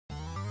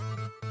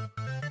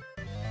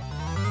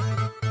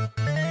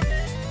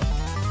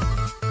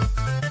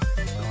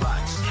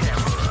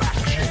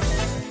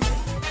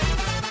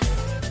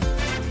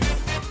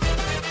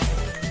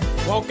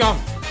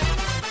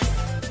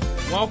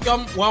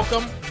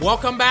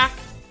Welcome back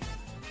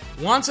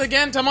once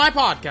again to my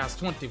podcast,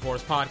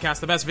 24's Podcast,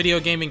 the best video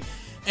gaming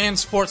and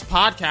sports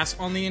podcast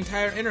on the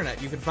entire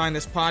internet. You can find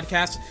this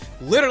podcast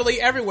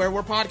literally everywhere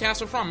where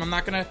podcasts are from. I'm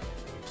not going to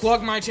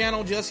plug my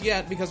channel just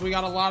yet because we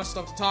got a lot of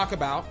stuff to talk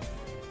about.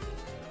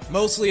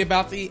 Mostly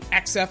about the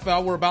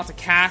XFL. We're about to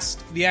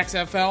cast the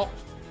XFL.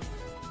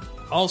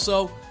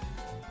 Also,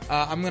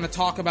 I'm going to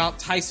talk about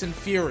Tyson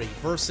Fury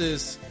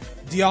versus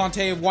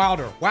Deontay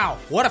Wilder. Wow,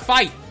 what a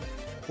fight.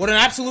 What an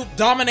absolute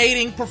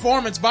dominating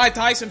performance by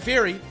Tyson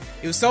Fury.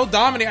 He was so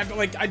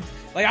dominating.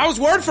 I was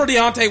worried for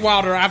Deontay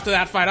Wilder after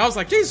that fight. I was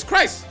like, Jesus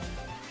Christ.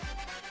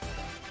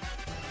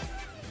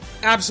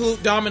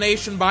 Absolute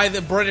domination by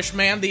the British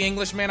man, the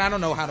English man. I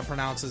don't know how to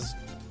pronounce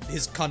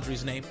his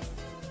country's name.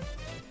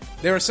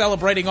 They were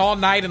celebrating all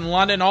night in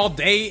London, all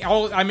day.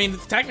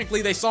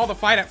 Technically they saw the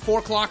fight at 4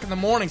 o'clock in the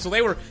morning, so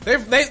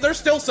they're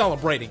still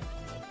celebrating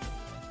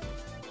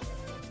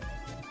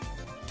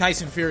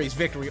Tyson Fury's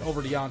victory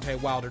over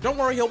Deontay Wilder. Don't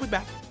worry, he'll be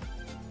back.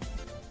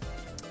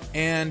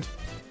 And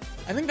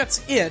I think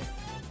that's it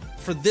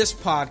for this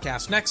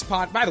podcast.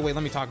 By the way,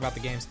 let me talk about the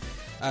games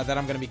that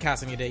I'm going to be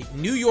casting today.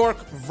 New York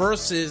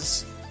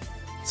versus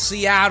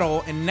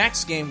Seattle, and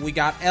next game we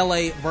got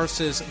LA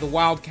versus the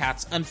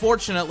Wildcats.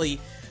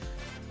 Unfortunately,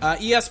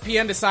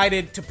 ESPN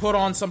decided to put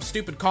on some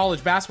stupid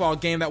college basketball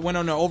game that went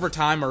into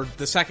overtime, or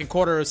the second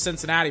quarter of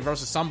Cincinnati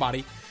versus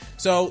somebody.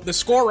 So the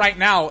score right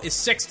now is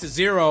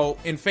 6-0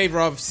 in favor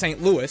of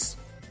St. Louis,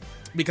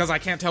 because I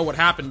can't tell what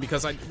happened,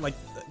 because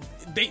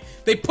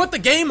they put the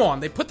game on.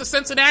 They put the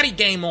Cincinnati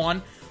game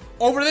on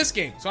over this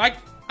game. So I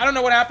don't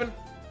know what happened.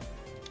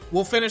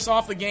 We'll finish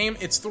off the game.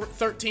 It's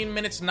 13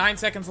 minutes, 9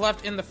 seconds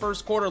left in the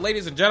first quarter.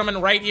 Ladies and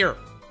gentlemen, right here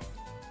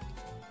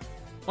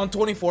on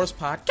 24's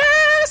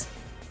Podcast.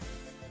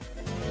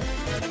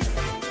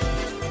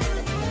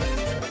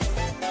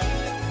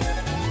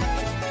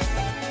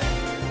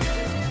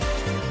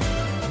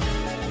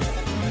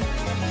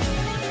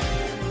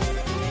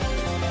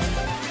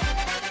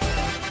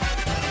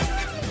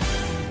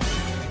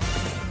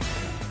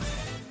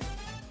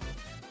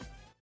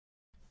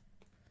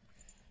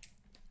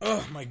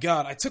 Oh my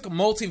God, I took a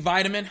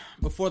multivitamin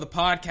before the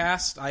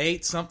podcast. I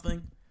ate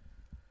something.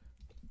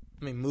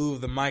 Let me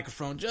move the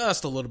microphone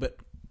just a little bit.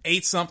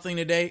 Ate something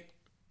today.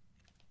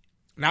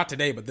 Not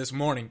today, but this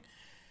morning.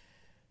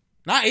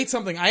 I ate a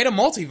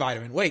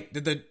multivitamin. Wait,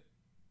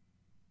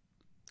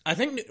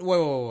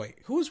 wait.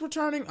 Who was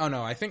returning? Oh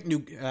no, I think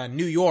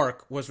New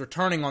York was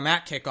returning on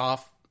that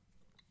kickoff.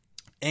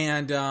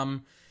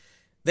 And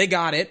they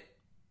got it,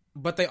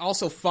 but they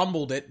also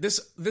fumbled it.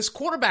 This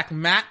quarterback,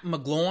 Matt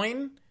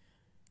McGloin,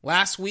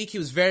 last week, he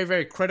was very,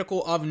 very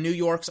critical of New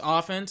York's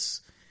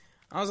offense.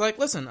 I was like,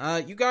 listen,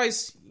 you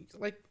guys,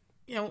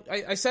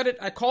 I said it,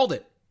 I called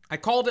it. I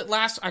called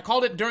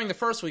it during the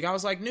first week. I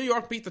was like, New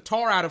York beat the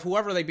tar out of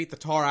whoever they beat the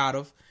tar out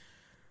of.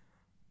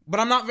 But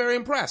I'm not very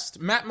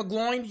impressed. Matt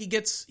McGloin, he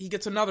gets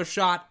another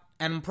shot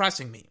at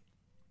impressing me.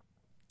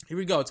 Here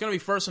we go. It's going to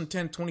be 1st and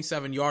 10,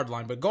 27-yard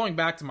line. But going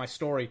back to my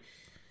story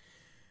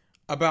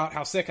about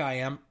how sick I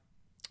am.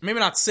 Maybe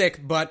not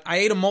sick, but I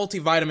ate a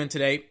multivitamin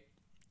today.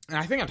 And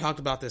I think I talked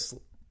about this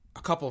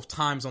a couple of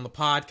times on the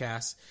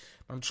podcast.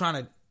 I'm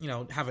trying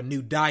to, have a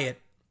new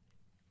diet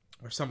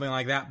or something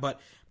like that. But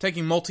I'm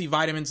taking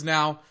multivitamins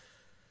now.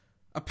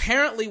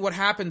 Apparently what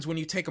happens when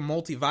you take a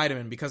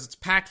multivitamin, because it's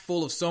packed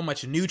full of so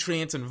much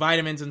nutrients and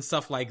vitamins and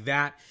stuff like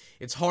that,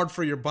 it's hard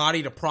for your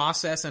body to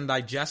process and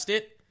digest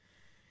it.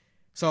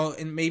 So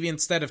maybe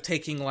instead of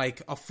taking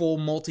like a full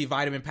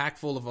multivitamin pack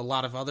full of a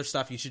lot of other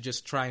stuff, you should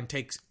just try and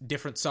take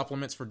different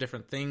supplements for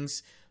different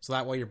things. So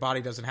that way your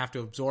body doesn't have to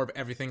absorb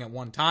everything at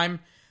one time.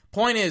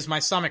 Point is, my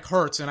stomach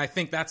hurts, and I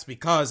think that's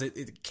because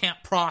it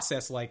can't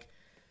process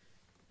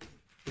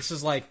this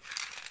is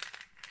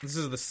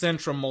the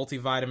Centrum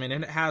multivitamin,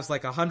 and it has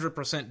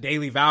 100%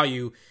 daily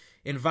value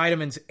in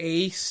vitamins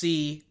A,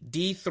 C,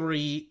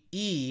 D3,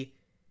 E,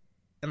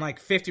 and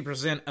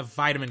 50% of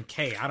vitamin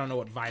K. I don't know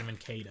what vitamin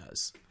K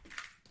does.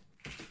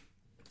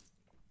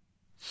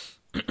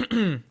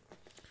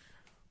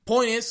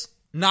 Point is,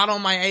 not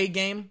on my A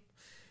game,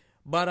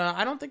 but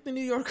I don't think the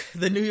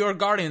New York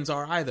Guardians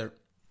are either.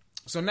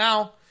 So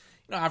now,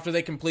 after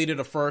they completed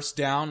a first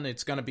down,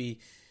 it's going to be,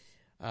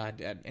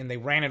 and they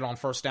ran it on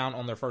first down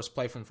on their first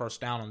play from first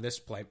down on this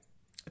play.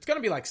 It's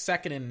going to be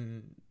 2nd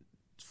and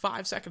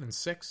 5, 2nd and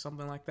 6,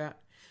 something like that.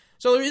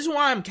 So the reason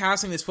why I'm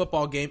casting this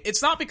football game,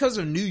 it's not because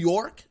of New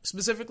York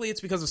specifically,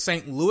 it's because of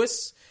St.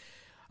 Louis.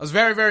 I was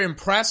very, very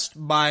impressed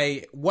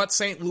by what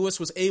St. Louis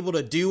was able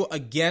to do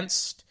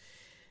against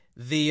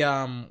the,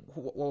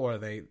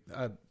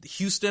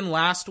 Houston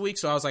last week.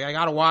 So I was like, I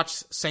got to watch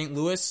St.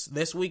 Louis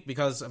this week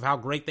because of how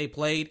great they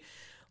played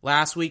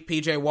last week.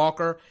 PJ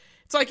Walker.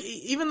 It's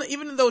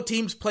even though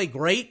teams play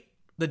great,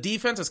 the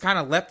defense has kind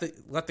of let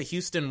the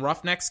Houston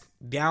Roughnecks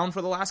down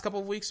for the last couple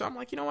of weeks. So I'm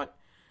like, you know what?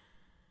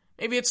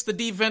 Maybe it's the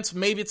defense.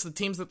 Maybe it's the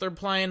teams that they're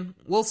playing.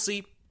 We'll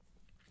see.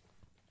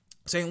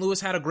 St. Louis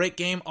had a great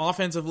game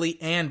offensively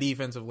and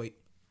defensively.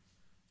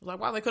 Like,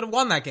 wow, they could have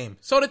won that game.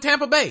 So did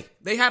Tampa Bay.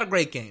 They had a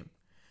great game.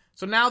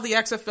 So now the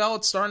XFL,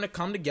 it's starting to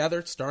come together.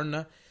 It's starting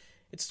to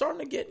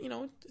get,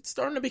 it's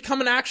starting to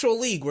become an actual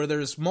league where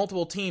there's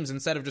multiple teams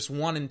instead of just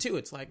 1 and 2.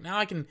 It's like, now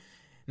I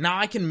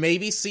can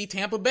maybe see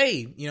Tampa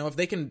Bay, if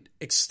they can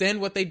extend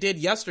what they did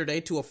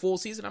yesterday to a full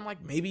season. I'm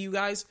like, maybe you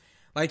guys,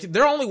 like,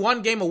 they're only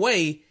 1 game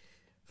away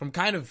from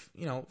kind of,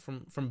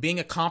 from being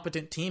a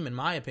competent team, in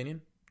my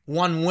opinion.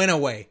 1 win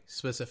away,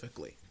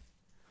 specifically.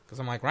 Because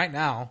I'm like, right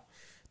now,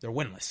 they're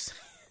winless.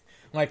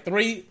 Like,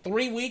 3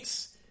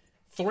 weeks,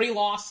 3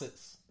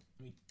 losses.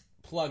 Let me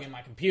plug in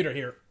my computer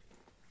here.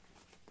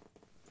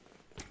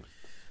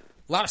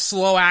 A lot of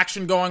slow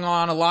action going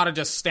on, a lot of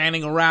just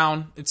standing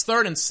around. It's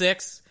 3rd and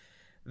 6.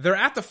 They're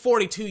at the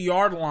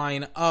 42-yard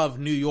line of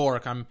New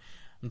York. I'm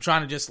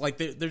trying to just, like,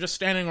 they're just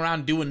standing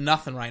around doing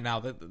nothing right now.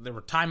 There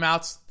were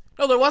timeouts.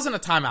 No, there wasn't a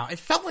timeout. It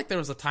felt like there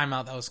was a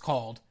timeout that was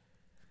called.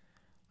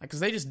 Because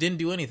they just didn't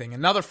do anything.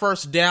 Another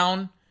first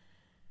down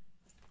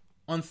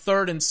on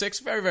 3rd and 6.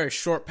 Very, very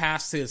short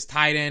pass to his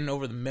tight end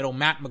over the middle.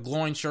 Matt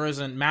McGloin sure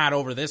isn't mad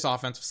over this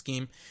offensive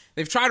scheme.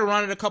 They've tried to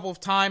run it a couple of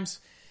times.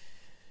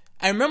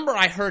 I remember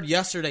I heard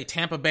yesterday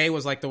Tampa Bay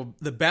was like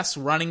the best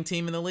running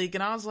team in the league,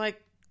 and I was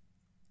like,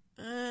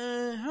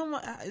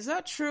 is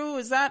that true?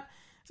 Is that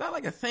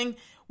like a thing?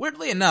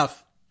 Weirdly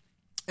enough,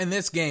 in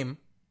this game,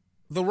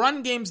 the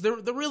run games, there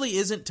really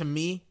isn't, to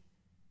me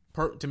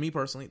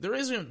personally, there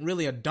isn't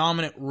really a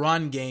dominant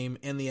run game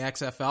in the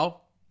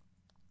XFL.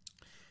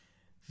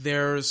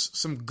 There's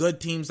some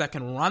good teams that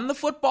can run the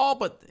football,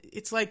 but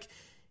it's like,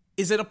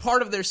 is it a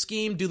part of their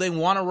scheme? Do they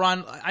want to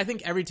run? I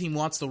think every team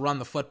wants to run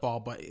the football,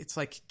 but it's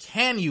like,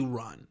 can you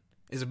run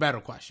is a better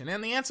question.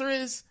 And the answer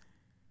is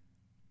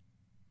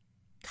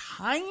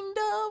kind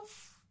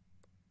of.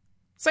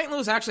 St.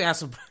 Louis actually has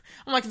some,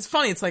 I'm like, it's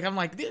funny. It's like, I'm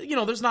like,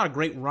 there's not a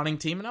great running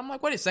team. And I'm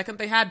like, wait a second.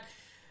 They had,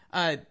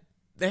 I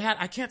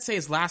can't say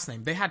his last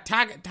name. They had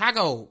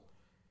Tagau.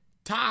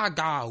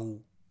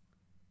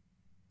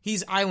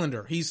 He's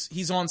Islander.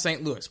 He's on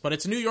St. Louis, but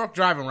it's New York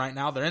driving right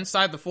now. They're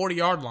inside the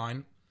 40-yard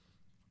line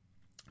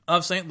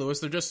of St. Louis.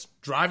 They're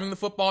just driving the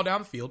football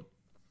down the field.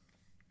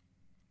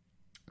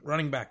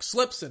 Running back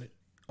slips in it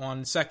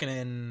on 2nd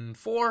and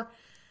 4,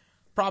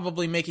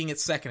 probably making it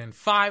 2nd and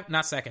 5.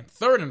 Not 2nd,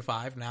 3rd and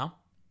 5 now.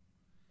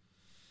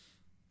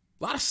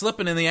 A lot of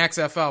slipping in the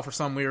XFL for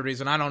some weird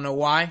reason. I don't know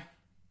why.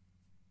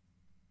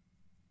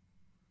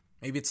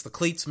 Maybe it's the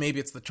cleats. Maybe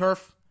it's the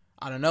turf.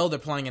 I don't know. They're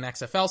playing in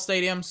XFL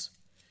stadiums.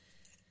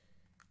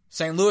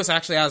 St. Louis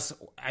actually has,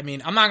 I'm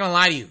not going to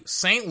lie to you.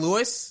 St.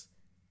 Louis,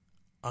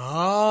 I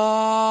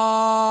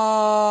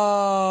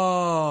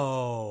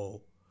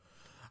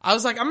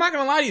was like, I'm not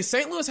going to lie to you.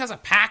 St. Louis has a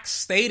packed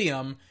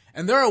stadium,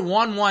 and they're a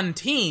 1-1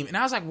 team. And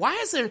I was like, why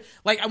is there,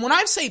 like, when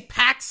I say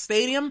packed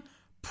stadium,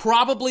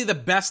 probably the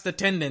best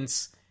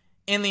attendance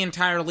in the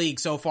entire league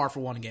so far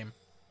for one game.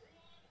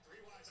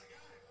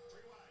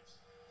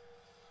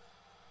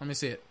 Let me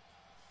see it.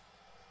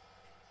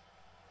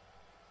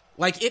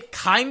 Like, it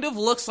kind of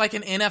looks like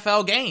an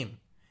NFL game.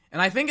 And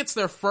I think it's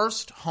their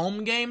first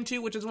home game,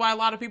 too, which is why a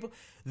lot of people...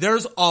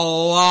 There's a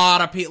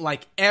lot of people...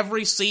 Like,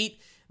 every seat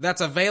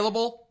that's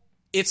available,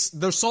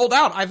 they're sold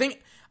out. I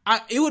think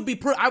it would be,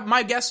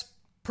 my guess,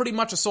 pretty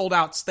much a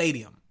sold-out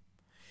stadium.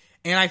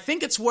 And I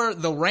think it's where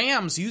the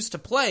Rams used to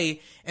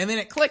play, and then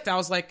it clicked. I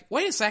was like,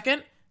 wait a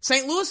second.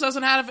 St. Louis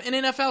doesn't have an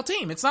NFL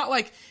team. It's not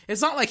like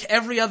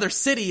every other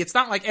city. It's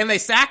not like... And they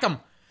sack them.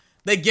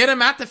 They get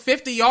them at the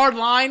 50-yard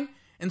line.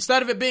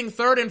 Instead of it being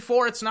 3rd and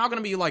 4, it's now going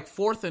to be like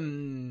 4th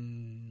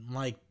and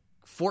like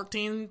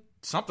 14,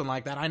 something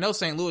like that. I know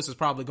St. Louis is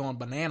probably going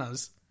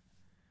bananas.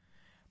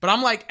 But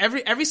I'm like,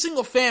 every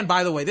single fan,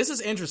 by the way, this is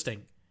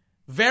interesting.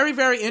 Very,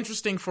 very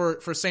interesting for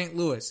St.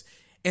 Louis.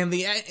 And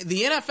the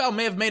NFL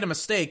may have made a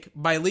mistake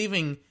by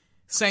leaving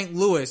St.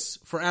 Louis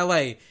for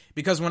LA.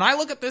 Because when I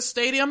look at this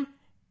stadium,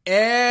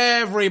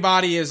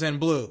 everybody is in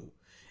blue.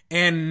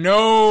 And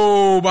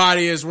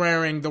nobody is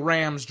wearing the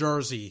Rams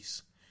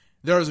jerseys.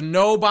 There's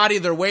nobody.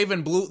 They're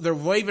waving blue. They're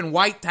waving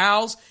white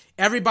towels.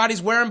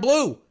 Everybody's wearing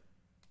blue.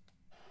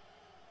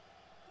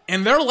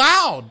 And they're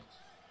loud.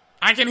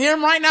 I can hear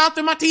them right now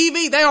through my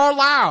TV. They are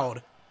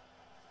loud.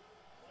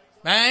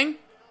 Bang.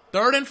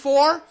 3rd and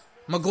 4.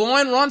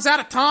 McGloin runs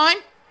out of time.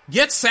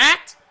 Gets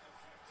sacked.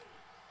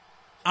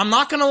 I'm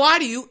not going to lie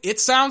to you. It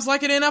sounds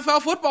like an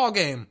NFL football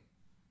game.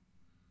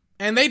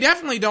 And they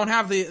definitely don't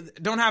have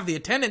the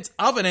attendance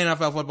of an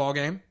NFL football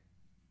game.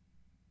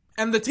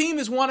 And the team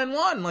is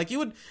 1-1. Like, you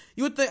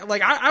would think,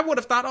 like, I would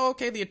have thought, oh,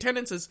 okay, the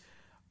attendance is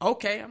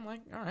okay. I'm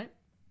like, all right.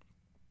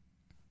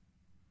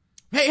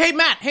 Hey,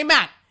 Matt,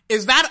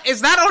 is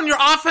that on your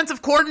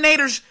offensive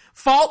coordinator's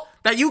fault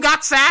that you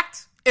got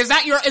sacked? Is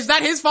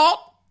that his fault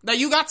that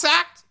you got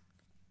sacked?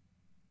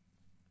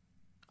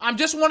 I'm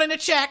just wanting to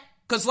check,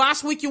 because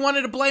last week you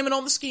wanted to blame it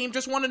on the scheme.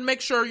 Just wanted to make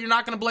sure you're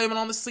not going to blame it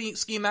on the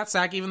scheme, that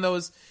sack, even though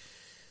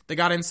they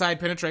got inside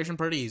penetration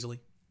pretty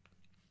easily.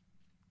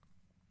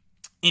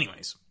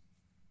 Anyways.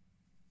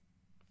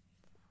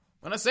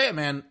 When I say it,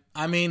 man,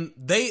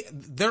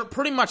 they're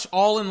pretty much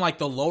all in, like,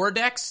 the lower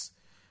decks.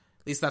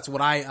 At least that's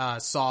what I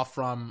saw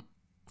from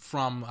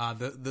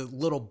the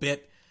little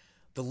bit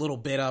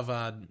of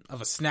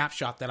a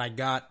snapshot that I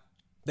got.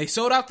 They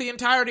sold out the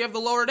entirety of the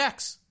lower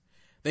decks.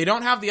 They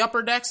don't have the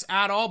upper decks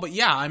at all, but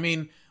yeah, I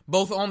mean,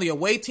 both on the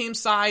away team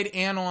side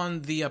and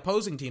on the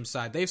opposing team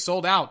side, they've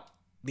sold out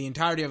the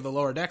entirety of the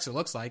lower decks, it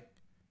looks like.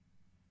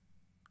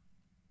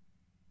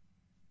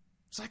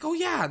 It's like, oh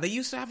yeah, they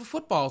used to have a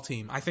football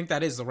team. I think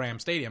that is the Ram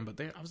Stadium, but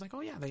I was like,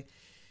 oh yeah, they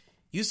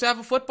used to have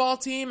a football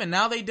team, and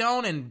now they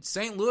don't. And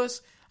St.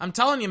 Louis, I'm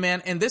telling you,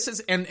 man. And this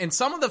is, and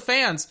some of the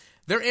fans,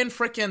 they're in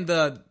freaking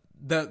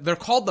they're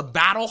called the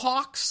Battle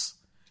Hawks.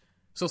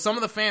 So some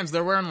of the fans,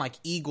 they're wearing like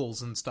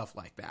eagles and stuff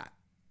like that.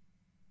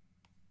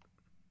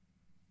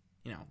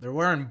 You know, they're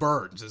wearing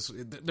birds.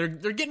 They're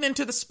getting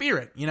into the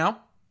spirit. You know,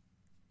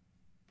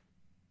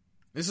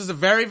 this is a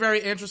very, very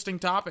interesting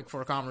topic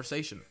for a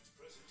conversation.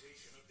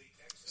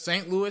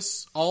 St.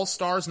 Louis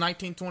All-Stars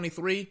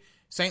 1923,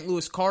 St.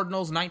 Louis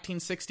Cardinals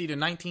 1960 to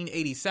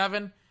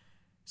 1987,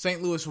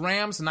 St. Louis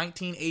Rams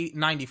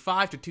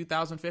 1995 to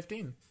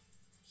 2015.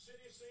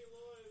 City of St.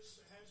 Louis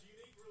has a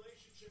unique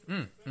relationship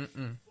with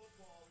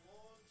football,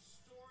 long,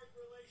 historic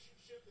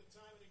relationship that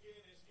time and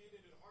again has ended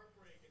in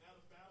heartbreak. And now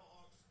the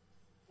Battlehawks,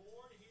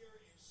 born here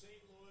in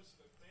St. Louis,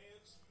 the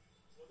fans,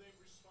 well,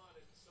 they've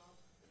responded some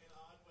in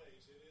odd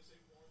ways. It is a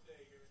warm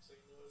day here in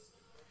St. Louis.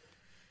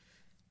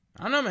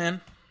 I don't know,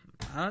 man.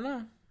 I don't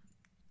know.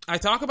 I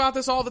talk about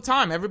this all the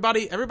time.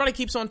 Everybody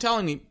keeps on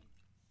telling me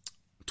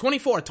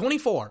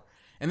 24.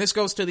 And this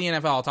goes to the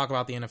NFL. I'll talk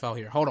about the NFL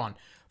here. Hold on.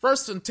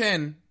 1st and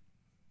 10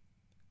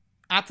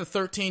 at the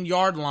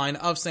 13-yard line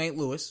of St.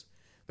 Louis.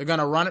 They're going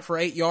to run it for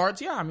 8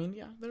 yards. Yeah, I mean,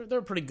 yeah, they're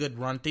a pretty good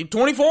run team.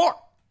 24.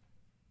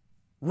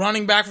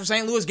 Running back for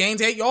St. Louis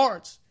gains 8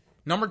 yards.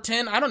 Number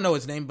 10, I don't know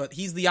his name, but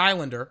he's the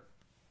Islander.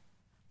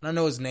 I don't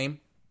know his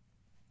name.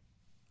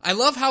 I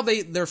love how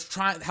they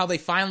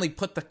finally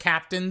put the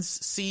captain's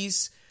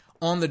C's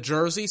on the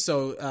jersey.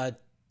 So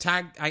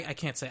I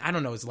can't say, I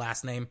don't know his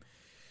last name.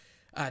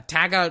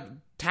 Taga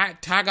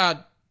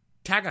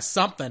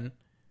something.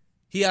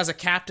 He has a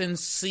captain's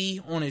C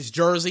on his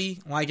jersey,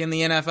 like in the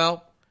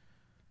NFL.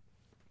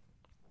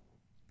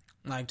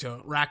 Like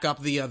to rack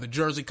up the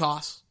jersey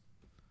costs.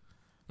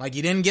 Like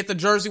you didn't get the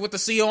jersey with the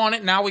C on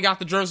it, now we got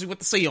the jersey with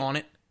the C on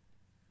it.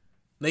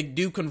 They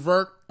do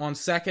convert on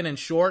 2nd and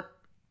short.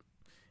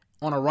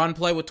 On a run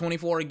play with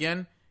 24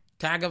 again.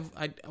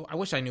 I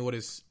wish I knew what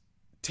his...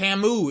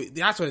 Tamu.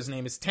 That's what his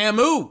name is.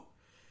 Tamu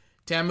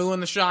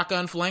in the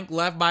shotgun flank,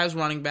 left by his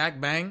running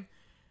back. Bang.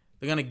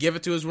 They're going to give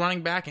it to his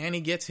running back, and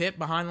he gets hit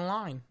behind the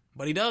line.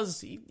 But he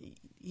does...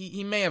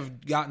 He may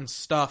have gotten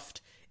stuffed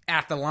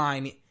at the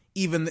line,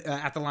 even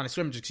at the line of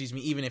scrimmage,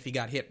 even if he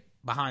got hit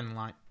behind the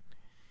line.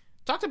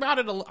 I talk about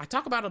it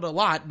a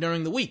lot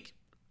during the week.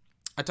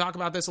 I talk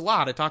about this a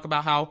lot. I talk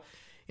about how...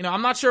 You know,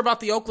 I'm not sure about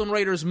the Oakland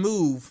Raiders'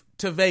 move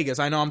to Vegas.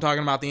 I know I'm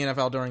talking about the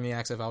NFL during the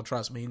XFL.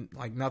 Trust me,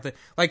 like nothing.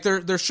 Like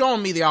they're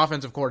showing me the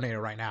offensive coordinator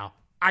right now.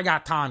 I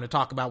got time to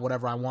talk about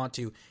whatever I want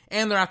to,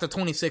 and they're at the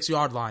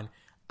 26-yard line.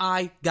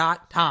 I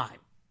got time.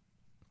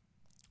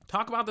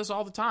 Talk about this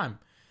all the time.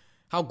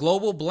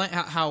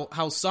 How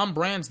how some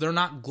brands, they're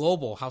not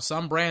global. How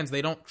some brands,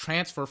 they don't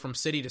transfer from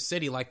city to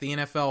city like the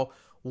NFL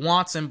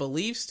wants and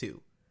believes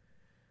to.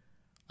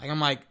 Like I'm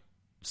like,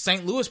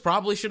 St. Louis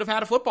probably should have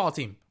had a football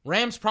team.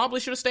 Rams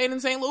probably should have stayed in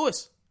St.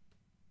 Louis.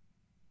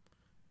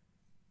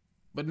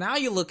 But now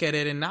you look at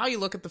it, and now you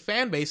look at the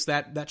fan base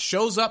that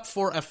shows up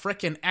for a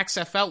frickin'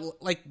 XFL,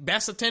 like,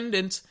 best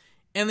attendance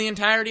in the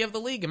entirety of the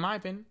league, in my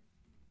opinion.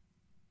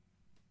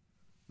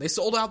 They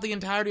sold out the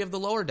entirety of the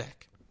lower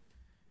deck.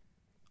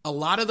 A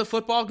lot of the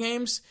football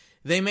games,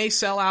 they may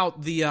sell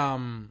out the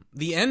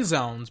end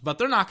zones, but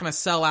they're not going to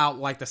sell out,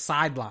 like, the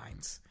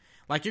sidelines.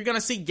 Like, you're going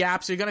to see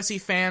gaps. You're going to see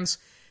fans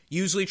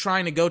usually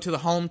trying to go to the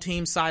home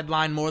team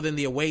sideline more than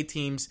the away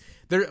teams.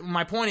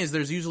 My point is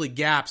there's usually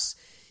gaps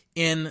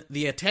in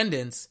the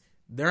attendance.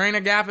 There ain't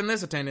a gap in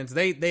this attendance.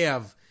 They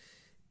have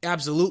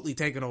absolutely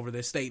taken over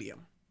this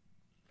stadium.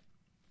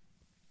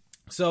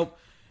 So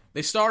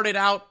they started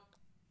out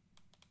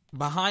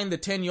behind the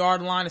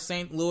 10-yard line of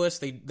St. Louis.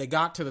 They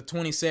got to the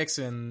 26,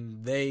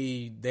 and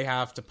they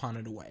have to punt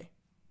it away.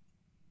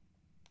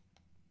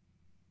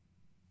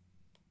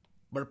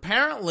 But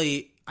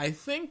apparently, I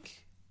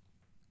think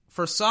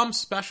for some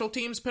special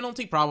teams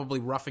penalty, probably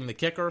roughing the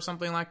kicker or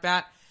something like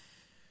that,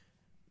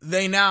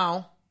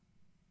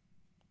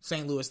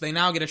 St. Louis, they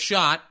now get a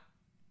shot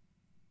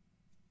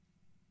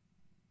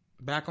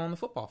back on the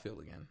football field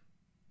again.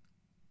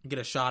 Get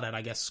a shot at,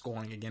 I guess,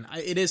 scoring again.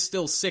 It is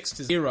still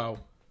 6-0.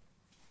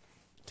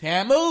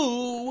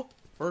 Tamu!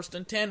 1st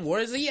and 10. Where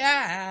is he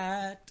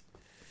at?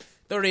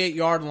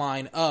 38-yard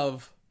line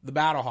of the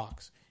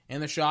Battlehawks.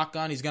 In the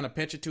shotgun, he's going to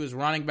pitch it to his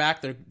running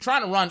back. They're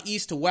trying to run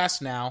east to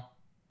west now,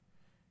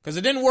 because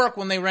it didn't work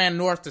when they ran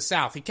north to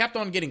south. He kept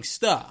on getting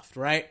stuffed,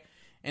 right?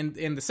 And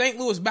the St.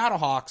 Louis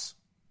Battlehawks,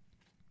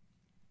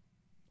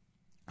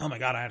 oh my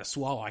God, I had to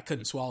swallow. I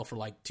couldn't swallow for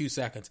like 2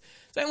 seconds.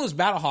 St. Louis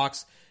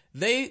Battlehawks,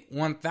 they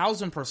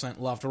 1,000%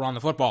 love to run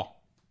the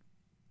football.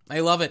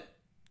 They love it.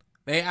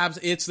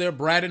 It's their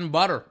bread and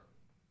butter.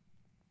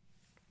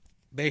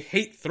 They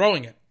hate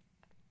throwing it.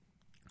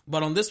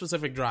 But on this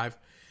specific drive,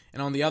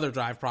 and on the other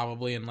drive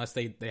probably, unless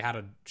they had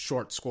a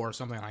short score or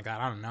something like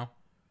that, I don't know.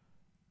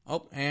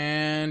 Oh,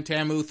 and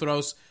Ta'amu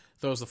throws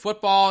the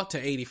football to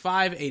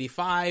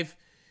 85,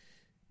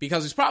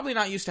 because he's probably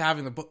not used to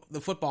having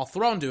the football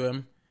thrown to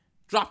him,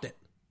 dropped it.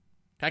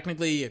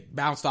 Technically, it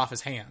bounced off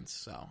his hands,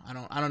 so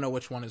I don't know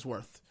which one is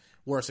worse,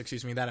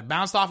 that it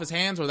bounced off his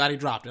hands or that he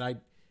dropped it.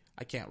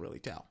 I can't really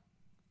tell.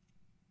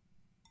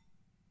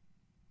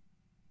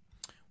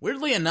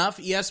 Weirdly enough,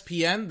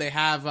 ESPN, they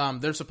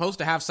have they're supposed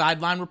to have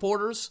sideline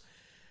reporters,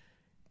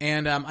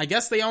 and I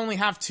guess they only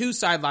have 2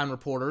 sideline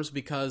reporters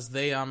because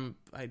they I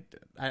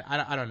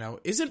don't know.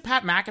 Isn't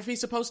Pat McAfee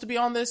supposed to be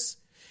on this?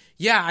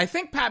 Yeah, I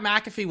think Pat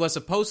McAfee was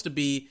supposed to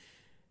be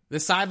the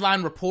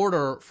sideline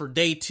reporter for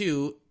day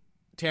 2.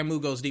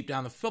 Ta'amu goes deep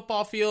down the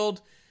football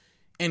field,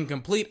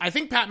 incomplete. I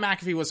think Pat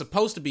McAfee was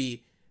supposed to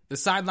be the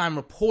sideline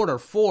reporter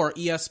for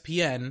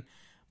ESPN,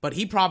 but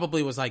he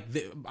probably was like,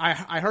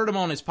 I heard him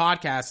on his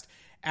podcast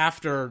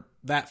after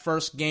that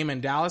first game in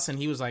Dallas, and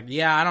he was like,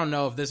 yeah, I don't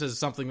know if this is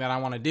something that I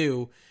want to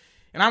do.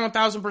 And I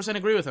 1,000%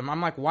 agree with him.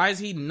 I'm like, why is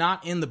he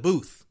not in the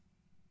booth?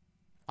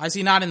 Why is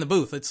he not in the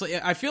booth?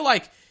 I feel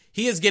like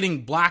he is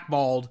getting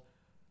blackballed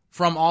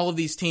from all of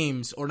these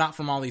teams, or not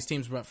from all these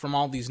teams, but from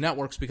all these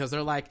networks, because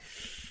they're like,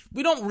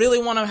 we don't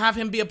really want to have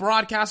him be a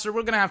broadcaster.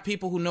 We're going to have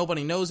people who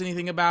nobody knows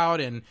anything about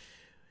and,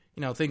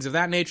 you know, things of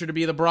that nature to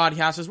be the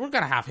broadcasters. We're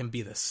going to have him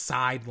be the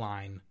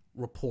sideline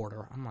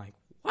reporter. I'm like,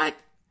 what?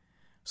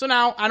 So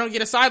now I don't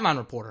get a sideline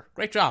reporter.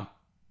 Great job.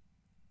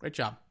 Great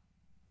job.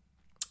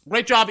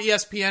 Great job,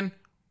 ESPN.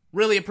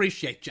 Really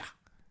appreciate ya.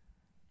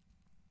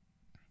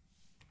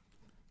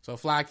 So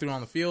flag threw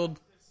on the field.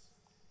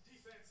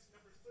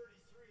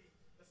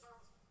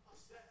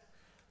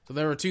 So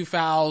there were 2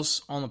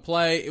 fouls on the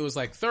play. It was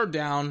like 3rd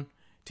down.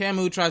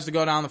 Ta'amu tries to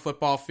go down the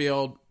football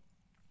field.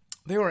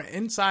 They were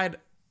inside.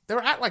 They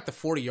were at like the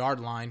 40-yard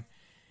line.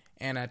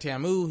 And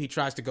Ta'amu, he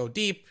tries to go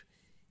deep.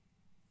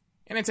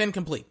 And it's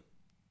incomplete.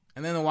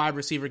 And then the wide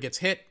receiver gets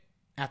hit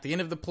at the end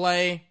of the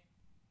play.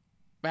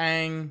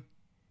 Bang.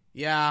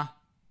 Yeah.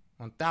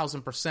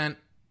 1,000%.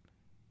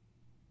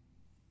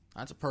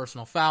 That's a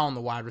personal foul on the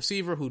wide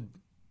receiver who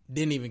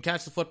didn't even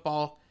catch the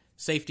football.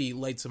 Safety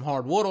laid some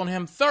hard wood on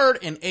him. 3rd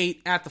and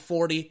 8 at the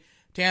 40.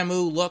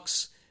 Ta'amu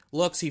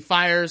looks, he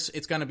fires.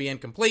 It's going to be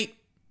incomplete.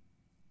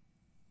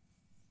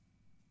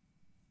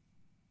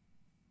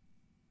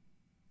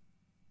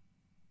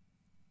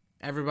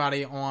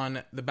 Everybody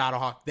on the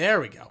Battlehawk.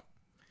 There we go.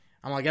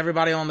 I'm like,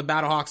 everybody on the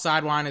Battlehawk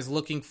sideline is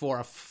looking for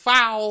a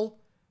foul,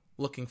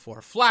 looking for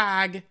a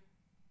flag.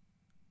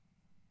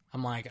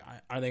 I'm like,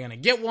 are they going to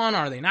get one?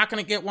 Are they not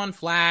going to get one?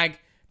 Flag,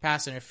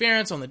 pass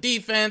interference on the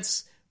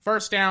defense,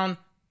 1st down,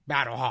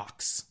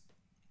 Battlehawks.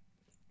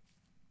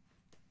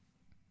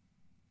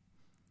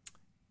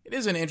 It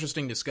is an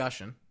interesting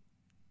discussion.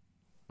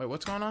 Wait,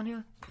 what's going on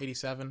here?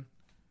 87.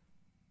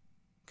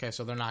 Okay,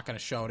 so they're not going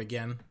to show it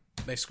again.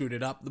 They screwed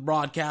it up. The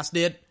broadcast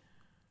did.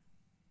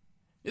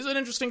 It's an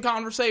interesting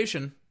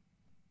conversation.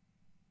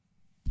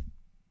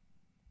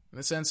 In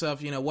the sense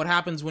of, you know, what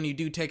happens when you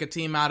do take a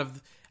team out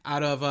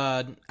of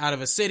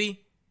a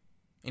city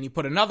and you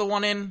put another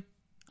one in?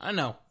 I don't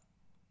know.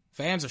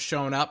 Fans are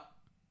showing up.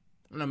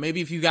 I don't know,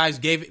 maybe if you guys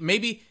gave it,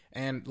 maybe,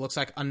 and looks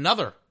like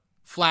another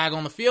flag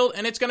on the field,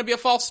 and it's going to be a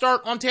false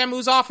start on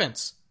Ta'amu's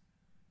offense.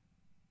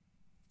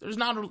 There's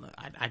not,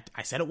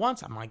 I said it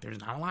once, I'm like, there's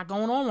not a lot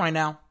going on right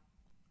now.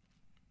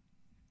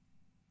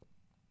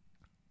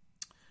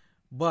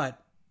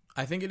 But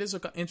I think it is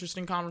an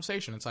interesting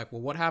conversation. It's like,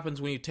 well, what happens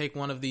when you take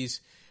one of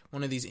these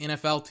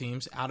NFL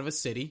teams out of a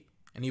city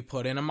and you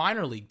put in a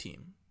minor league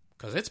team?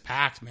 Because it's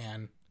packed,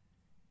 man.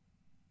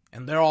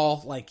 And they're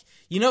all like,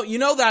 you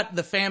know that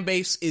the fan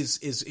base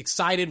is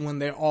excited when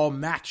they're all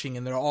matching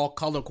and they're all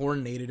color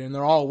coordinated and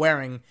they're all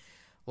wearing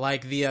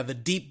like the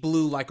deep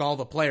blue, like all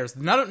the players.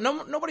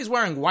 Nobody's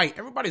wearing white.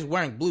 Everybody's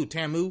wearing blue.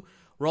 Ta'amu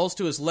rolls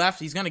to his left.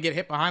 He's going to get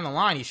hit behind the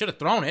line. He should have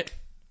thrown it.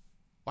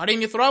 Why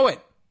didn't you throw it?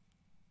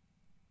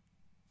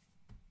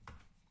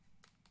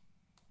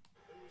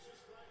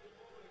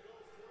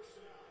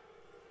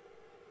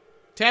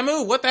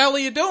 Ta'amu, what the hell are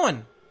you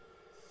doing?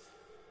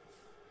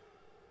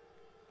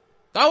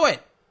 Throw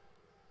it.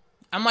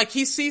 I'm like,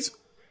 he sees.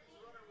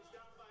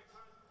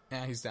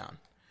 Yeah, he's down.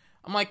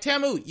 I'm like,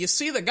 Ta'amu, you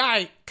see the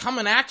guy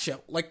coming at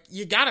you. Like,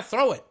 you gotta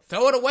throw it.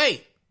 Throw it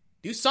away.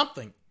 Do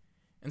something.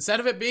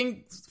 Instead of it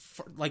being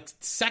like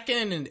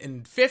 2nd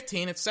and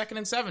 15, it's 2nd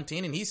and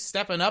 17, and he's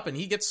stepping up and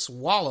he gets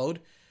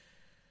swallowed.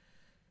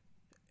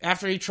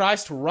 After he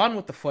tries to run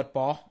with the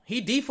football,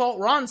 he default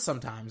runs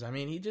sometimes. I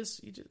mean,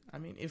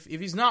 if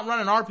he's not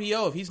running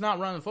RPO, if he's not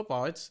running the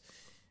football, it's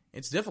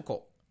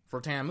difficult for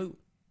Ta'amu.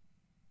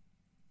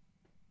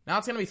 Now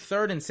it's going to be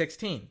 3rd and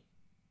 16.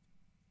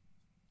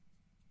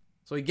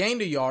 So he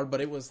gained a yard,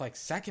 but it was like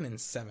 2nd and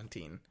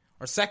 17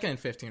 or 2nd and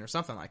 15 or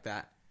something like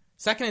that.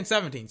 2nd and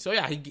 17. So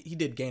yeah, he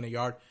did gain a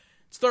yard.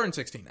 It's 3rd and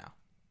 16 now.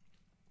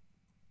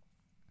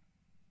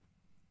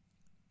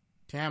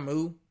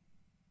 Ta'amu.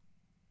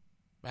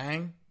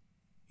 Bang.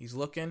 He's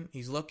looking,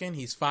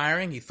 he's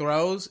firing, he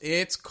throws,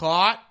 it's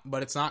caught,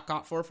 but it's not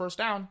caught for a first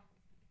down.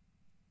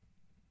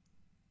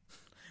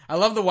 I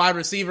love the wide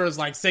receivers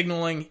like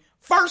signaling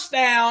first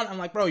down. I'm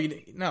like, bro,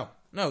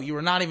 no, you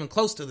were not even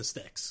close to the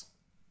sticks.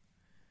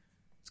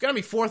 It's going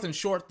to be 4th and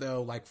short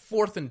though, like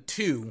 4th and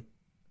 2.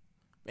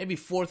 Maybe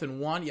 4th and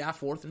 1. Yeah,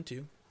 4th and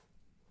 2.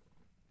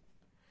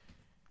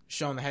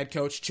 Showing the head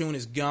coach chewing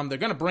his gum. They're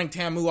going to bring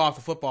Tamu off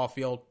the football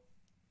field.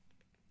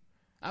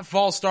 That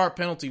false start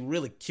penalty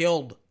really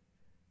killed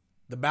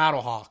the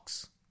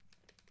Battlehawks.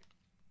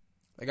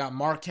 They got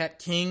Marquette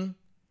King,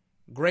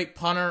 great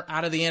punter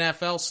out of the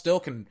NFL, still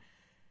can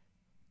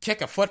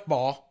kick a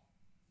football.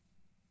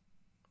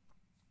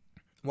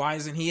 Why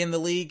isn't he in the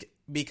league?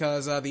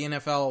 Because the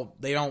NFL,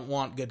 they don't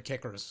want good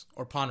kickers,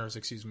 or punters,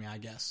 I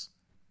guess.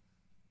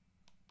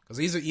 Because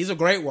he's a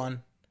great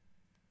one.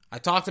 I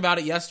talked about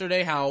it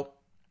yesterday, how,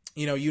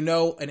 an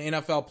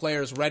NFL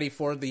player is ready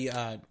for the,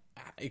 an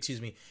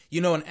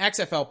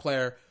XFL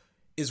player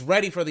is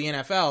ready for the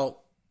NFL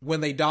when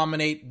they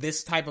dominate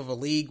this type of a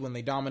league, when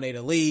they dominate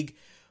a league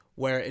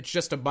where it's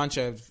just a bunch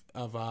of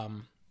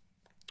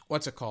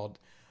what's it called?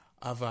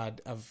 Of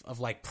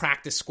like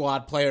practice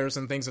squad players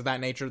and things of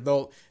that nature.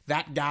 Though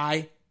that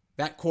guy,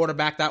 that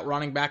quarterback, that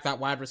running back, that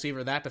wide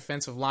receiver, that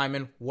defensive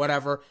lineman,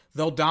 whatever,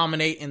 they'll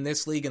dominate in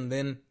this league and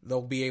then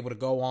they'll be able to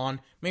go on.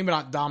 Maybe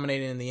not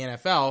dominating in the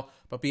NFL,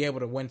 but be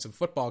able to win some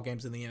football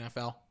games in the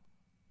NFL.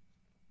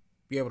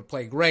 Be able to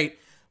play great.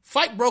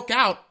 Fight broke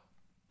out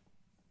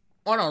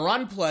on a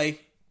run play.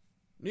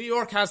 New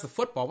York has the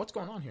football. What's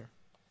going on here?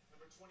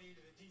 Number 20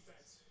 into the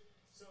defense.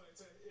 So they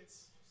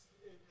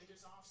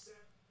just offset.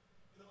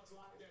 And then what's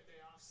locked in, they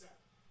offset.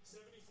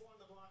 74 on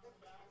the block in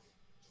the back,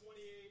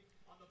 28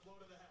 on the blow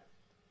to the head.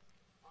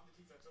 On the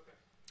defense, okay.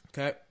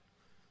 Okay.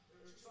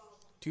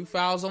 2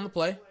 fouls on the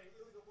play.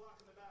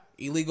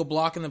 Illegal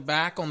block in the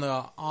back on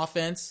the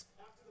offense.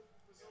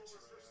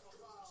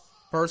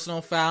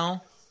 Personal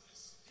foul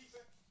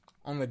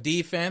on the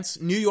defense.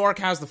 New York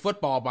has the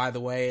football, by the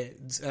way.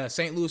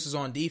 St. Louis is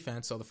on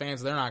defense, so the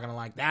fans, they're not going to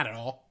like that at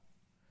all.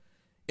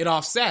 It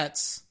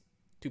offsets.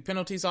 2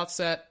 penalties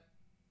offset.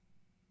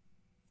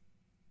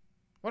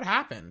 What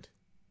happened?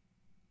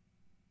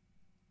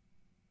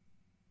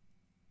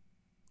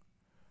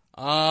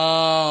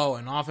 Oh,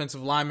 an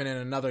offensive lineman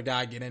and another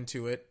guy get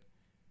into it.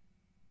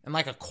 And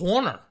like a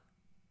corner.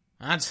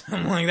 I'm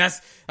like,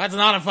 that's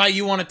not a fight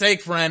you want to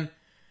take, friend.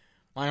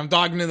 Like, I'm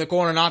talking to the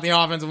corner, not the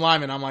offensive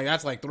lineman. I'm like,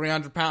 that's like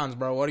 300 pounds,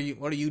 bro. What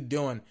are you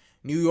doing?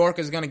 New York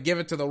is going to give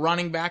it to the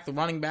running back. The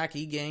running back,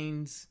 he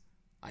gains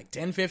like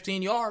 10,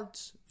 15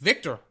 yards.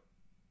 Victor.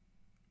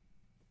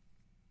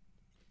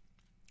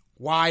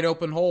 Wide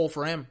open hole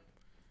for him.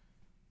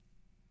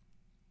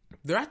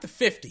 They're at the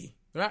 50.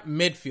 They're at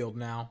midfield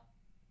now.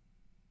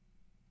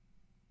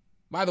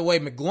 By the way,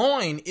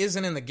 McGloin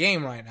isn't in the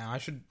game right now. I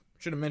should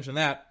have mentioned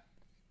that.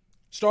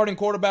 Starting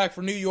quarterback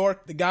for New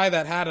York, the guy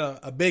that had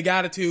a big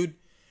attitude.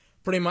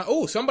 Pretty much.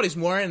 Oh, somebody's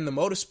wearing the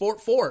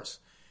Motorsport Force.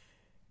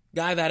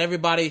 Guy that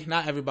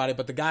not everybody,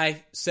 but the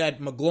guy said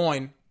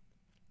McGloin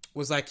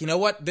was like, you know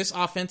what? This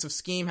offensive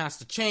scheme has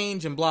to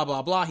change and blah,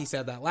 blah, blah. He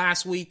said that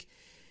last week.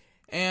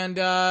 And,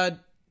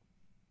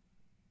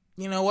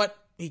 you know what?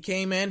 He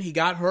came in. He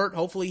got hurt.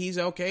 Hopefully he's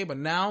okay. But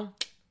now,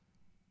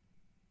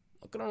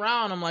 looking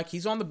around, I'm like,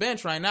 he's on the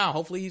bench right now.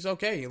 Hopefully he's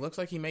okay. He looks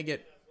like he may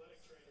get...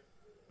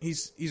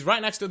 He's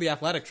right next to the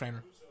athletic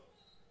trainer.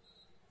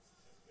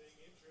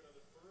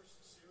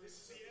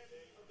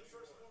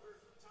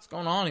 What's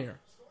going on here?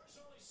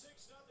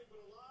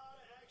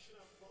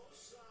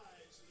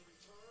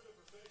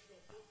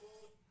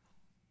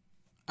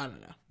 I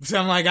don't know. So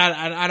I'm like,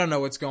 I don't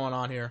know what's going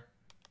on here.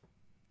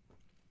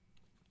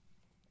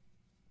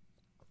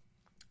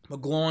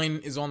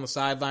 McGloin is on the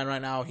sideline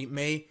right now. He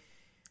may...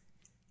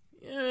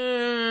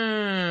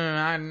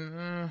 I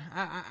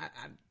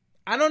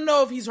don't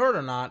know if he's hurt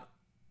or not.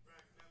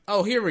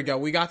 Oh, here we go.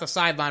 We got the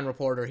sideline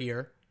reporter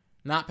here.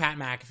 Not Pat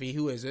McAfee.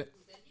 Who is it?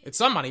 It's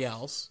somebody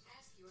else.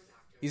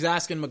 He's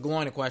asking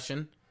McGloin a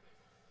question.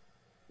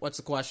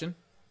 What's the question?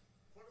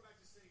 Quarterback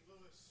to St.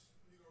 Louis,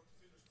 New York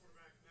Defenders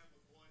quarterback Matt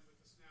McGloin with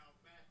us now.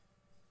 Matt,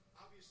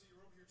 obviously you're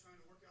over here trying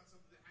to work out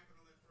something that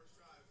happened on that first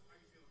drive. How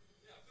you feeling?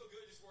 Yeah, I feel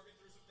good. Just working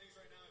through some things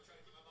right now and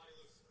trying to keep my body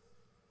loose.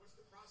 What's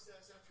the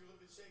process after you're a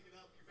little bit shaken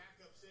up? Your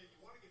backup's in. You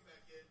want to get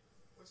back in.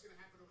 What's going to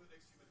happen over the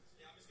next few minutes?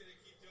 Yeah, I'm just going to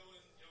keep doing,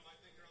 my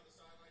thing here on the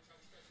sideline, trying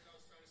to stretch it out,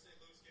 trying to stay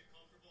loose, get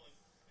comfortable, and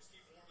just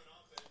keep warming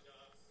up, and,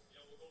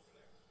 we'll go from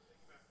there.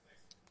 Thank you, Matt.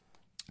 Thanks.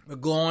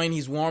 McGloin,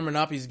 he's warming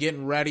up. He's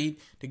getting ready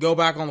to go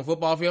back on the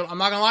football field. I'm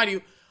not going to lie to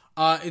you.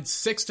 It's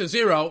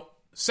 6-0,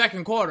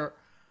 second quarter.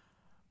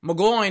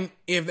 McGloin,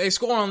 if they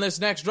score on this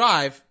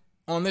drive,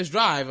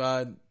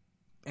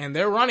 and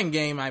their running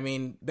game, I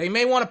mean, they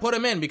may want to put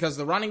him in because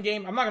the running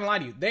game, I'm not going to lie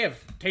to you, they have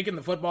taken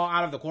the football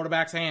out of the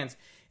quarterback's hands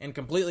and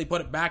completely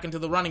put it back into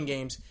the running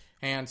game's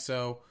hands.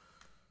 So,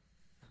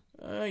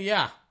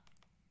 yeah.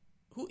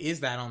 Who is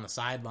that on the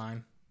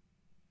sideline?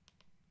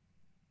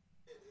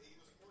 He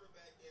was a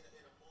quarterback in a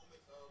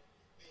moment of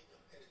being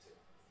competitive.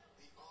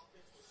 The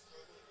offense was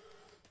struggling.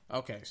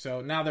 Okay,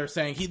 so now they're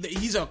saying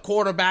he's a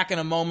quarterback in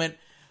a moment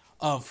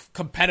of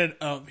competitive.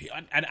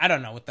 I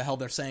don't know what the hell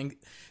they're saying.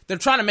 They're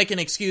trying to make an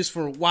excuse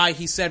for why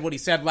he said what he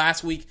said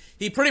last week.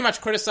 He pretty much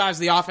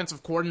criticized the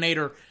offensive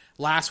coordinator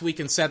last week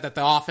and said that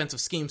the offensive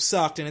scheme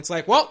sucked. And it's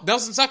like, well, it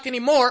doesn't suck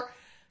anymore,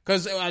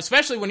 because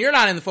especially when you're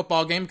not in the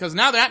football game, because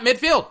now they're at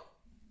midfield.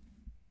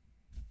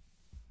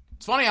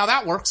 It's funny how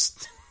that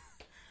works.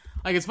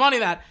 Like, it's funny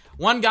that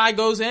one guy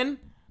goes in,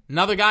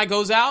 another guy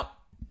goes out.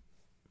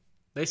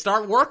 They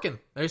start working.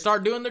 They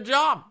start doing their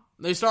job.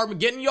 They start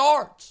getting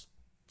yards.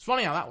 It's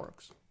funny how that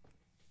works.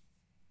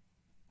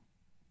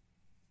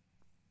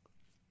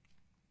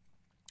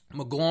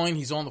 McGloin,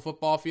 he's on the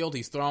football field.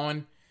 He's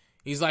throwing.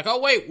 He's like, oh,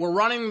 wait, we're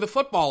running the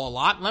football a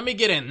lot. Let me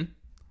get in.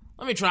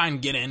 Let me try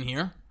and get in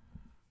here.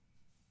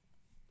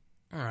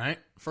 All right,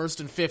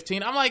 1st and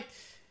 15. I'm like,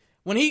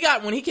 when he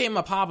came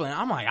up hobbling,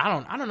 I'm like, I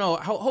don't know.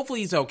 Hopefully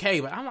he's okay,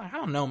 but I'm like, I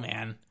don't know,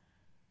 man.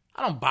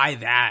 I don't buy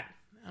that.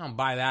 I don't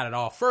buy that at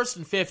all. 1st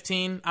and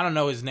 15. I don't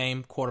know his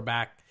name,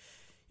 quarterback.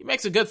 He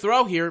makes a good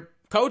throw here.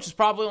 Coach is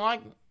probably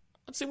like,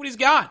 let's see what he's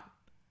got.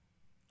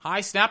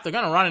 High snap. They're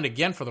going to run it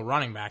again for the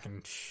running back.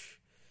 And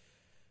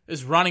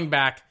this running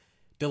back,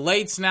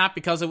 delayed snap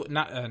because of,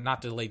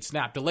 not delayed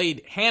snap,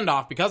 delayed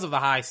handoff because of the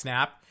high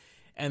snap.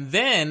 And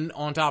then,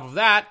 on top of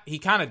that, he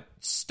kind of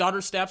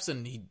stutter steps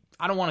and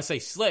I don't want to say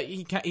slip.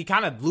 He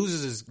kind of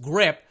loses his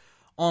grip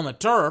on the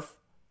turf.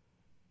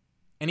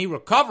 And he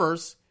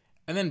recovers.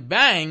 And then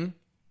bang,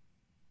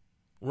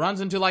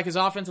 runs into like his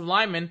offensive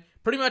lineman.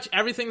 Pretty much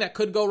everything that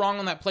could go wrong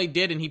on that play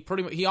did, and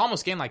he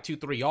almost gained like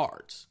 2-3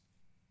 yards.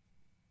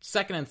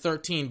 2nd and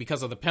 13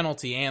 because of the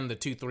penalty and the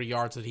 2-3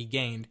 yards that he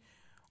gained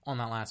on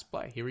that last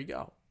play. Here we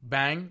go.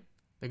 Bang.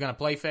 They're going to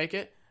play fake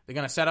it. They're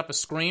going to set up a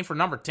screen for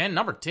number 10.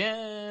 Number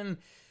 10.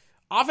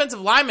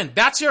 Offensive lineman,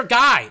 that's your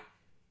guy.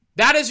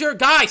 That is your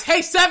guy.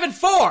 Hey,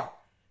 7'4".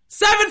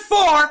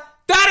 7'4",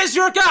 that is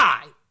your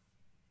guy.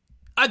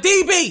 A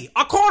DB,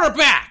 a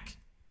quarterback.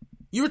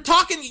 You were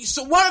talking,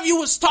 so one of you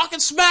was talking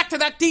smack to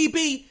that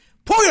DB.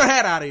 Pull your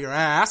head out of your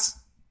ass.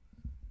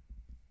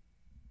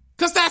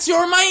 Because that's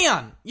your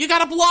man. You got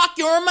to block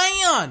your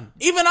man.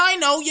 Even I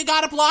know you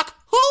got to block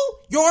who?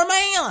 Your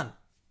man.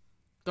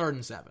 3rd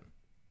and 7.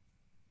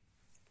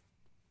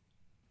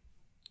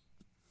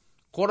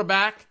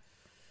 Quarterback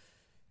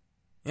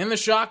in the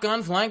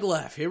shotgun, flank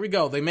left. Here we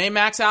go. They may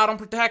max out on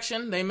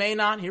protection. They may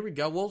not. Here we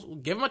go. We'll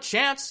give them a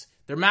chance.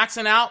 They're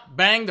maxing out.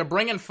 Bang. They're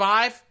bringing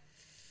 5.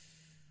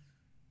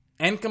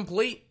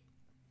 Incomplete.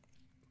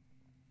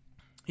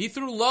 He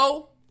threw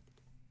low.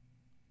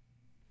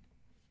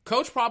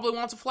 Coach probably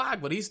wants a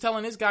flag, but he's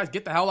telling his guys,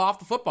 get the hell off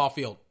the football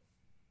field.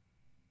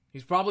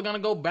 He's probably going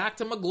to go back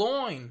to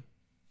McGloin.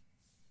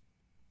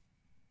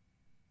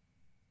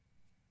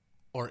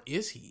 Or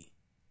is he?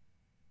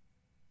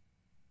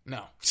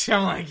 No.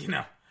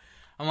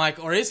 I'm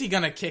like, or is he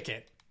going to kick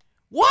it?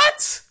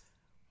 What?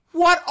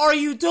 What are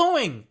you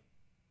doing?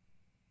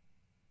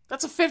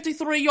 That's a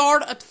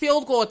 53-yard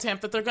field goal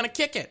attempt that they're going to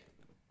kick it.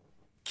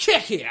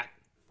 Kick it.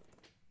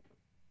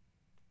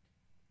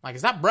 Like,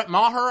 is that Brett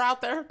Maher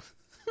out there?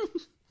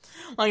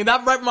 Like,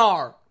 that Brett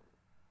Maher.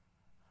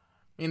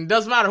 I mean, it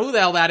doesn't matter who the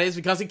hell that is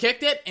because he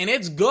kicked it, and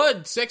it's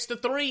good,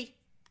 6-3.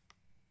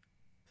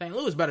 St.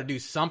 Louis better do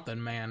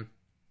something, man.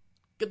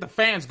 Get the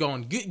fans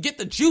going. Get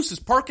the juices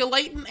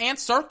percolating and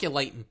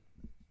circulating.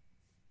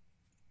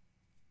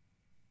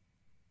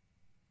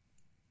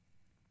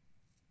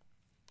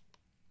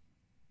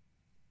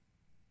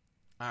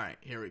 All right,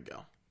 here we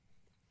go.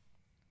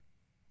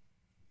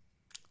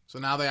 So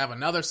now they have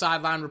another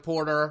sideline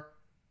reporter.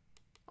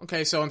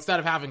 Okay, so instead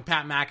of having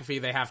Pat McAfee,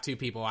 they have 2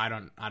 people I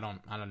don't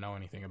know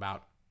anything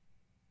about.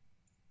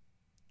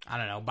 I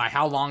don't know by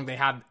how long they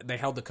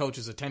held the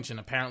coach's attention.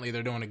 Apparently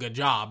they're doing a good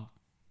job.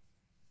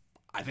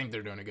 I think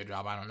they're doing a good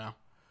job. I don't know.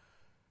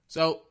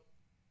 So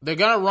they're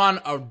going to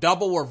run a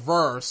double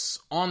reverse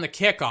on the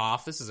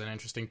kickoff. This is an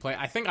interesting play.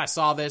 I think I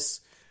saw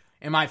this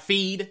in my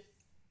feed. It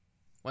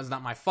was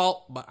not my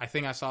fault, but I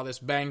think I saw this.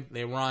 Bang.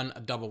 They run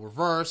a double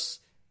reverse.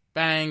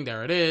 Bang.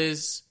 There it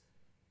is.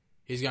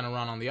 He's going to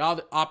run on the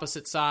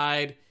opposite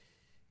side.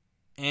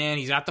 And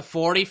he's at the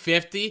 40,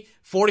 50,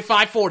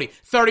 45, 40,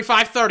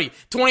 35, 30,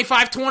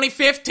 25, 20,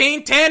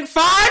 15, 10,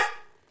 5.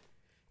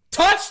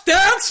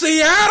 Touchdown,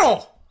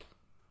 Seattle!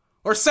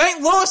 Or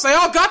St. Louis, they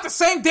all got the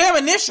same damn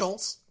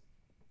initials.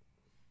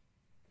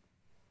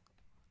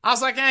 I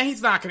was like,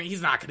 he's not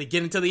gonna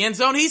get into the end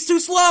zone. He's too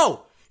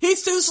slow.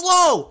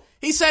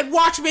 He said,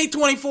 watch me,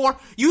 24.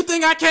 You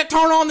think I can't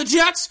turn on the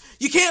Jets?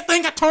 You can't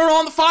think I turn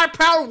on the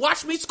firepower?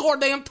 Watch me score a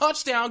damn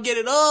touchdown, get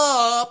it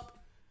up.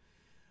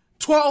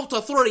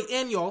 12-3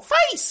 in your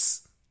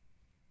face.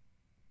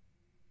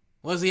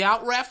 Was he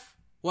out, ref?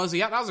 Was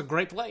he out? That was a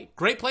great play.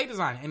 Great play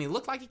design. And he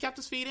looked like he kept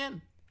his feet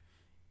in.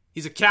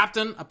 He's a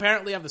captain,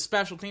 apparently, of the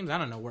special teams. I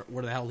don't know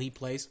where the hell he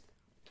plays.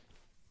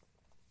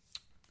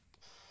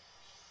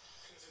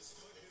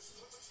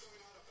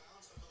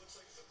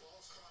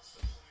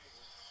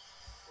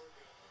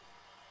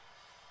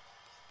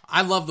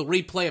 I love the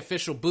replay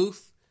official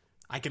booth.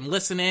 I can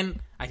listen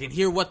in. I can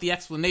hear what the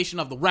explanation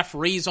of the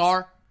referees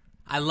are.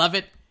 I love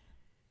it.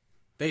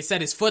 They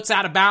said his foot's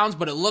out of bounds,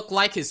 but it looked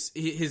like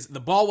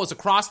the ball was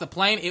across the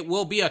plane. It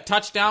will be a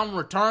touchdown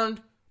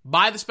returned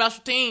by the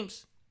special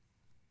teams.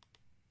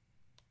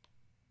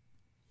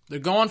 They're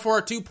going for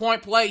a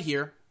 2-point play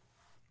here.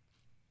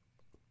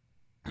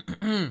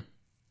 Here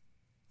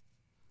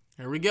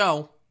we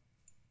go.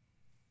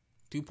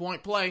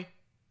 2-point play.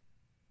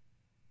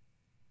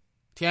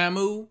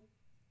 Tamu.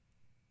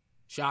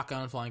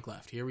 Shotgun flank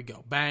left. Here we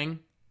go. Bang.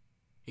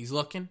 He's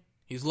looking.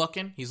 He's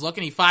looking. He's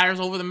looking. He fires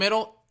over the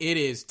middle. It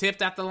is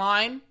tipped at the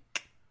line.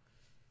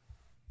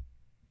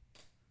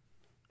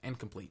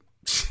 Incomplete.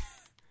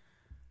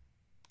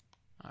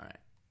 All right.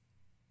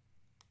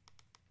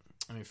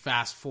 Let me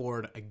fast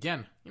forward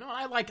again. You know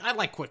what? I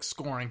like quick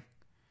scoring.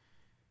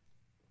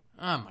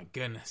 Oh my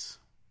goodness.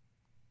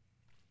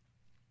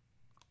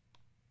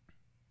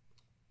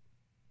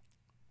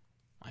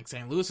 Like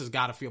St. Louis has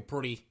got to feel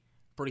pretty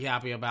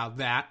happy about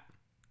that.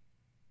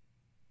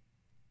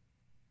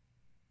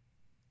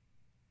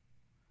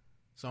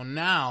 So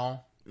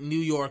now New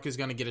York is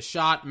going to get a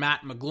shot.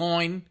 Matt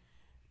McGloin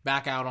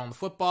back out on the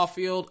football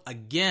field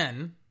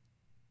again.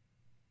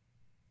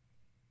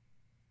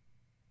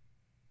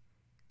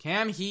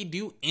 Can he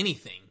do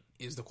anything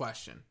is the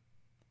question.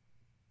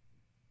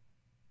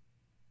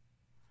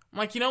 I'm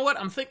like, you know what?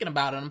 I'm thinking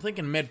about it. I'm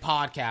thinking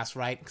mid-podcast,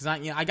 right? Because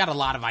I got a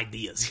lot of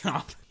ideas. You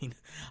know,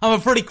 I'm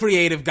a pretty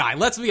creative guy.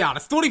 Let's be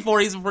honest. 24,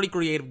 he's a pretty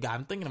creative guy.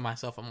 I'm thinking to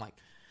myself, I'm like,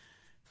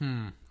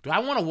 do I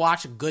want to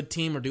watch a good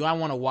team or do I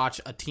want to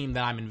watch a team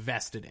that I'm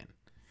invested in?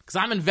 Because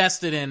I'm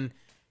invested in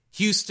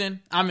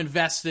Houston. I'm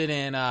invested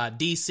in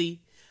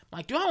D.C. I'm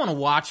like, do I want to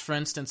watch, for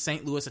instance,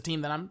 St. Louis, a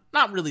team that I'm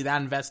not really that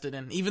invested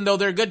in, even though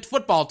they're a good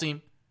football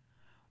team?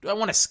 Do I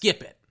want to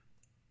skip it?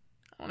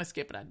 I want to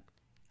skip it.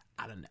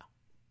 I don't know.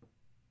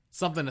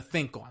 Something to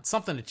think on.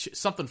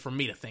 Something for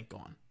me to think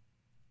on.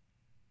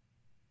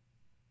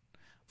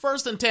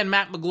 1st and 10,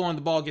 Matt McGloin,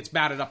 the ball gets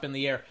batted up in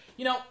the air.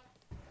 You know,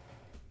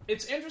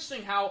 it's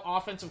interesting how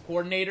offensive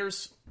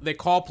coordinators, they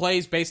call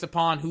plays based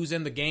upon who's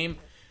in the game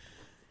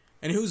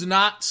and who's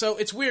not. So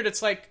it's weird.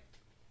 It's like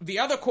the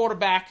other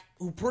quarterback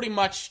who pretty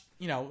much,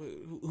 you know,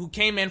 who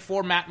came in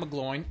for Matt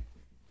McGloin,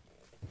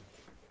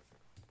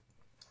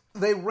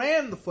 they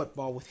ran the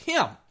football with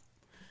him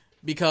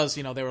because,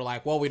 you know, they were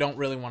like, well, we don't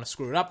really want to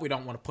screw it up. We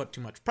don't want to put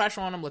too much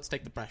pressure on him. Let's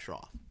take the pressure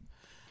off.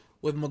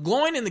 With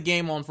McGloin in the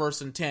game on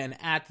 1st and 10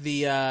 at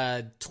the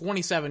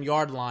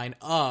 27-yard line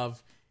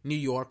of New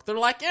York, they're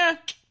like,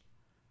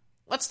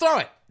 let's throw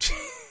it.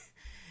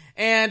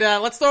 And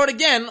let's throw it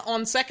again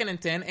on 2nd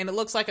and 10, and it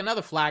looks like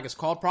another flag is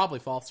called, probably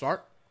false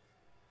start.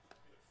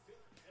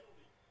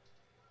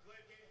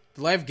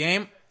 Delay of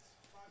game.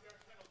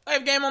 Delay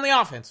of game on the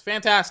offense.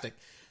 Fantastic.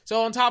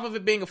 So on top of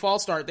it being a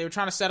false start, they were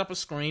trying to set up a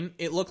screen.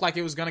 It looked like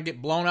it was going to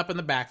get blown up in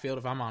the backfield,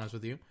 if I'm honest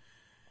with you.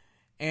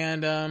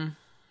 And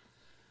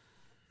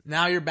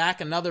now you're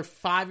back another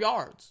 5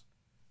 yards.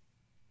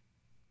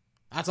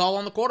 That's all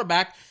on the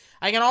quarterback.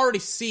 I can already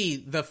see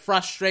the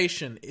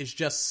frustration is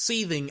just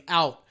seething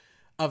out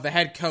of the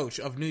head coach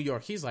of New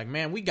York. He's like,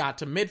 man, we got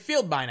to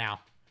midfield by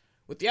now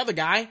with the other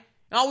guy, and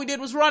all we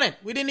did was run it.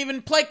 We didn't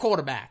even play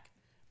quarterback.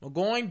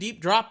 McGloin,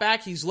 deep drop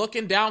back. He's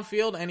looking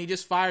downfield, and he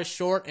just fires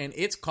short, and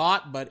it's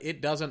caught, but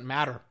it doesn't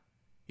matter.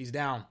 He's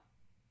down.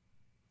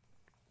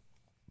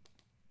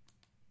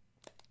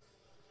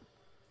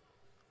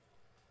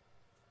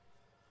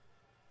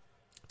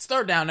 It's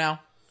 3rd down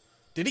now.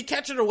 Did he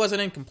catch it, or was it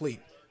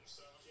incomplete?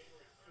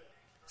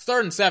 It's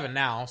 3rd and 7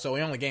 now, so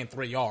he only gained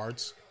 3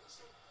 yards.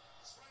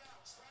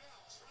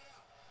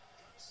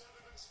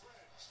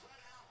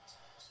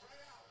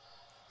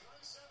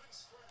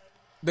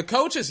 The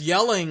coach is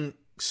yelling,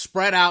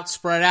 spread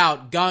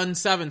out, gun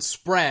 7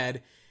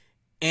 spread,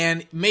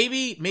 and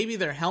maybe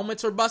their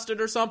helmets are busted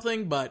or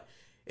something, but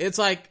it's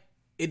like,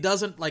 it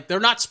doesn't, like,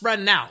 they're not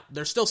spreading out.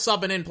 They're still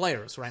subbing in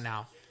players right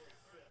now.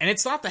 And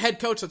it's not the head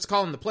coach that's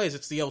calling the plays,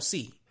 it's the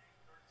OC.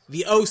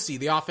 The OC,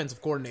 the offensive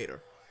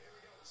coordinator.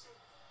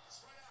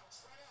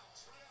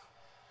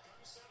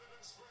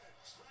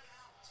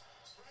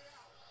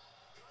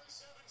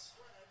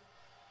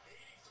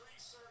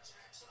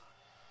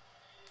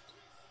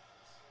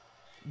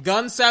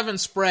 Gun 7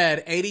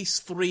 spread,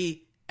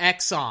 83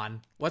 Exxon.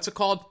 What's it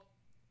called?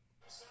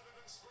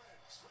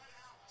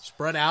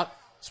 Spread out.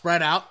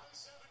 Spread out.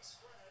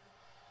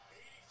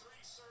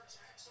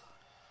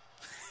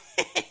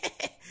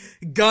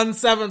 Gun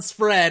 7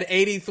 spread,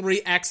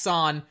 83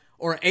 Exxon,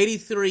 or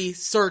 83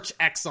 search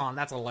Exxon.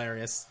 That's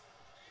hilarious.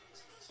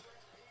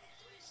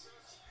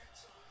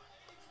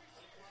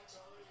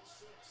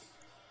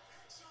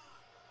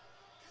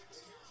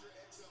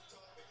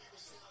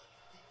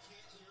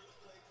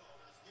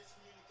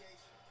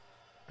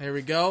 Here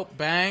we go.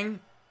 Bang.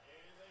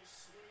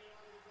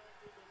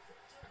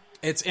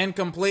 It's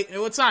incomplete.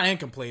 It's not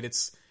incomplete.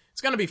 It's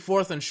going to be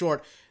 4th and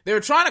short. They were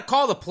trying to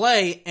call the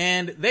play,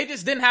 and they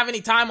just didn't have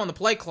any time on the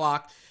play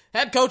clock.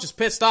 Head coach is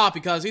pissed off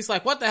because he's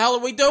like, what the hell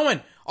are we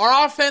doing?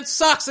 Our offense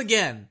sucks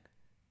again.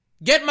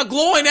 Get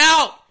McGloin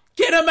out.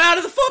 Get him out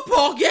of the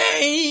football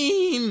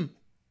game.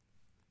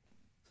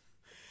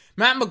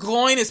 Matt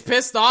McGloin is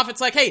pissed off.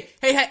 It's like, hey,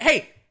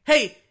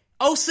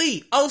 OC,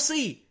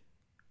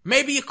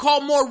 maybe you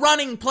call more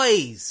running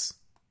plays.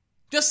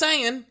 Just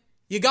saying,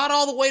 you got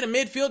all the way to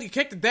midfield, you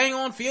kicked the dang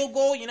on field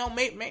goal,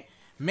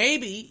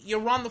 maybe you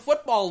run the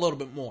football a little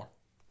bit more.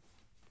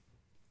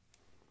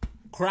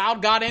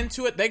 Crowd got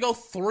into it, they go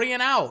 3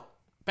 and out.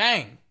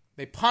 Bang.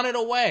 They punt it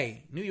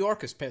away. New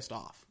York is pissed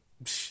off.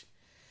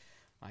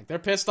 Like, they're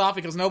pissed off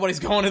because nobody's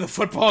going to the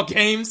football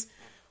games.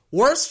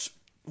 Worst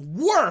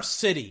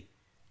city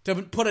to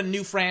put a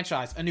new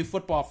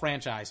football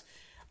franchise.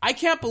 I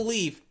can't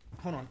believe,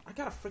 hold on, I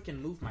gotta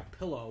freaking move my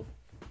pillow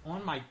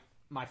on my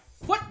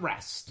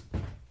footrest.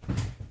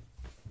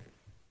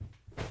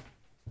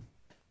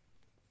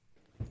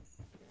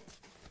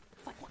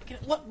 Like,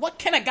 what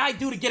can a guy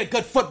do to get a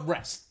good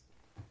footrest?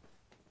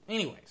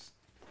 Anyways,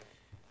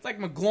 it's like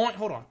McGloin,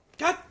 hold on.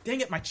 God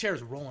dang it, my chair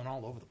is rolling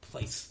all over the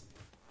place.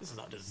 This is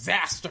a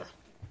disaster.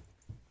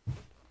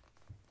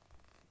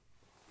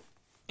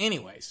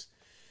 Anyways,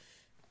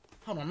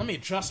 hold on, let me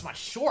adjust my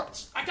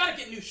shorts. I gotta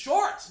get new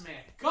shorts,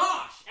 man.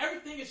 Gosh,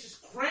 everything is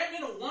just crammed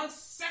into one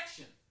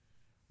section.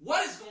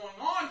 What is going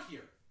on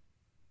here?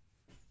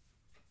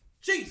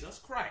 Jesus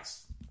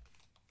Christ.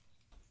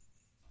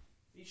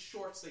 These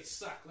shorts, they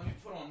suck. Let me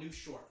put on new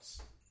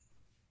shorts.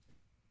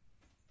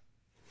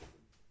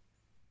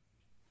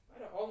 Why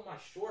do all my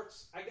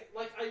shorts,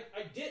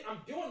 I'm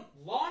doing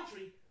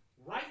laundry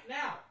right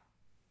now.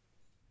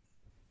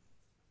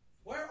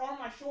 Where are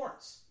my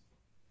shorts?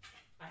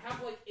 I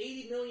have like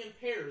 80 million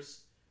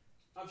pairs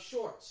of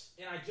shorts,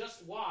 and I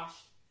just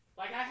washed.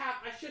 I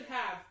should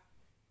have.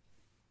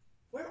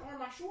 Where are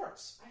my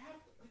shorts?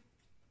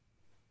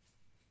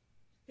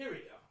 Here we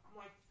go.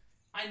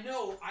 I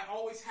know I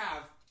always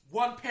have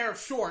one pair of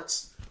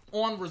shorts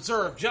on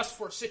reserve just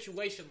for a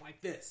situation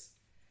like this.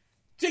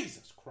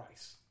 Jesus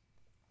Christ.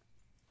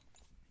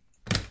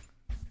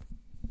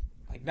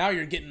 Now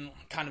you're getting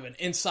kind of an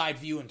inside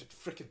view into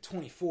freaking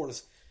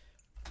 24's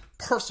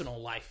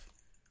personal life.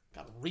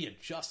 Gotta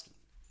readjust.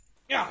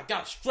 Yeah, I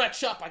gotta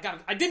stretch up.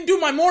 I didn't do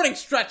my morning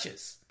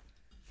stretches.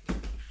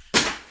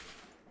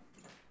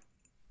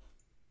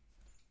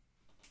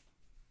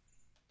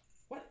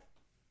 What?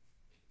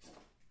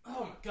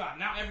 Oh my God,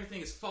 now everything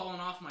is falling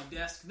off my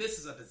desk. This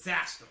is a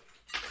disaster.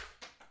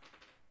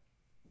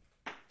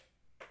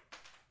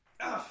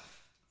 Ugh.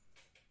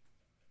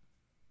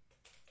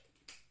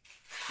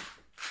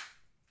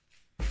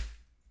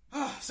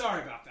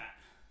 Sorry about that.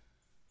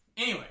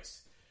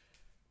 Anyways,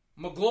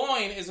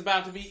 McGloin is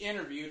about to be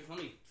interviewed. Let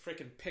me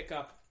freaking pick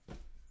up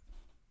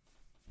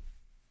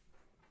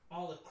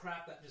all the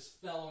crap that just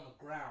fell on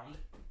the ground.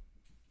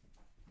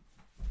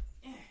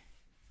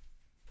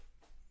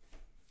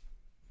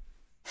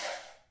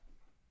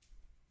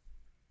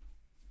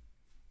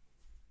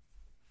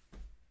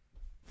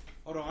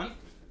 Hold on.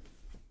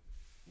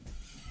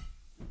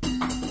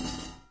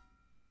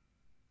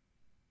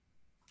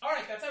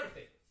 Alright, that's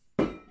everything.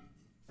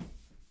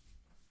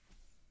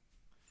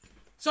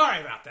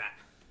 Sorry about that.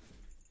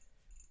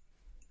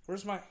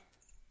 Where's my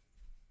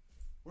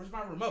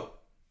remote?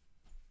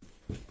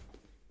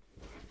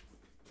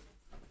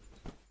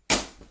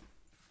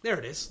 There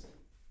it is.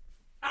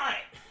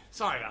 Alright.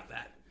 Sorry about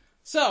that.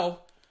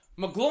 So,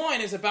 McGloin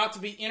is about to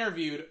be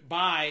interviewed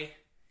by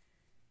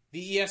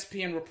the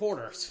ESPN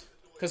reporters.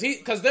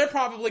 Because they're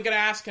probably going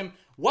to ask him,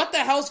 what the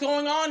hell's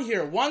going on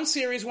here? One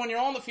series when you're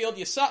on the field,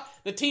 you suck.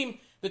 The team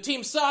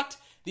sucked.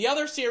 The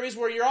other series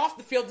where you're off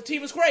the field, the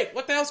team was great.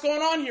 What the hell's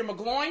going on here,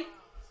 McGloin?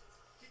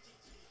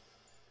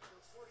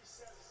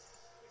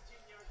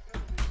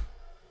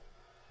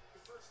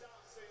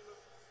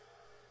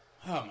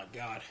 Oh my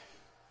God.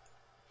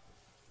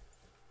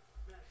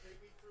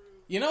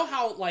 You know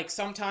how,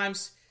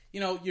 sometimes,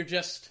 you're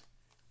just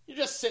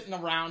sitting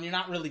around, you're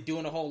not really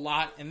doing a whole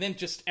lot, and then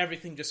just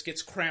everything just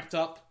gets cramped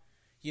up,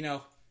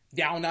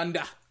 down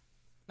under.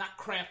 Not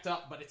cramped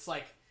up, but it's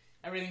like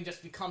everything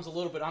just becomes a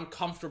little bit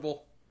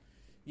uncomfortable,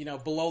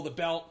 below the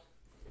belt.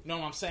 You know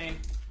what I'm saying?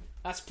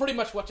 That's pretty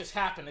much what just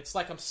happened. It's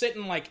like I'm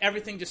sitting,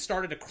 everything just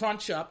started to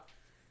crunch up.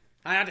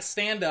 I had to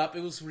stand up.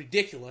 It was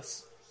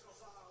ridiculous.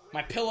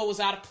 My pillow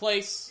was out of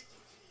place.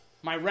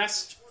 My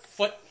rest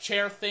foot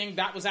chair thing,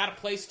 that was out of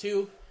place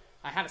too.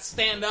 I had to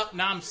stand up.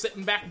 Now I'm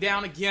sitting back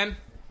down again.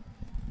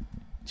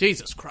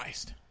 Jesus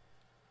Christ.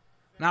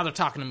 Now they're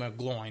talking to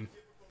McGloin.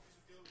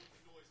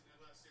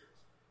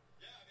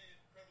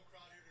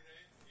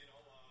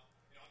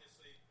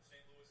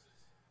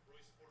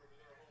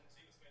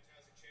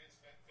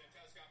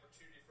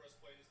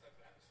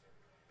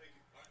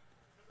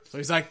 So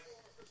he's like,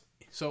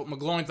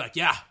 McGloin's like,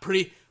 yeah,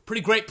 pretty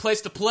great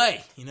place to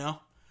play,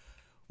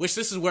 Wish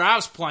this is where I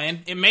was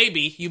playing. It may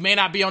be. You may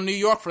not be on New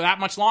York for that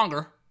much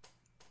longer.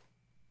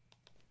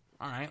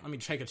 All right, let me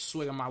take a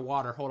swig of my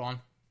water. Hold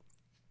on.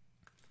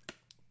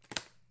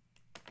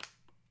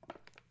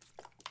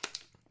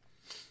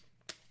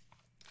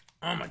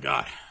 Oh, my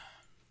God.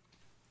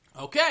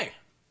 Okay.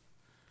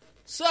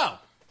 So,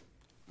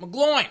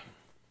 McGloin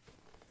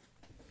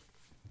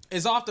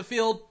is off the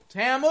field.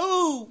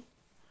 Tamu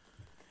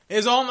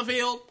is on the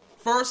field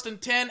First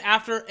and 10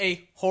 after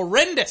a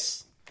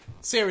horrendous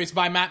series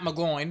by Matt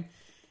McGloin.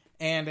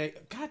 And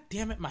God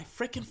damn it, my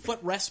freaking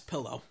footrest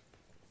pillow.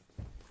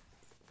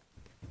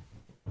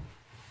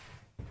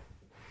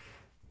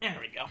 There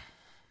we go.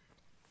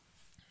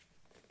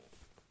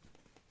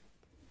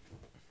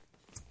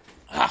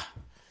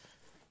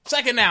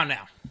 Second down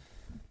now.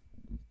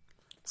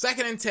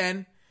 Second and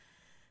 10.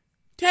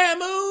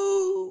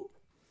 Tamu!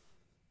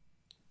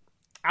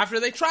 After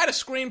they tried a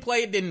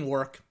screenplay, it didn't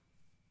work.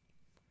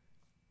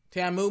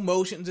 Tamu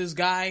motions his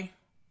guy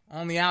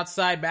on the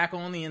outside, back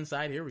on the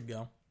inside. Here we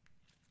go.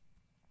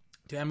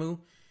 Tamu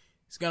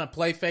is going to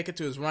play fake it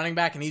to his running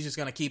back, and he's just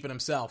going to keep it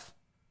himself.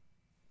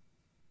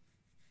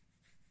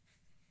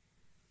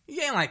 He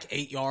gained like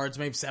 8 yards,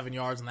 maybe 7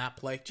 yards on that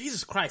play.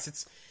 Jesus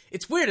Christ,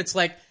 it's weird.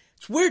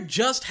 It's weird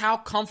just how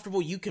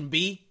comfortable you can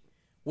be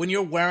when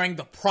you're wearing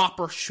the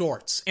proper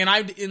shorts. And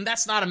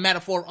that's not a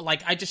metaphor.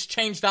 Like, I just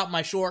changed out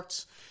my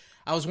shorts.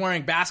 I was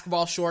wearing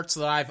basketball shorts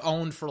that I've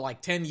owned for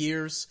like 10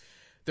 years.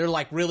 They're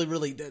like really,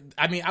 really,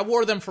 I mean, I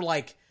wore them for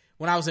like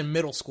when I was in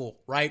middle school,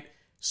 right?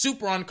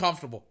 Super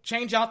uncomfortable.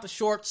 Change out the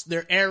shorts.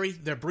 They're airy.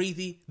 They're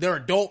breathy. They're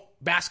adult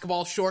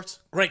basketball shorts.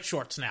 Great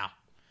shorts now.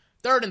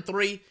 3rd and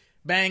 3.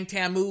 Bang.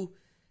 Tamu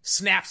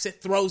snaps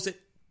it, throws it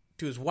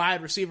to his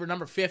wide receiver,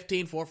 number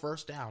 15, for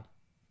first down.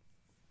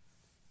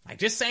 Like,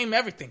 just same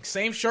everything.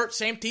 Same shirt,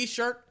 same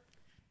t-shirt.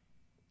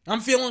 I'm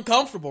feeling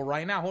comfortable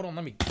right now. Hold on,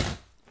 let me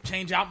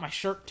change out my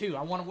shirt too.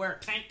 I want to wear a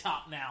tank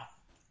top now.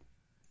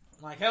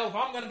 Like, hell, if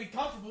I'm going to be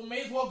comfortable,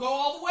 may as well go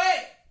all the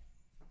way.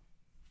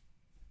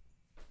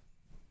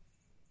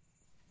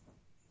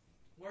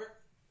 Where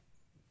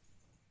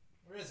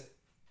is it?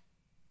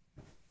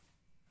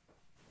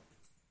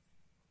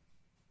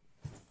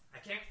 I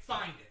can't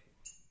find it.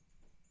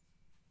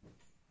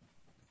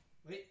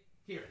 Wait,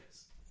 here it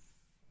is.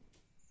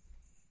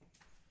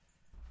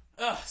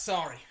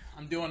 Sorry.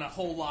 I'm doing a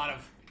whole lot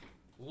of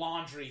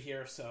laundry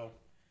here, so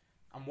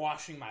I'm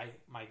washing my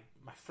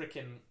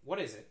freaking, what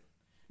is it?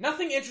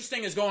 Nothing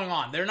interesting is going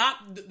on. They're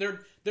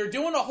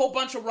doing a whole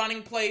bunch of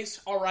running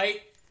plays, all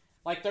right?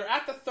 Like, they're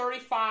at the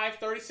 35,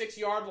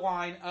 36-yard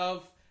line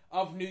of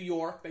New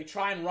York. They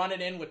try and run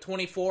it in with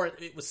 24.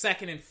 It was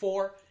 2nd and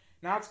 4.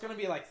 Now it's going to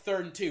be like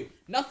 3rd and 2.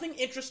 Nothing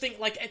interesting.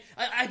 Like,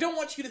 I don't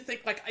want you to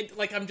think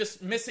like I'm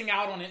just missing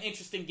out on an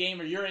interesting game,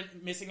 or you're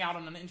missing out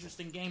on an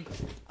interesting game.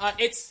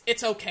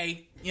 It's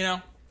okay, you know.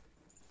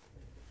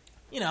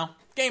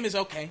 Game is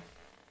okay.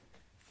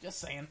 Just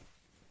saying.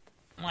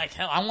 I'm like,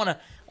 hell, I want to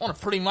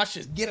pretty much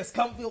just get as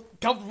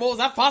comfortable as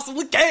I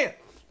possibly can.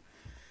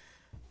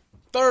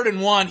 3rd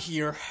and 1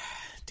 here.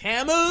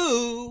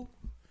 Tamu.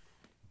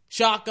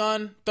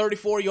 Shotgun,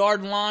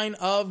 34-yard line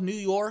of New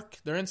York.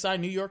 They're inside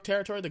New York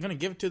territory. They're going to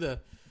give it to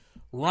the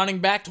running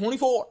back,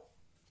 24,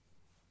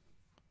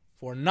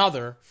 for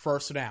another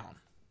first down.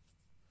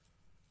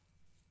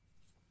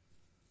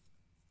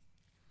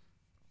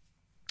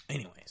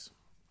 Anyways.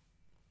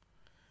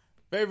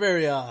 Very,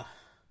 very, very,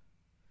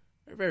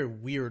 very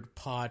weird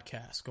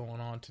podcast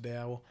going on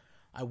today.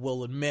 I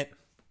will admit,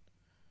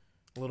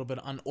 a little bit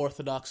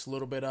unorthodox, a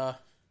little bit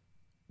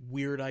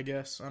weird, I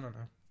guess. I don't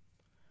know.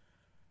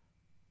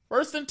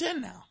 1st and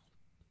 10 now.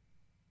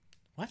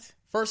 What?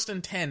 1st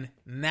and 10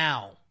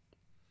 now.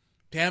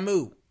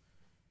 Tamu.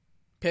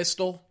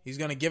 Pistol. He's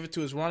going to give it to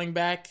his running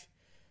back.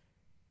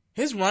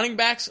 His running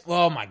backs,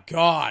 oh my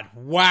God.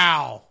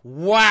 Wow.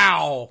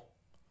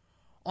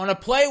 On a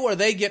play where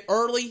they get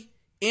early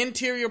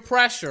interior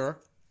pressure,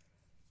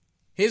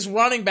 his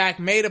running back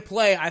made a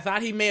play. I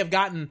thought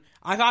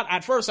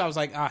at first I was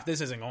like,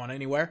 this isn't going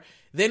anywhere.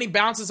 Then he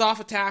bounces off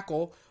a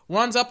tackle,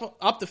 runs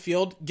up the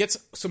field, gets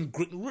some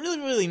really,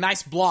 really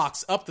nice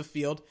blocks up the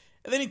field,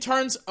 and then he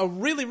turns a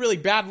really, really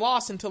bad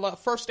loss into a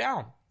first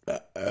down.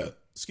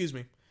 Excuse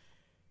me.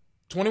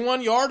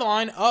 21-yard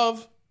line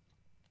of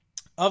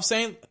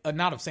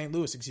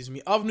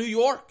New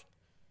York.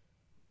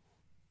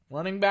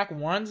 Running back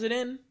runs it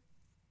in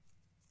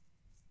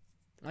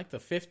like the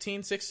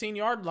 15,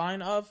 16-yard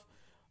line of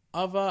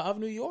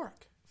New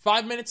York.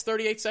 5 minutes,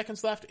 38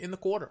 seconds left in the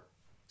quarter.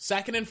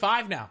 2nd and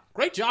 5 now.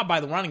 Great job by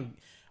the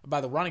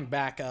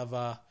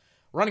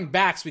running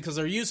backs, because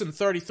they're using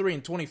 33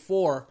 and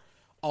 24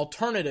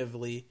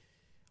 alternatively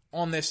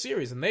on this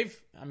series, and they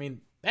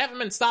haven't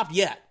been stopped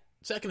yet.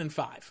 2nd and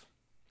 5.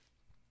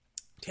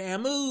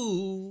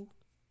 Tamu.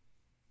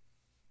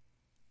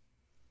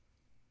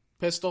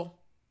 Pistol.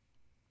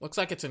 Looks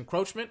like it's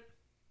encroachment.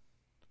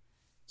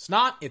 It's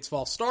not. It's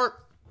false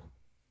start.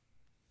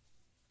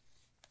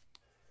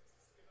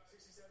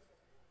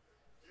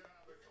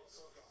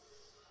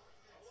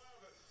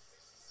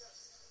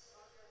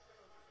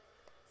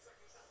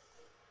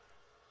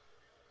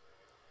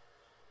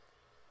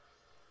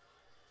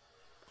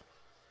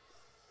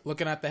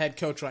 Looking at the head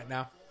coach right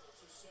now.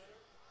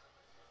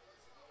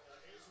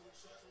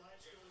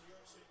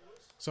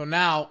 So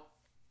now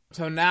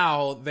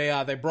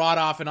they brought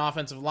off an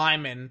offensive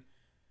lineman,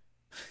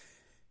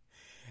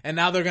 and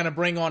now they're going to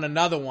bring on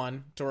another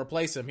one to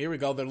replace him. Here we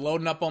go. They're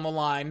loading up on the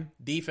line.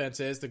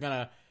 Defense is. They're going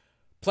to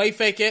play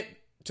fake it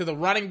to the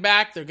running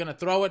back. They're going to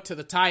throw it to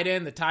the tight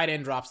end. The tight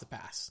end drops the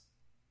pass.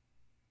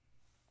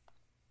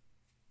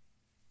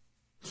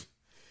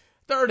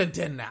 3rd and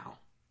 10 now.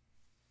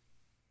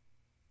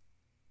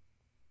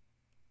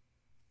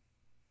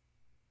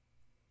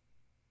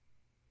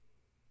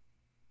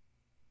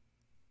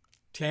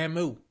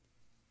 Tamu.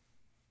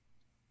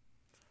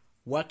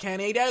 What can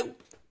he do?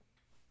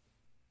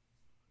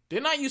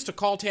 Didn't I used to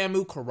call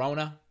Tamu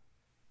Corona?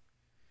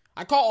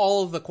 I call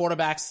all of the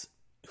quarterbacks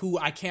who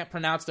I can't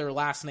pronounce their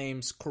last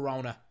names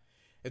Corona.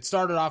 It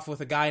started off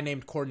with a guy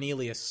named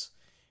Cornelius,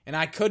 and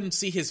I couldn't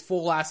see his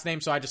full last name,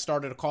 so I just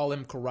started to call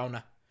him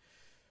Corona.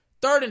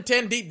 3rd and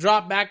 10, deep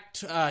drop back.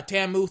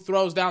 Tamu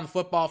throws down the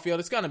football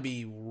field. It's going to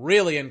be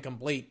really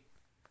incomplete.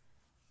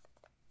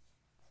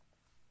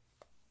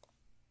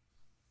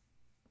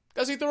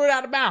 Because he threw it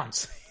out of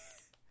bounds.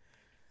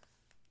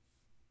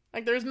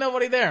 Like, there's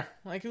nobody there.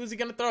 Like, who's he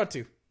going to throw it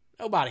to?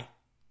 Nobody.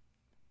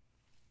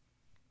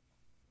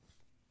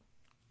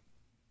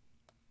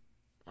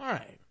 All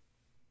right.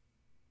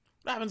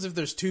 What happens if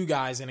there's 2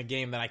 guys in a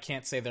game that I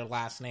can't say their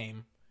last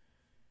name?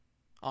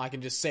 Oh, I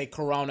can just say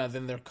Corona,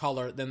 then their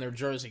color, then their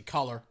jersey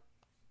color.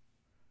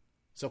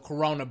 So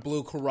Corona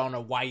blue,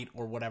 Corona white,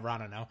 or whatever. I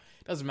don't know.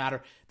 Doesn't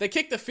matter. They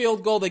kick the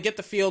field goal. They get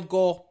the field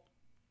goal.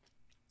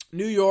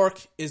 New York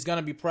is going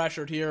to be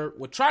pressured here.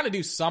 We're trying to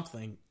do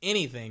something,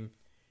 anything,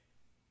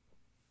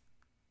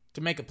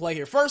 to make a play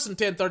here. 1st and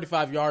 10,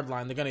 35-yard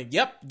line. They're going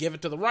to, give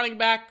it to the running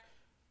back.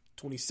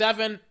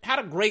 27. Had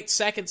a great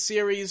second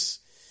series.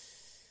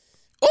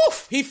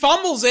 Oof! He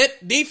fumbles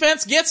it.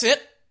 Defense gets it.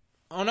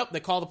 Oh, nope. They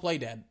call the play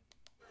dead.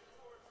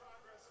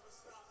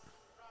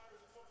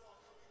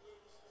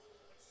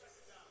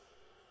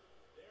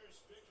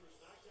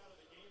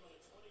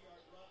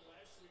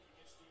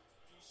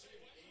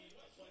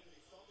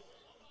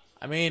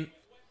 I mean,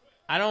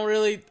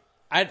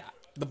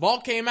 the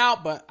ball came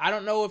out, but I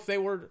don't know if they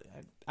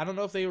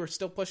were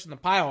still pushing the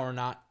pile or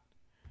not.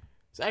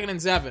 2nd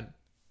and 7.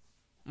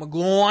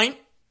 McGloin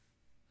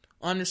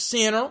under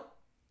center.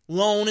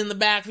 Lone in the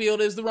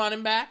backfield is the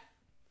running back.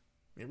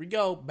 Here we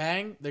go.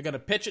 Bang. They're going to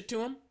pitch it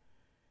to him.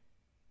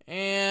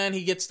 And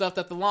he gets stuffed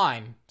at the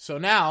line. So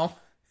now,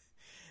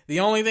 the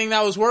only thing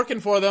that was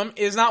working for them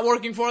is not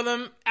working for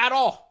them at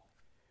all.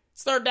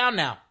 It's 3rd down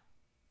now.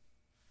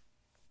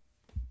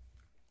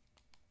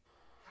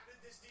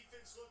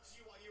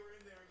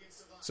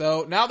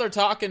 So now they're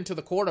talking to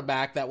the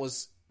quarterback that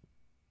was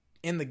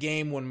in the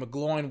game when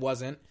McGloin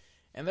wasn't.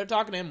 And they're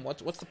talking to him.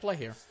 What's the play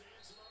here?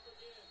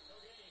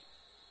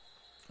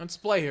 What's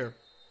the play here?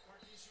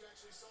 Marquise, you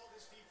actually saw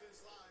this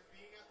defense live,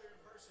 being out there in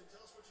person.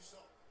 Tell us what you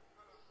saw.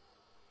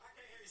 I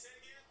can't hear you. Say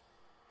it again.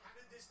 How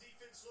did this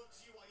defense look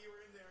to you while you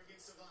were in there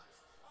against the Lions?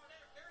 Oh,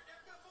 they're a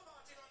good football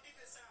team on the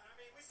defense side. I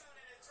mean, we saw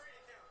that at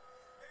training camp.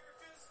 Very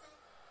physical,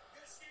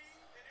 good scheme,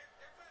 and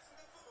they're playing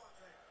some good football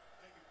today.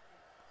 Thank you.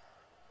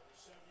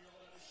 27-year-old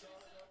out of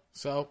Charlotte.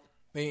 So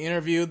they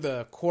interviewed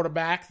the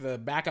quarterback, the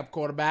backup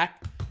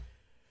quarterback.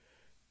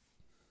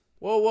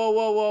 Whoa.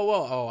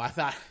 Oh,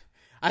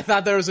 I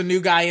thought there was a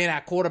new guy in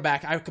at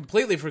quarterback. I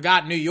completely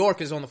forgot New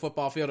York is on the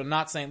football field and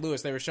not St. Louis.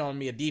 They were showing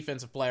me a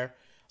defensive player.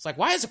 It's like,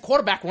 why is a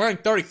quarterback wearing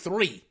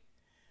 33?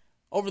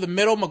 Over the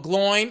middle,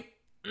 McGloin.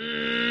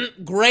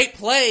 Great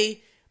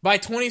play by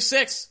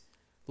 26.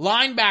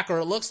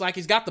 Linebacker, it looks like.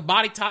 He's got the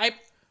body type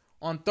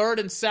on 3rd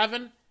and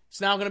 7. It's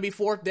now going to be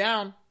 4th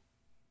down.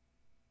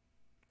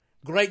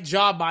 Great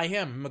job by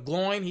him.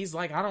 McGloin, he's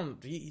like, I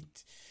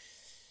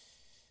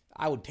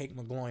would take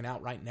McGloin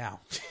out right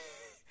now.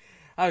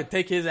 I would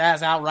take his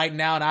ass out right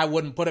now, and I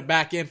wouldn't put it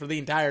back in for the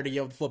entirety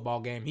of the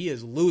football game. He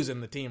is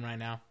losing the team right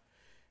now.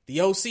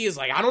 The OC is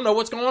like, I don't know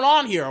what's going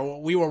on here.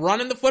 We were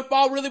running the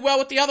football really well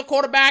with the other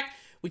quarterback.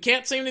 We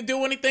can't seem to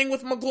do anything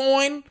with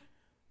McGloin.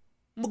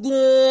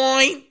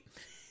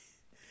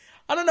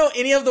 I don't know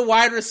any of the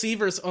wide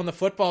receivers on the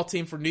football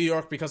team for New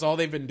York because all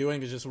they've been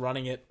doing is just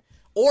running it.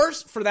 Or,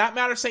 for that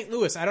matter, St.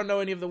 Louis. I don't know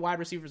any of the wide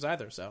receivers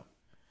either, so.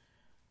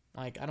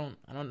 Like, I don't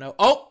know.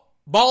 Oh!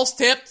 Ball's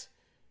tipped.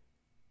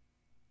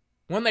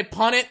 When they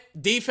punt it,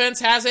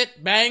 defense has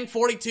it. Bang,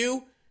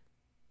 42.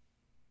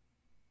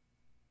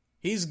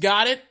 He's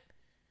got it.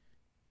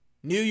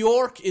 New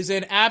York is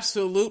in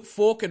absolute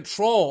full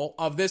control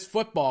of this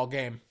football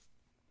game.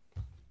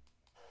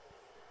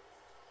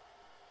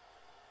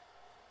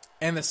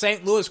 And the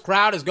St. Louis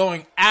crowd is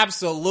going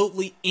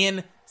absolutely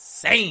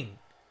insane.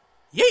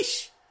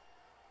 Yeesh.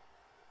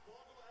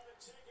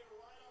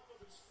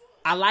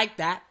 I like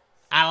that.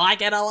 I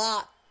like it a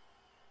lot.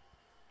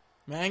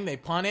 Bang, they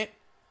punt it.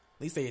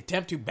 At least they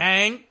attempt to.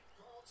 Bang.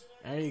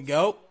 There you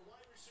go.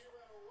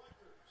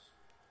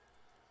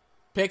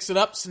 Picks it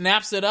up,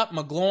 snaps it up.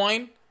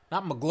 McGloin.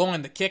 Not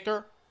McGloin, the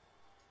kicker.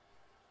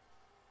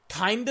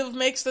 Kind of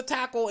makes the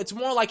tackle. It's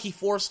more like he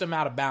forced him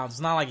out of bounds.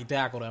 It's not like he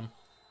tackled him.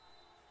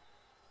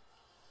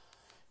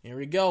 Here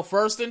we go.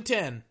 1st and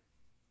 10.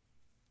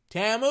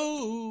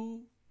 Tamu.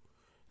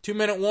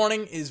 2-minute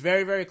warning is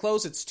very, very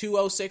close. It's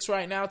 2:06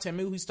 right now.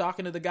 Tamu, who's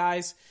talking to the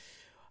guys.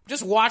 I'm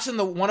just watching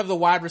one of the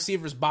wide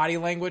receivers' body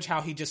language, how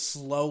he just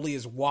slowly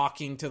is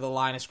walking to the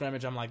line of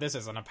scrimmage. I'm like, this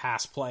isn't a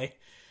pass play.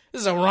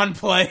 This is a run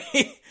play.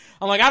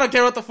 I'm like, I don't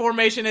care what the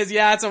formation is.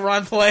 Yeah, it's a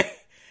run play.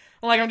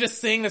 I'm like, I'm just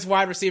seeing this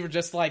wide receiver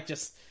just like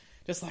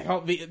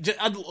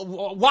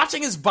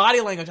watching his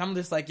body language. I'm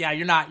just like, yeah,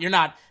 you're not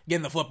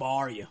getting the football,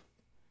 are you?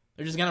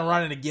 They're just gonna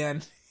run it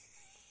again.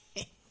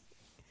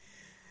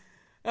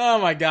 Oh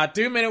my God!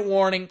 2-minute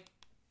warning.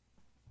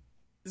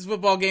 This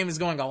football game is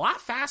going a lot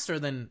faster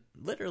than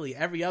literally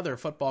every other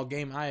football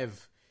game I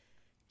have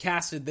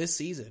casted this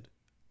season.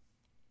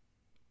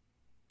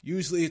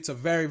 Usually it's a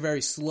very,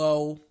 very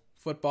slow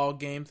football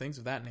game, things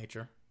of that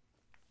nature.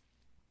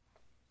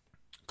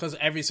 Because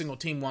every single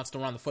team wants to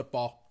run the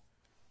football.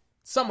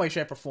 Some way,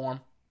 shape, or form.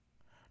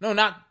 No,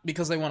 not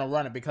because they want to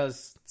run it,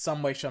 because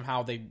some way,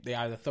 somehow they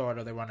either throw it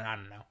or they run it. I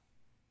don't know.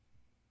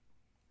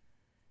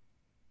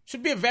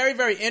 Should be a very,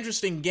 very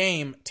interesting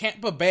game.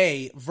 Tampa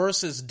Bay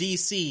versus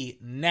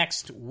DC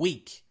next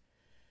week.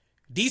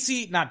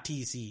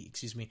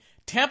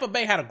 Tampa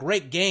Bay had a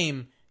great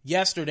game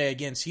yesterday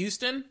against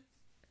Houston.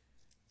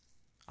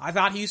 I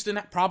thought Houston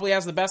probably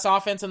has the best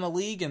offense in the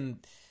league, and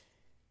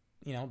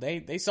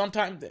they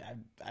sometimes,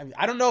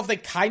 I don't know if they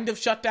kind of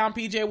shut down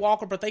PJ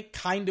Walker, but they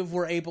kind of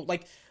were able,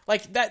 like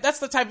that's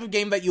the type of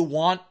game that you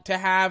want to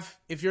have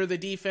if you're the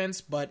defense,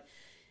 but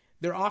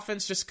their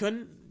offense just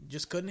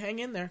couldn't hang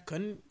in there,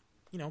 couldn't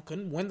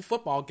win the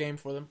football game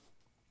for them.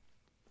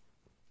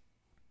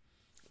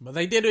 But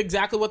they did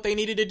exactly what they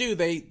needed to do.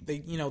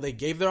 They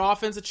gave their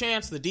offense a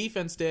chance. The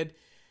defense did.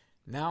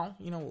 Now,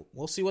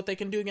 we'll see what they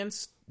can do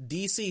against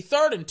DC.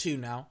 3rd and 2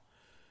 now.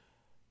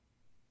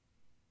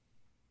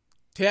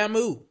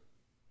 Ta'amu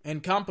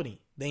and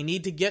company. They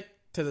need to get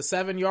to the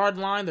 7-yard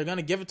line. They're going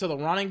to give it to the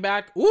running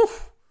back.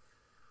 Oof.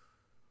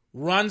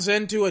 Runs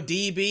into a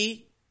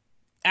DB.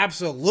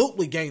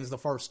 Absolutely gains the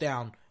first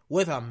down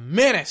with a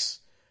menace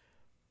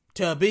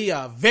to be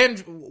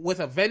with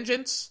a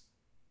vengeance.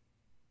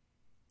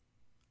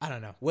 I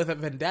don't know. With a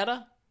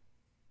vendetta.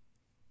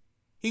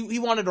 He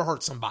wanted to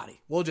hurt somebody.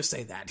 We'll just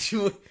say that.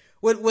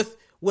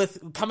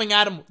 with coming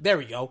at him, there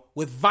we go,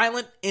 with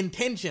violent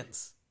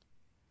intentions.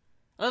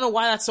 I don't know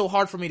why that's so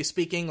hard for me to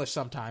speak English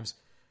sometimes,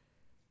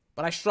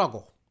 but I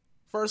struggle.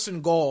 1st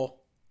and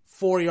goal,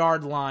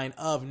 4-yard line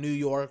of New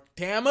York.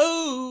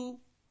 Ta'amu!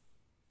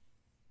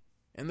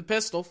 In the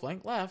pistol,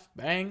 flank left,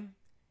 bang.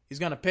 He's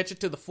going to pitch it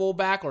to the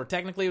fullback, or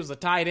technically it was the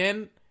tight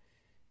end.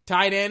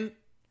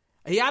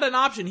 He had an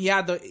option.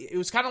 It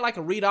was kind of like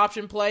a read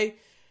option play.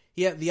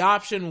 The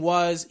option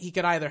was he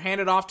could either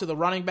hand it off to the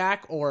running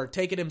back or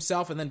take it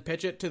himself and then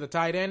pitch it to the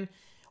tight end,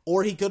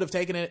 or he could have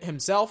taken it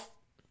himself.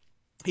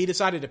 He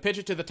decided to pitch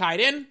it to the tight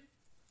end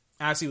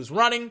as he was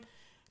running.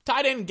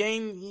 Tight end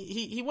gain,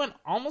 he went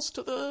almost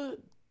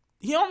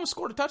he almost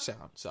scored a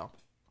touchdown. So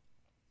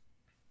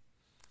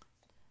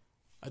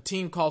a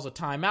team calls a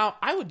timeout.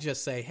 I would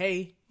just say,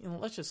 hey,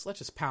 let's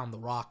just pound the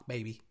rock,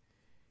 baby.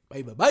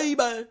 Baby.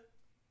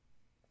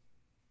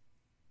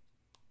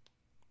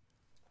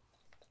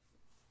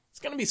 It's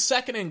going to be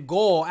 2nd and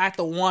goal at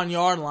the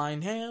 1-yard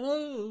line.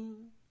 Hello.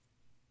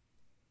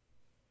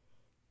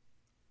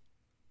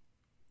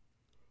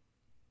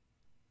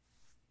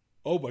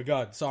 Oh my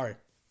God, sorry.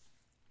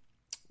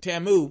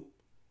 Ta'amu,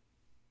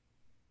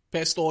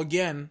 pistol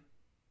again,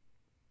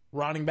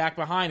 running back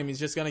behind him. He's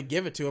just going to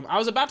give it to him. I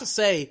was about to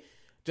say,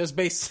 just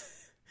based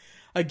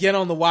again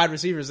on the wide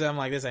receivers, I'm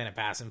like, this ain't a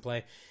passing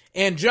play.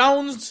 And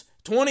Jones,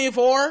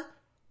 24,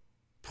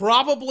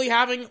 probably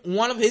having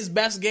one of his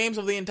best games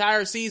of the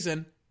entire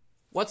season.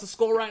 What's the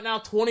score right now?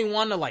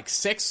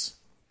 21-6?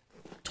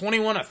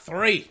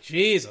 21-3.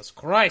 Jesus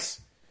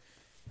Christ.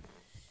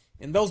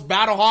 And those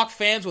Battlehawk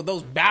fans with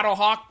those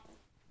Battlehawk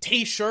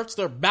t-shirts,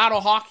 they're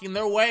Battlehawking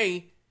their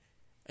way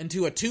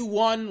into a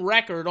 2-1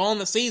 record on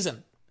the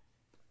season.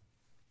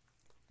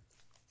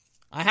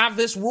 I have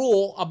this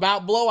rule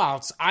about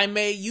blowouts. I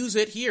may use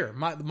it here.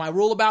 My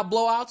rule about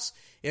blowouts,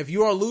 if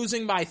you are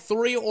losing by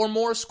 3 or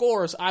more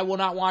scores, I will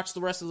not watch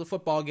the rest of the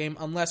football game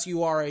unless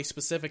you are a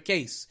specific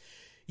case.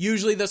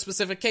 Usually the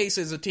specific case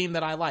is a team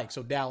that I like.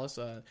 So Dallas,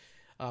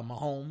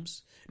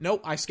 Mahomes.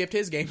 Nope, I skipped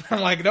his game. I'm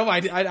like, no,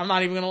 I'm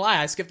not even going to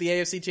lie. I skipped the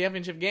AFC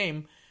Championship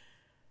game.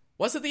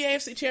 Was it the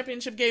AFC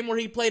Championship game where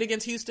he played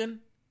against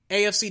Houston?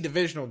 AFC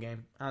Divisional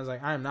game. I was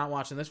like, I am not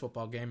watching this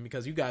football game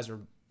because you guys are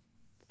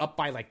up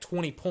by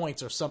 20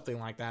 points or something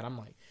like that. I'm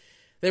like,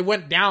 they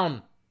went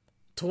down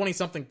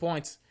 20-something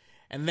points,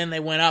 and then they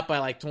went up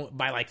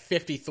by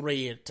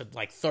 53 to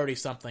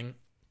 30-something.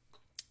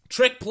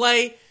 Trick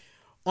play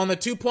on the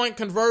 2-point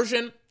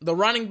conversion. The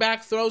running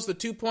back throws the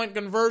 2-point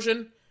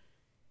conversion,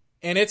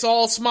 and it's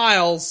all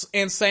smiles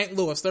in St.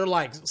 Louis. They're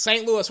like,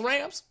 St. Louis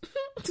Rams?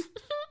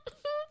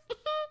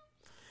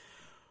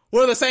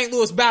 We're the St.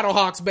 Louis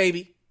Battlehawks,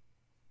 baby.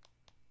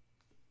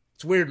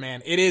 It's weird,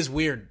 man. It is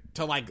weird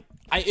to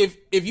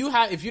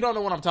if you don't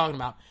know what I'm talking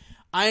about,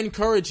 I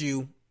encourage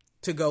you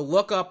to go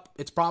look up.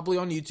 It's probably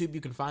on YouTube.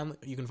 You can find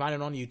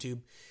it on YouTube.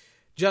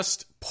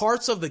 Just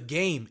parts of the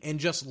game and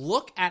just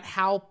look at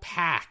how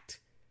packed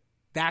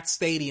that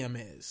stadium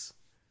is.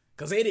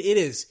 Because it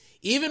is.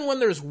 Even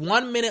when there's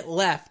 1 minute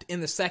left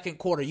in the second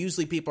quarter,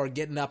 usually people are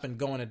getting up and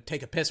going to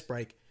take a piss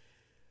break.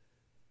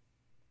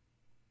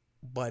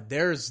 But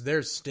there's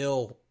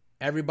still,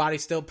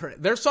 everybody's still,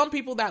 there's some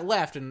people that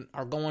left and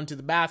are going to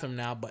the bathroom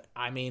now, but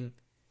I mean,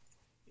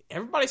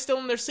 everybody's still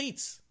in their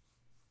seats,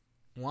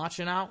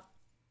 watching out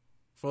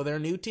for their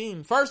new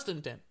team. 1st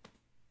and 10.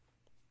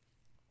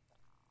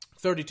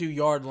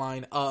 32-yard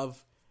line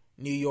of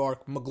New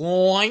York.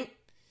 McGloin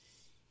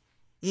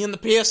in the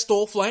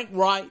pistol, flank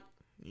right.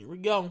 Here we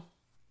go.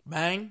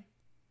 Bang.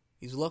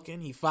 He's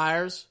looking. He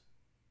fires.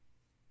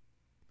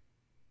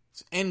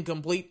 It's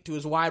incomplete to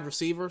his wide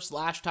receiver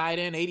 / tight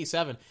end,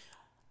 87.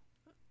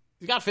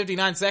 He's got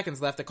 59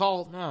 seconds left to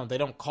call. No, they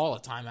don't call a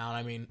timeout.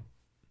 I mean,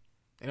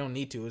 they don't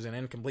need to. It was an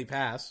incomplete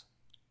pass.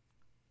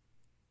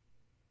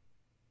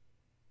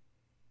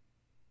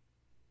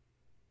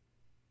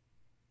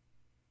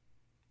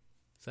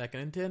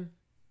 Second and 10.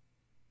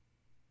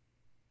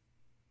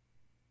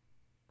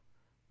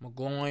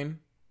 McGloin,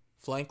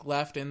 flank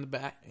left in the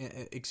back.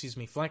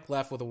 Flank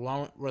left with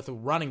a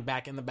running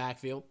back in the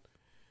backfield.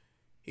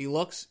 He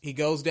looks. He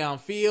goes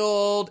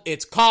downfield.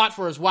 It's caught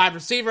for his wide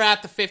receiver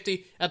at the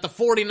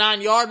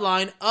 49-yard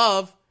line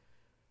of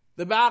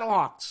the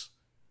Battlehawks.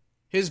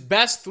 His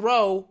best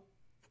throw,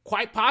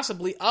 quite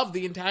possibly, of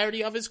the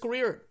entirety of his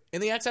career in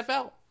the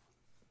XFL.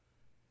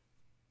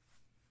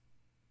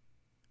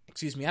 At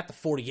the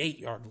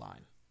 48-yard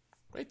line.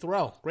 Great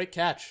throw. Great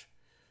catch.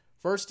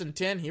 1st and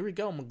 10. Here we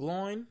go.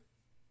 McGloin.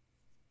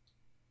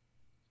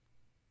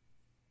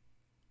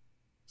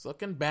 He's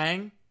looking.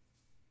 Bang.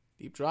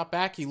 Deep drop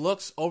back. He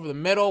looks over the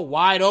middle.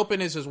 Wide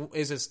open is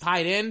his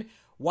tight end.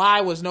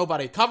 Why was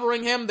nobody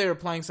covering him? They were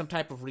playing some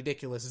type of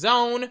ridiculous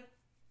zone.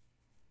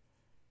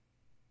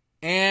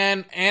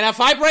 And a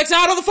fight breaks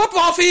out on the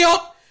football field.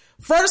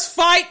 First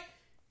fight.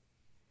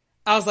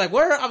 I was like,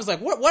 where? I was like,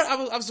 what?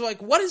 I was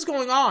like, what is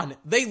going on?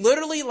 They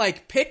literally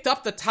picked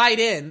up the tight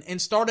end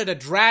and started to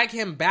drag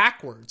him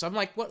backwards. I'm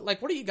like, what?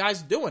 What are you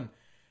guys doing?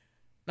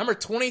 Number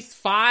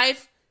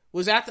 25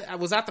 was at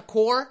the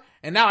core,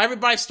 and now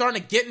everybody's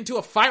starting to get into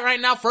a fight right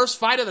now. First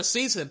fight of the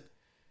season.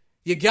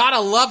 You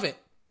gotta love it.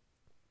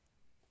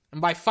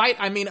 And by fight,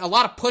 I mean a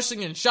lot of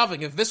pushing and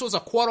shoving. If this was a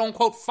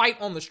quote-unquote fight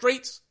on the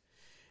streets,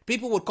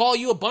 people would call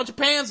you a bunch of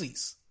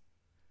pansies.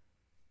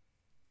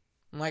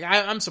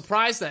 I'm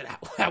surprised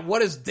that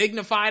what is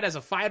dignified as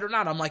a fight or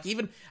not. I'm like,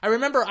 I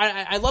remember,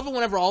 I love it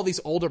whenever all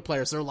these older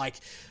players, they're like,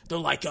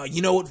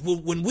 you know,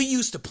 when we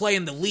used to play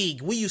in the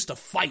league, we used to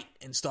fight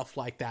and stuff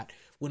like that.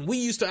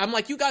 I'm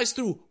like, you guys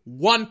threw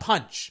one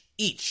punch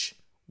each,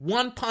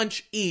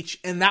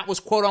 and that was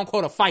quote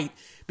unquote a fight,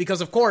 because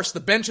of course the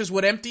benches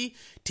would empty,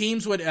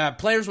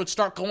 players would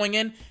start going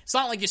in. It's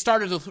not like you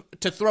started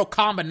to throw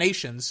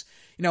combinations,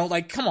 you know,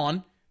 come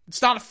on,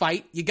 it's not a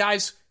fight. You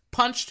guys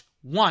punched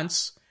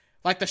once.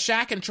 Like the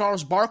Shaq and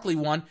Charles Barkley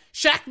one.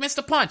 Shaq missed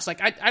a punch.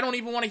 I don't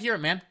even want to hear it,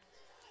 man.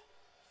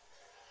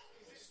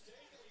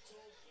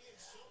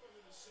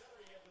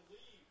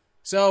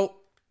 So,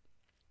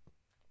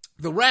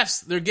 the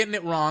refs, they're getting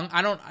it wrong.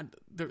 I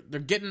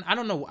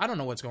don't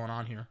know what's going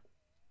on here.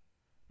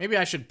 Maybe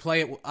I should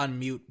play it on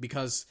mute,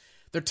 because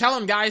they're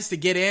telling guys to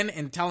get in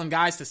and telling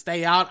guys to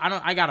stay out.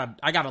 I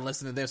gotta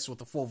listen to this with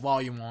the full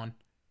volume on.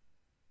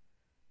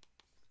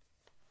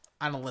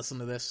 I don't listen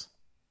to this.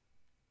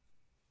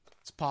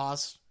 It's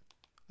paused.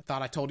 I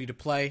thought I told you to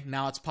play.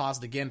 Now it's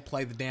paused again.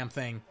 Play the damn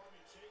thing.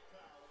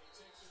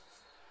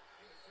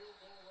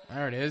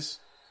 There it is.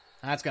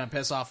 That's going to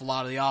piss off a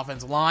lot of the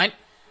offensive line.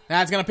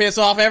 That's going to piss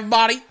off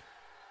everybody.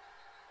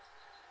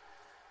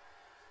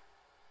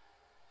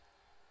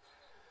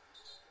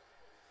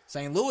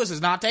 St. Louis is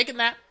not taking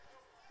that.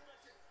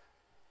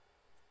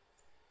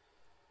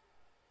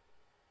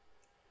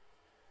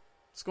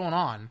 What's going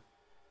on?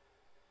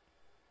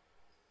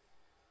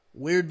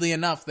 Weirdly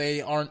enough,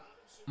 they aren't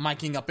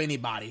miking up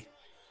anybody.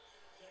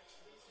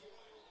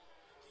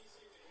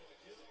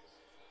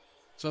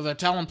 So they're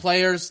telling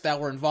players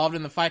that were involved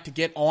in the fight to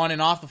get on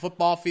and off the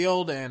football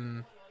field,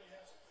 and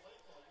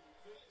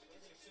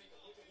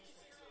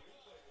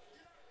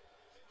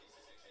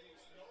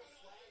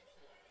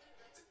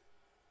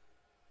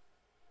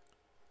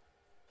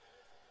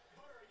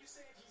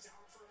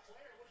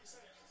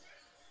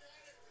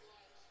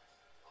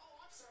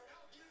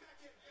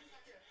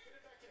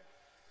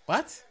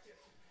what?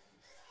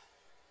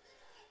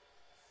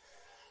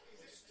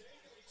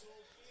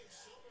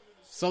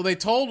 So they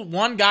told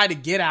one guy to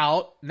get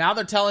out. Now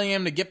they're telling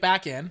him to get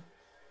back in.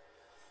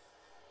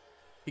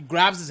 He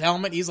grabs his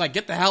helmet. He's like,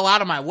 get the hell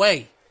out of my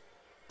way.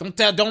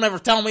 Don't ever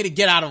tell me to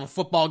get out of a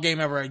football game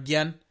ever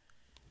again.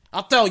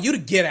 I'll tell you to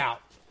get out.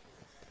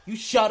 You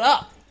shut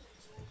up.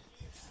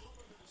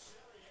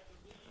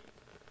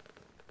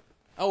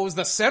 Oh, it was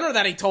the center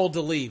that he told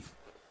to leave.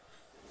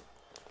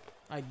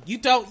 Like, you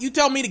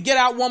tell me to get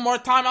out one more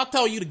time, I'll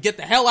tell you to get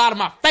the hell out of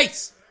my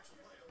face.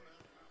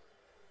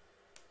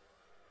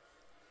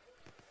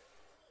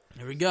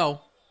 Here we go.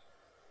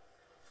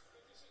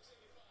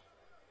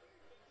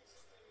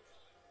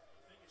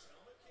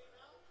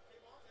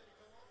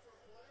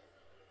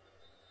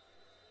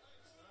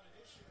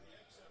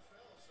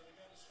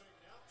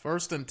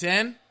 First and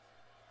 10.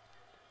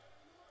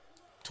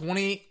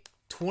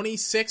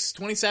 26,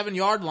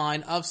 27-yard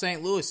line of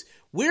St. Louis.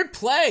 Weird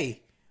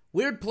play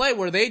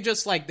where they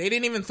just, like, they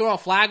didn't even throw a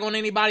flag on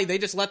anybody. They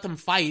just let them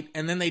fight,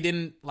 and then they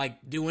didn't, like,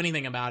 do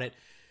anything about it.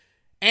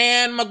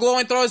 And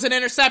McGloin throws an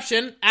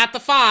interception at the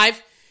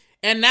 5.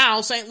 And now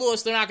St.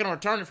 Louis, they're not going to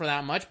return it for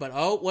that much. But,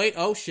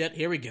 oh, shit,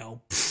 here we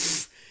go.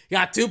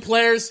 Got two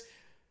players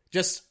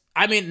just,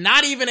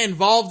 not even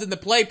involved in the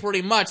play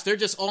pretty much. They're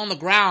just on the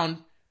ground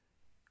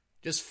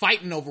just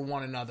fighting over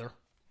one another.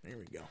 Here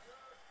we go.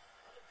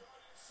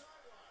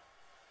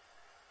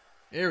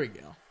 Here we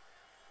go.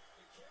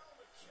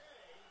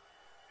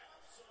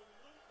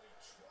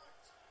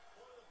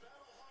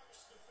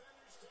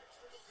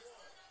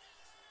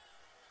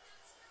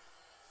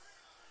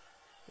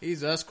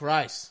 Jesus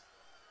Christ.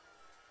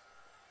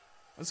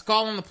 Let's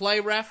call on the play,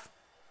 ref.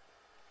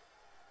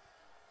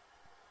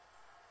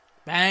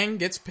 Bang,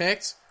 gets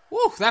picked.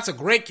 Woo, that's a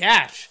great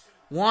catch.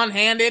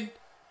 One-handed.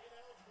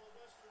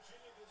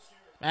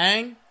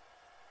 Bang.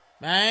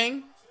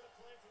 Bang.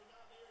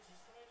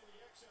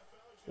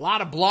 A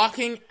lot of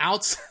blocking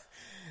outside.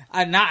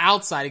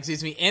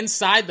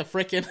 Inside the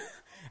frickin'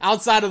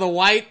 outside of the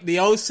white. The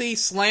OC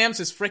slams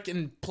his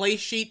frickin' play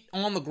sheet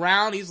on the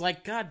ground. He's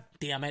like, God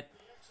damn it.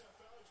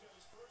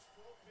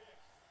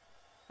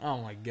 Oh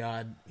my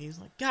God. He's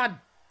like, God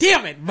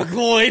damn it,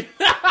 McGloin.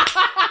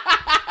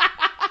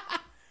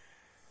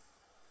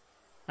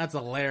 That's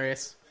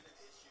hilarious.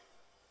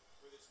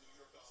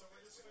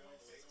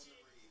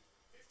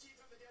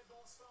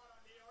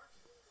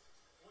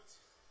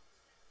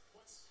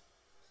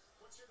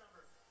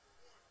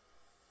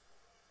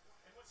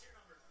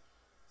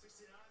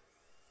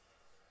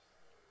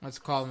 Let's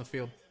call in the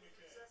field.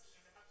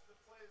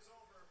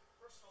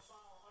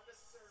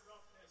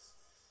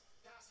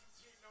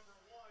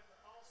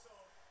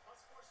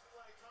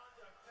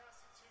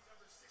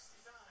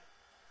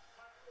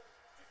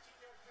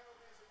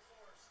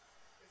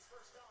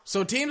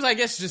 So teams, I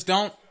guess, just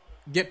don't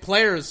get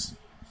players.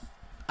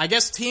 I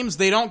guess teams,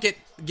 they don't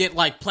get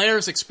like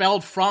players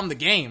expelled from the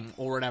game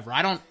or whatever.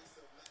 I don't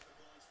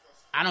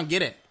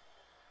get it.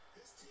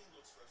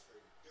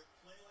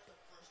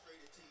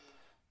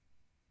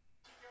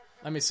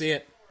 Let me see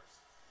it.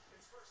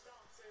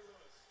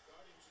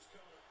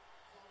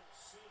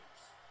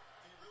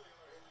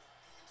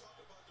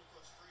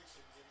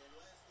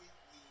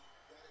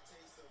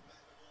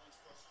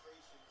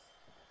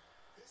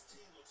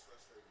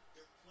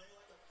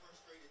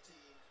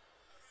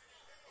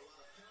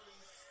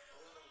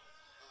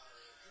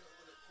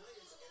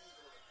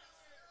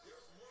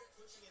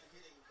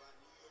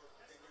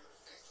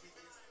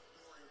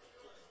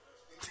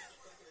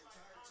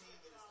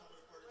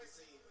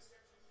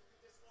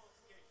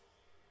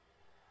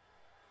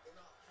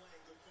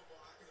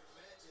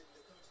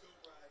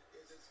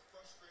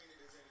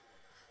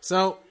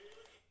 So,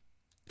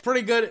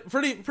 pretty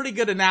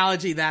good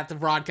analogy that the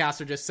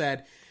broadcaster just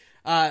said.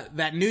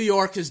 That New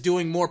York is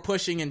doing more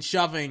pushing and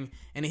shoving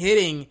and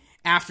hitting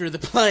after the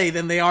play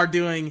than they are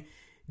doing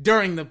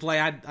during the play.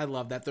 I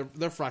love that.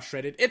 They're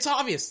frustrated. It's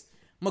obvious.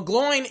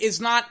 McGloin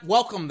is not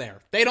welcome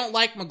there. They don't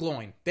like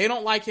McGloin. They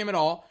don't like him at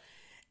all.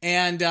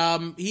 And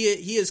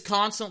he is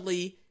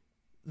constantly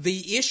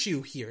the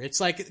issue here. It's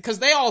like, because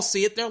they all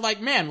see it. They're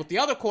like, man, with the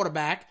other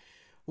quarterback,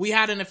 we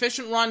had an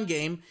efficient run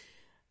game.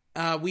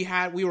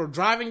 We were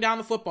driving down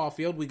the football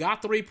field. We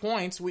got 3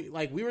 points. We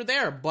were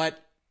there. But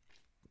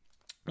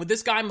with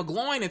this guy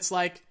McGloin, it's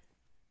like,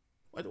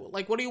 what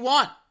do you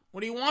want?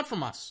 What do you want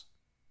from us?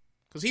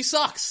 Because he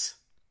sucks.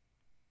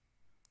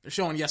 They're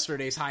showing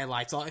yesterday's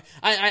highlights.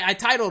 I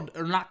titled,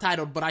 or not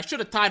titled, but I should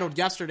have titled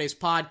yesterday's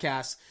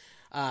podcast,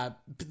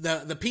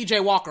 the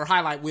PJ Walker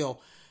highlight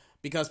wheel.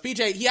 Because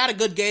PJ, he had a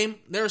good game.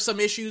 There are some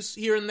issues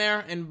here and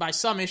there. And by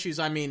some issues,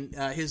 I mean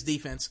his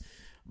defense.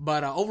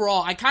 But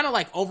overall, I kind of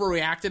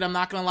overreacted, I'm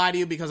not going to lie to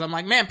you, because I'm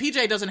like, man,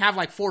 PJ doesn't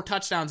have 4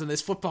 touchdowns in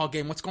this football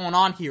game. What's going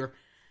on here?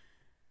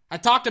 I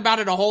talked about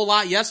it a whole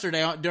lot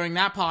yesterday during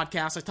that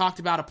podcast. I talked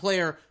about a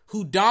player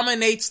who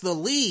dominates the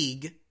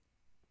league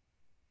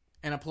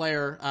and a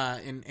player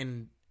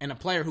and a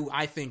player who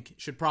I think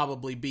should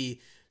probably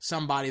be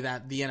somebody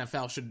that the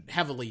NFL should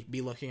heavily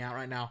be looking at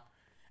right now.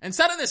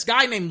 Instead of this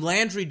guy named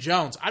Landry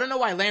Jones. I don't know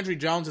why Landry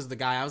Jones is the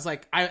guy. I was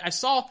like, I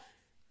saw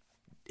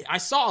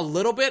a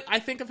little bit, I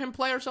think, of him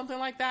play or something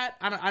like that.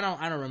 I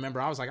don't remember.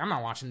 I was like, I'm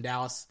not watching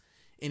Dallas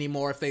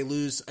anymore. If they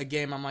lose a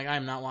game, I'm like,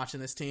 I'm not watching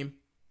this team.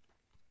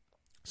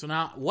 So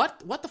now, what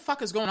the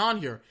fuck is going on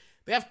here?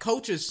 They have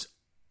coaches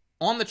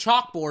on the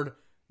chalkboard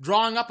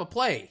drawing up a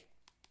play.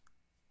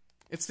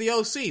 It's the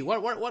OC.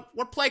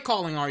 What play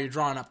calling are you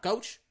drawing up,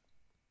 coach?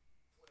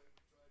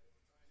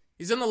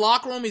 He's in the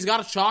locker room. He's got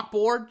a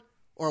chalkboard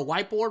or a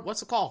whiteboard.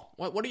 What's the call?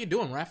 What are you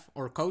doing, ref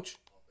or coach?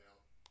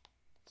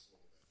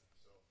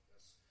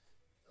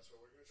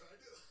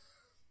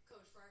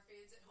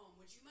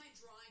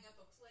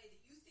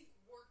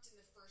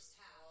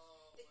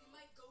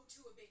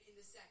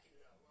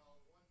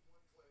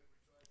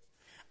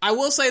 I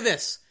will say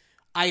this.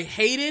 I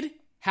hated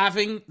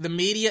having the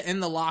media in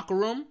the locker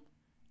room.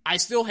 I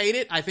still hate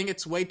it. I think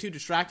it's way too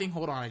distracting.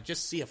 Hold on, I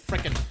just see a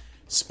freaking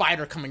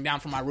spider coming down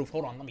from my roof.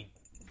 Hold on, let me...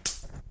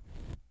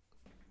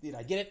 Did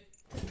I get it?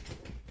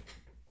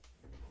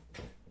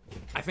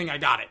 I think I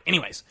got it.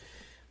 Anyways,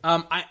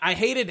 I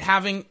hated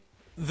having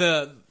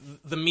the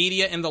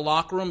media in the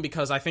locker room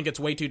because I think it's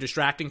way too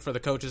distracting for the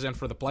coaches and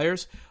for the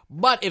players.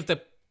 But if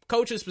the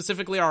coaches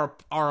specifically are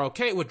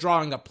okay with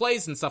drawing up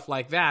plays and stuff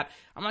like that,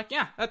 I'm like,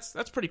 yeah,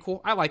 that's pretty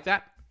cool. I like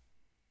that.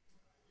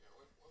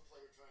 One play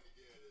we're trying to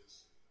get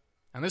is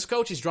And this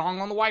coach is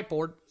drawing on the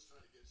whiteboard. just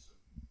trying to get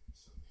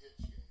some hitch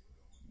game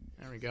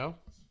going. There we go.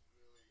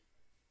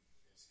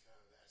 It's kind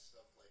of that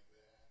stuff like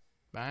that.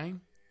 Bang.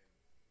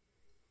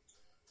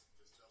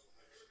 Just double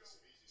hitch,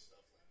 some easy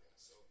stuff like that.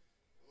 So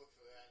look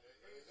for that.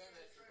 And then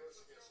that converts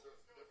against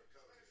different coaches.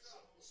 So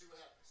we'll see what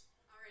happens.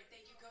 All right,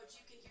 thank you, Coach.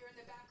 You can hear in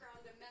the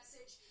background the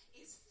message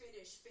is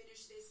finish.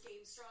 Finish this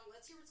game strong.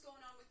 Let's hear what's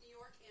going on with New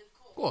York and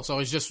Cole. Cool. So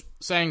he's just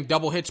saying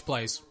double hitch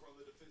plays. On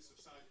the defensive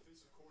side,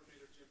 defensive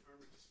coordinator Jim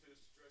Herman just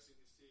finished addressing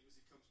his team as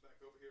he comes back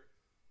over here.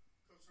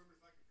 Coach Herman,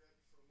 if I could grab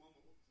you for a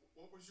moment,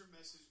 what was your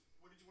message?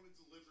 What did you want to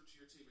deliver to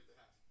your team at the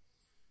half?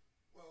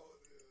 Well,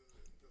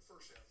 the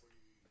first half, we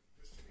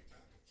missed too many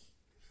tackles.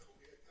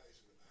 We had guys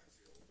in the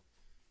backfield.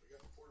 We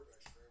got the quarterback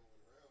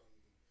scrambling around.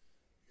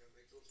 You got to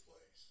make those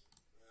plays.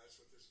 And that's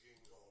what this game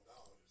is all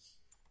about, is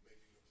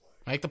making the play.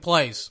 Make the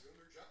plays. Doing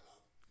their job.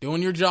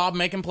 Doing your job,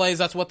 making plays.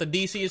 That's what the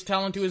DC is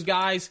telling to his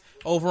guys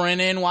over in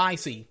NYC.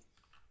 And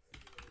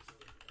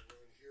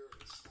run here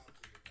and stop in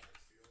the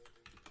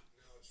backfield, and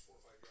now it's 4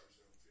 or 5 yards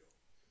downfield.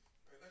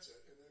 And that's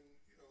it. And then,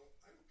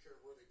 I don't care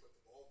where they put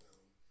the ball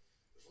down.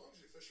 As long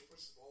as the official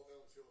puts the ball down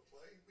the field of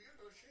play, we got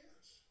another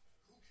chance.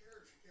 Who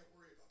cares? You can't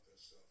worry about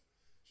that stuff.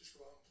 Just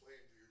go out and play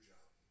and do your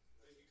job.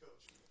 Thank you,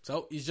 Coach.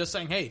 So he's just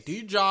saying, hey, do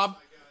your job,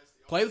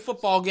 play the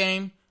football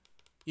game.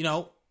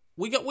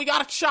 We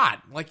got a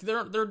shot. Like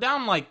they're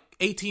down like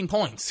 18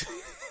 points.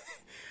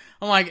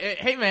 I'm like,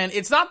 hey man,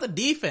 it's not the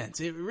defense.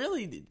 It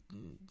really, I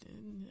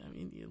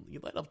mean, you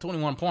let up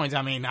 21 points.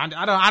 I mean, I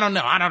don't know. I don't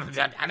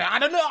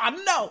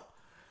know.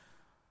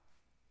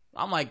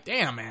 I'm like,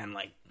 damn man,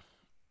 like,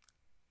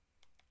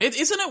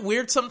 isn't it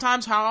weird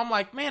sometimes how I'm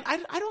like, man,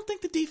 I don't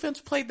think the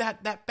defense played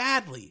that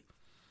badly.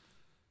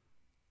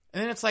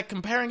 And then it's like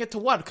comparing it to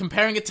what?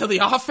 Comparing it to the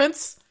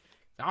offense?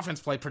 The offense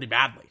played pretty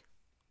badly.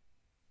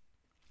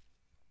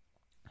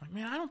 Like,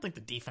 man, I don't think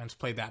the defense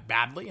played that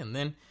badly. And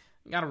then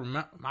you got to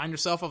remind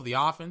yourself of the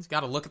offense. Got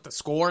to look at the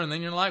score, and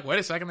then you're like, wait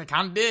a second, they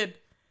kind of did.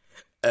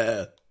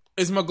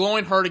 Is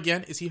McGloin hurt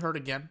again? Is he hurt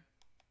again?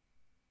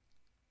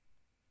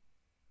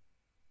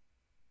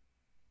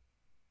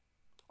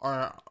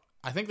 Or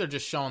I think they're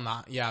just showing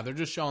that. Yeah, they're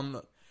just showing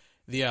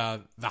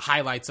the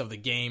highlights of the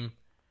game.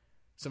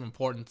 Some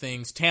important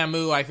things.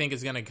 Tamu, I think,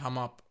 is going to come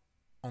up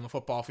on the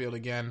football field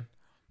again.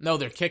 No,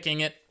 they're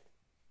kicking it.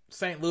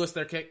 St. Louis,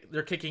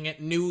 they're kicking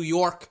it. New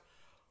York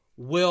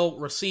will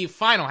receive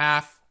final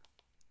half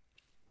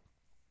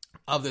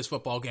of this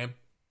football game.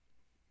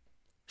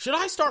 Should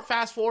I start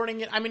fast forwarding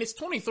it? I mean, it's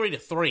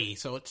 23-3,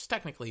 so it's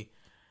technically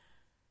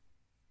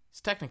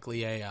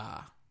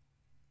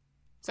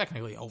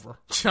over.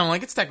 I'm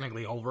like, it's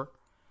technically over.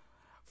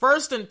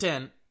 1st and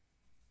 10.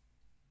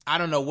 I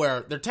don't know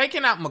where. They're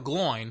taking out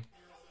McGloin.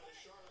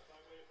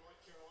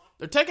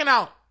 They're taking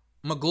out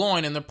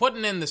McGloin, and they're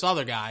putting in this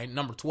other guy,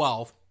 number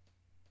 12.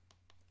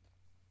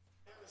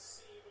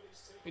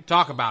 We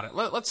talk about it.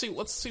 Let's see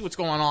what's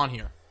going on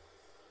here.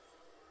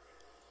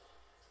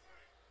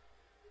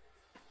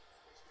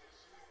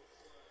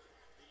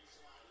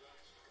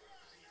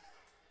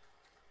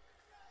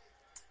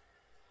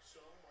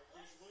 So,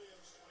 Marquise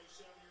Williams,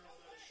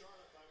 27-year-old out of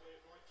Charlotte by way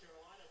of North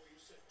Carolina, where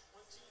he set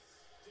 20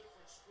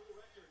 different school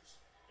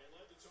records and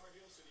led the Tar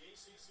Heels to the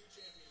ACC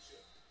championship.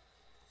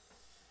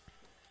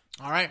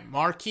 All right,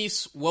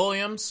 Marquise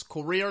Williams,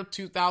 career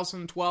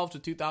 2012 to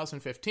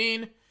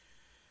 2015.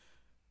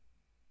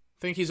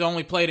 Think he's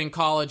only played in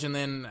college and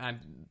then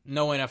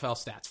no NFL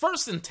stats.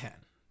 1st and 10.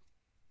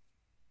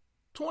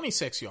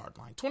 26-yard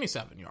line,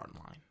 27-yard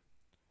line.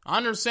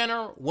 Under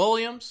center,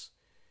 Williams.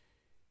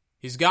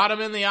 He's got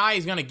him in the eye.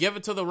 He's going to give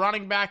it to the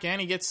running back,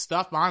 and he gets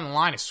stuffed behind the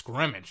line of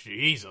scrimmage.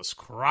 Jesus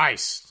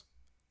Christ.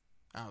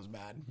 That was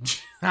bad.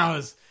 That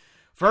was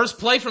first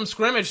play from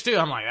scrimmage, too.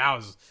 I'm like, that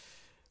was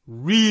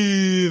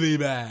really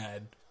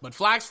bad. But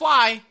flags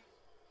fly.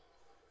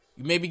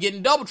 You may be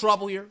getting double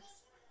trouble here.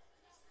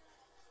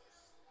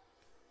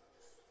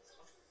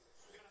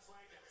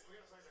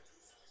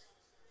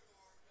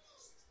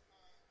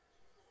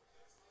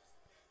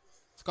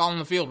 It's calling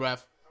the field,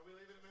 ref.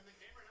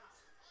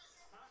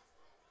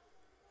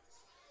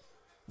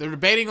 They're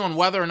debating on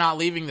whether or not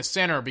leaving the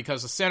center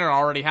because the center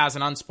already has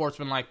an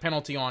unsportsmanlike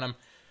penalty on him.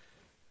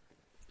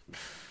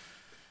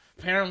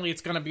 Apparently,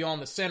 it's going to be on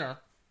the center.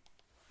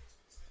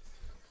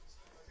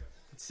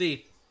 Let's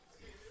see.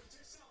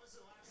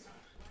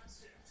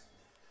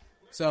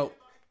 So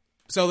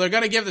they're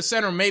going to give the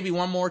center maybe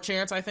one more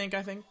chance, I think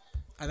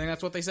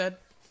that's what they said.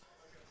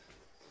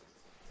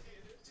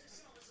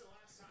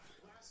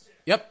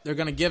 Yep, they're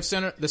going to give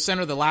the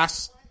center the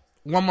last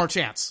one more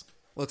chance,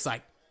 looks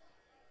like.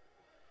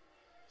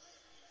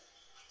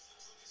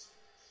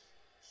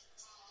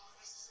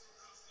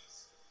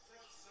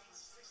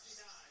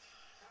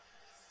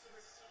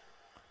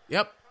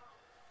 Yep.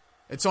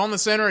 It's on the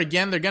center.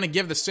 Again, they're going to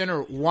give the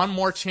center one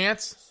more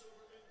chance.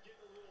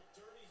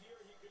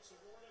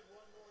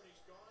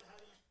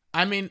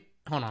 I mean,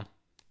 hold on.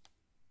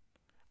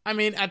 I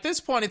mean, at this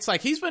point, it's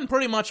like he's been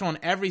pretty much on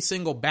every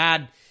single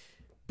bad,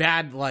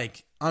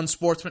 like,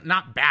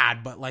 not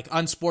bad, but like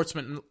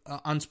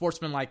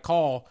unsportsmanlike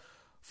call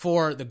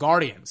for the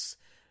Guardians.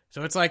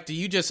 So it's like,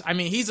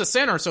 he's a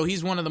center, so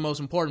he's one of the most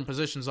important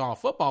positions in all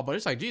football, but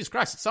it's like, Jesus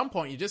Christ, at some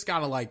point, you just got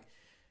to, like,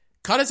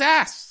 cut his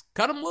ass.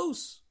 Cut him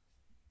loose.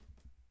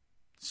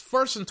 It's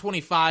 1st and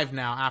 25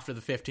 now after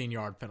the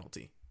 15-yard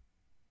penalty.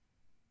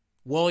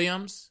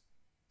 Williams,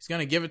 he's going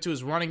to give it to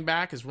his running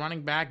back. His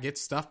running back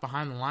gets stuffed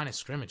behind the line of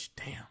scrimmage.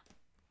 Damn.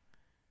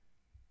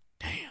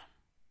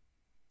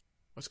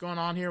 What's going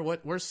on here?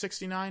 Where's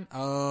 69?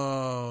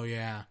 Oh,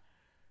 yeah.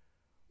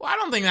 Well, I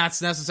don't think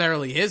that's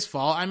necessarily his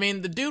fault. I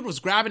mean, the dude was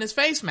grabbing his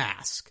face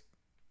mask.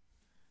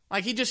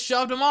 Like, he just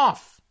shoved him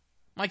off.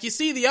 Like, you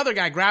see the other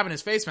guy grabbing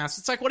his face mask.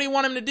 It's like, what do you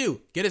want him to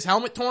do? Get his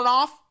helmet torn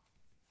off?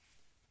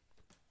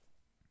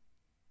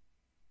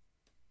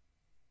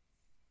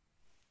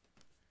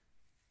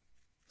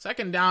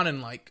 Second down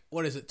in, like,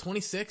 what is it,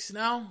 26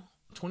 now?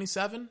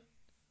 27?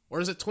 Or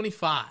is it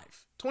 25?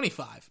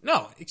 25.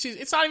 No, excuse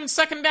me, it's not even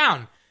second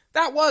down.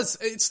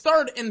 It's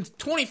 3rd and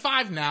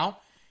 25 now.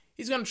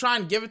 He's going to try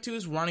and give it to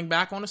his running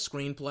back on a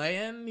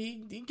screenplay, and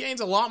he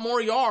gains a lot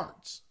more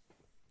yards.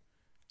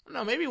 I don't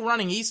know, maybe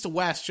running east to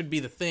west should be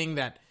the thing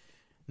that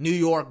New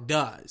York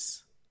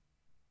does.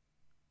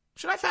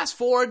 Should I fast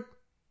forward?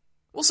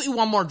 We'll see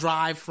one more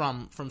drive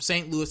from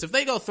St. Louis. If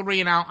they go 3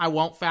 and out, I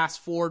won't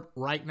fast forward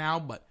right now,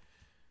 but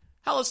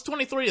hell, it's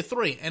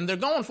 23-3, and they're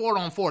going for it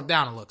on 4th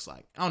down, it looks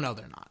like. Oh, no,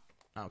 they're not.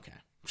 Okay.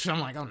 So I'm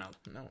like, oh, no,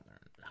 they're not.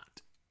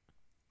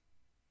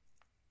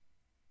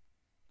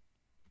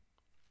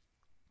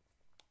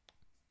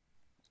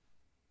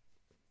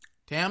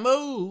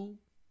 Tamu.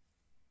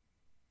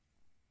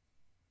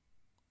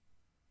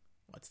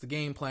 What's the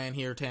game plan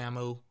here,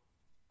 Tamu?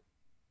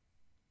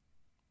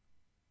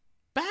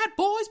 Bad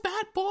boys.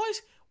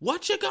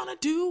 What you gonna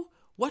do?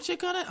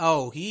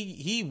 Oh,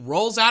 he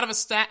rolls out of a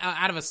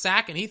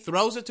sack and he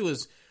throws it to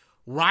his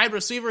wide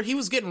receiver. He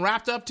was getting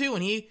wrapped up too,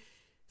 and he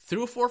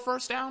threw for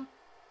 1st down.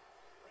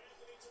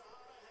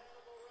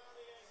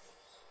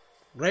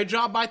 Great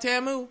job by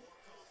Tamu.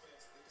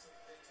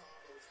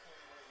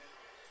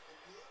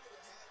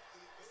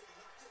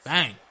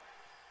 Bang.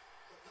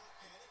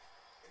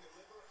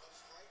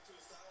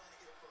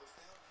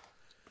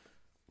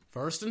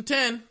 First and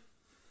 10.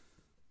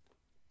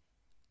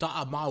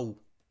 Tamu.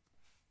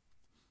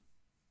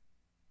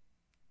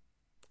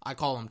 I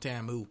call him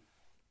Tamu.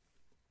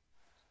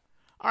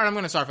 All right, I'm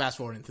going to start fast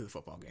forwarding through the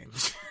football game.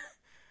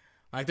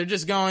 Like, they're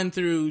just going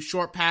through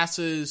short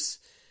passes,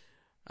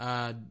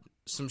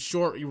 some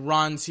short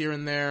runs here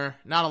and there.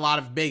 Not a lot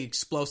of big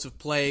explosive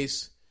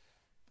plays.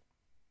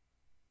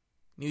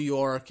 New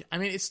York. I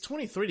mean, it's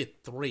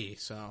 23-3,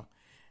 so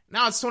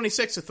now it's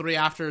 26-3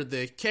 after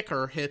the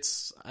kicker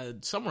hits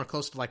somewhere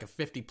close to like a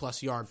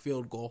 50-plus yard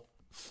field goal.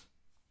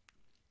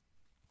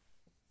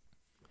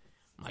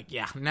 I'm like,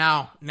 yeah,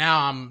 now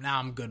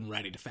I'm good and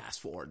ready to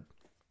fast forward.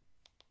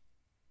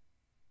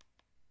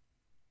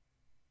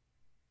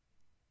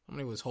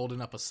 Somebody was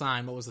holding up a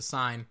sign. What was the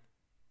sign?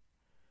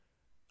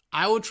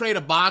 I would trade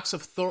a box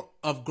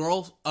of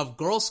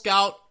Girl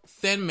Scout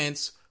Thin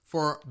Mints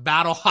for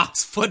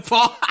Battlehawks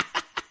football.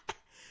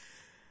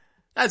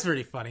 That's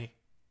pretty funny.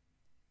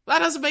 That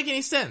doesn't make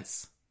any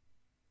sense.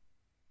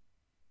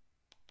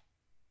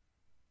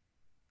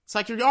 It's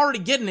like you're already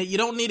getting it. You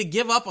don't need to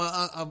give up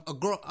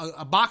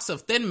a box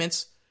of Thin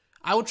Mints.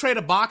 I would trade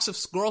a box of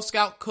Girl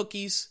Scout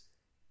cookies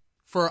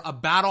for a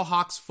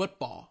Battlehawks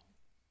football.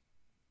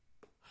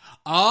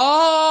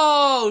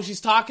 Oh, she's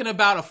talking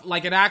about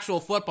like an actual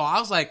football. I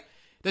was like,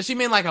 does she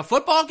mean like a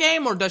football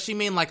game or does she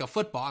mean like a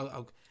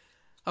football?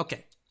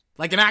 Okay.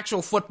 Like an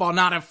actual football,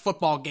 not a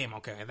football game.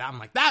 Okay. I'm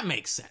like, that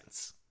makes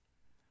sense.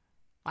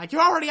 Like,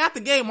 you're already at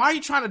the game. Why are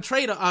you trying to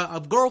trade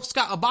a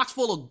box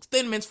full of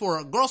Thin Mints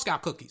for Girl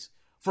Scout cookies?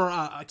 For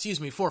a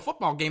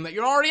football game that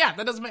you're already at?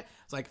 That doesn't make...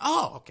 It's like,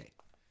 oh, okay.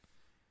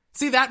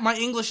 See that? My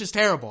English is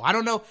terrible. I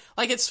don't know.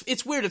 Like,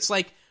 it's weird. It's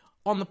like,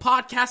 on the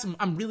podcast,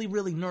 I'm really,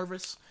 really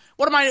nervous.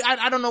 What am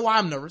I don't know why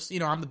I'm nervous. You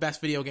know, I'm the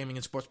best video gaming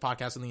and sports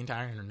podcast on the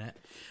entire internet.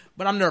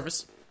 But I'm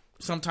nervous.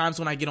 Sometimes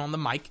when I get on the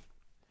mic,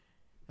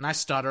 and I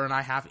stutter, and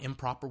I have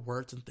improper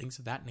words and things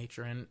of that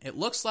nature. And it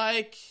looks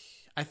like,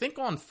 I think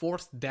on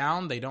 4th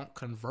down, they don't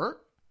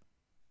convert.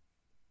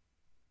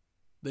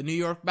 The New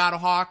York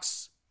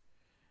Battlehawks,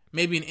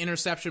 maybe an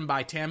interception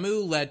by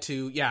Tamu led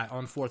to,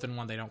 on 4th and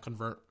 1, they don't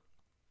convert.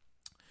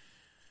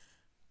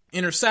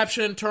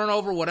 Interception,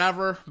 turnover,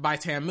 whatever, by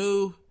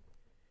Tamu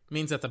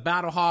means that the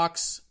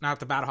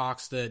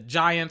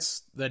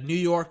Giants, the New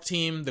York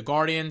team, the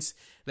Guardians,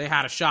 they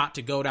had a shot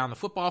to go down the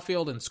football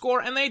field and score,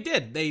 and they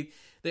did.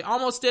 They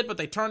almost did, but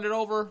they turned it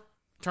over.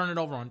 turn it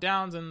over on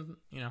downs, and,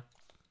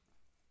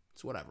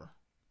 it's whatever.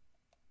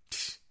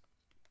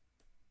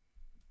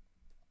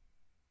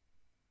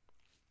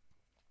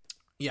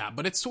 Yeah,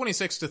 but it's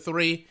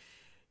 26-3.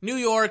 New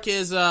York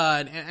is,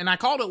 and I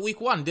called it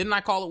week 1. Didn't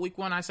I call it week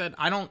 1? I said,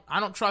 I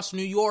don't trust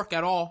New York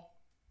at all.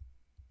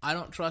 I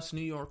don't trust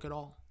New York at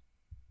all.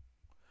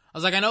 I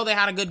was like, I know they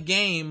had a good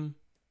game,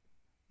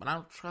 but I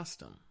don't trust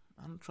them.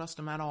 I don't trust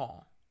them at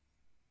all.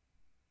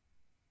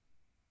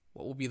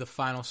 What will be the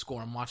final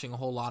score? I'm watching a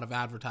whole lot of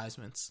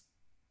advertisements.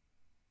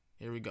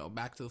 Here we go.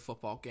 Back to the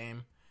football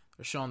game.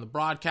 They're showing the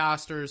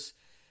broadcasters.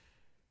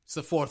 It's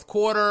the fourth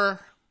quarter.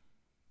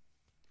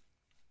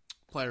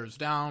 Players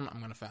down. I'm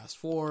going to fast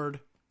forward.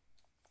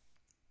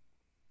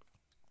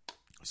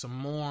 Some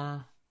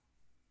more.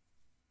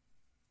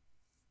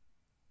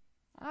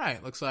 All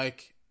right. Looks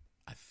like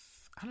I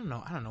don't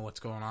know. I don't know what's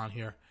going on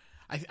here.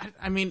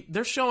 I mean,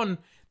 they're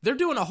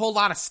doing a whole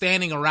lot of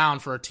standing around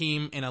for a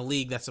team in a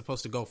league that's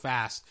supposed to go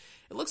fast.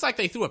 It looks like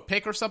they threw a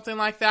pick or something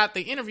like that.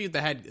 They interviewed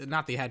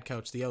not the head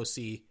coach, the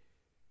OC.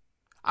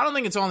 I don't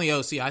think it's on the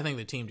OC. I think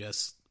the team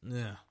just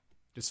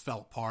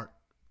fell apart.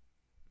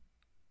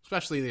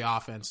 Especially the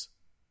offense.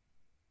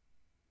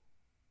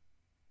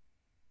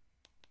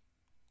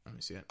 Let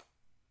me see it.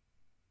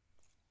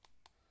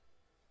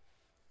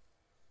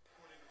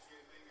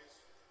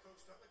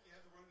 Coach, felt like you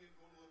had the run game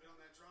going a little bit on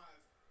that drive.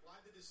 Why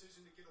the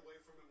decision to get away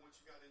from it once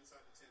you got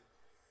inside the 10?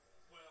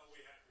 Well,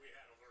 we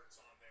had alerts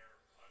on there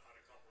on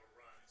a couple of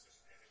runs,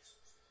 and it's,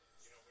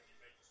 when you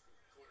make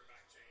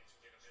quarterback change and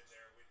get them in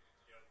there,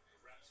 the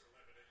reps are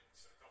limited.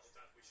 So a couple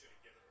times we should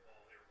have given the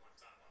ball there one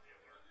time on the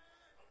alert.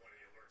 One of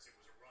the alerts, it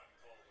was a run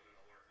call with an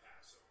alert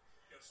pass. So,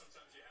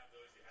 sometimes you have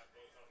those, you have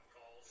both of them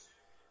called,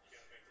 and you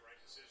got to make the right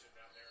decision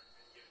down there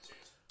and get a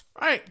chance.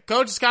 All right,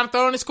 coach is kind of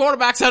throwing his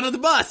quarterbacks under the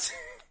bus.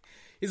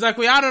 He's like,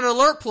 we had an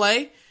alert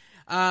play.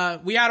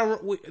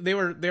 They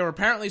were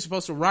apparently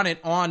supposed to run it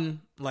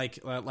on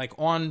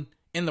on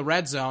in the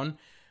red zone.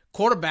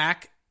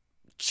 Quarterback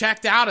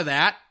checked out of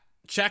that,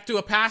 checked to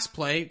a pass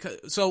play.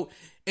 So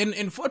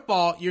in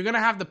football, you're gonna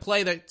have the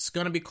play that's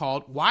gonna be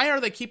called. Why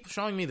are they keep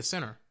showing me the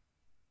center?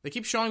 They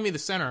keep showing me the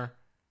center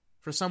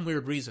for some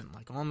weird reason.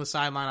 Like on the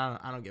sideline,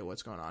 I don't get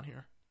what's going on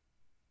here.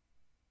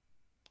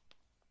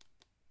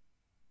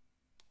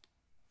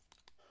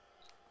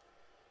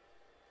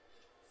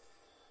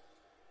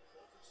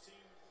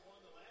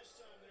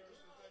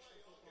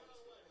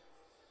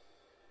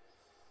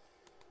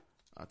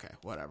 Okay,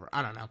 whatever.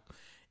 I don't know.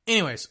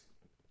 Anyways,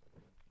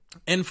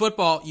 in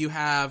football, you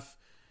have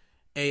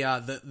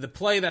the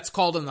play that's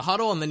called in the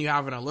huddle, and then you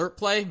have an alert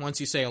play. Once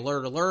you say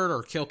alert, alert,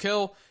 or kill,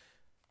 kill,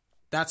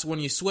 that's when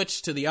you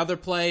switch to the other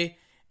play.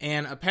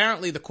 And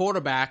apparently, the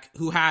quarterback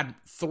who had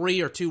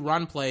 3 or 2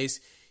 run plays,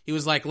 he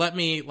was like, "Let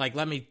me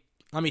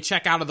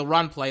check out of the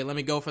run play. Let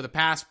me go for the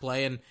pass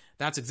play," and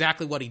that's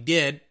exactly what he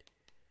did.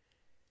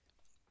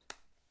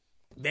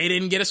 They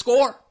didn't get a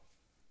score.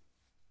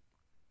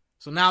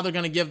 So now they're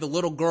going to give the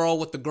little girl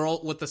with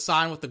the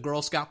sign with the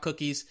Girl Scout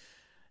cookies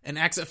an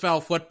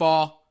XFL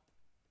football.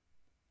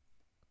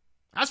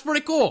 That's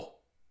pretty cool.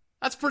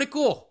 That's pretty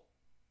cool.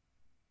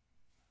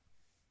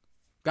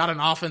 Got an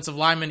offensive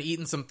lineman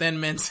eating some Thin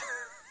Mints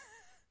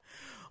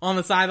on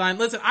the sideline.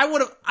 Listen,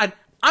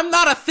 I'm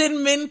not a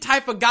Thin Mint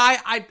type of guy.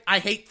 I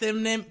hate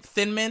Thin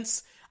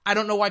Mints. I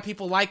don't know why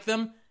people like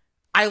them.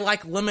 I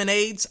like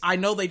lemonades. I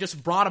know they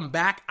just brought them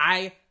back.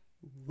 I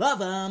love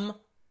them.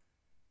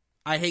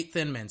 I hate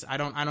Thin Mints. I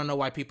don't know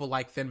why people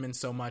like Thin Mints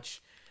so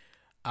much.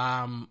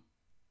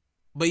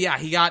 But yeah,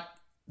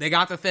 they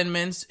got the Thin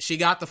Mints. She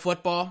got the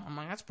football. I'm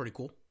like, that's pretty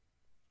cool.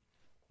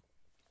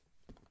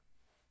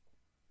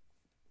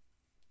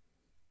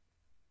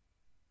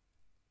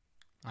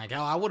 Like,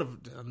 hell, I would have.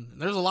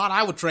 There's a lot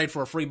I would trade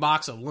for a free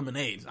box of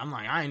lemonades. I'm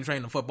like, I ain't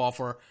trading the football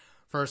for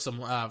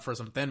some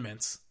Thin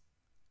Mints.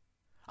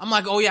 I'm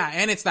like, oh yeah,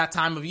 and it's that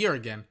time of year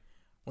again,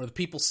 where the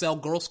people sell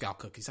Girl Scout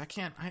cookies. I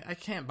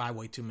can't buy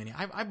way too many.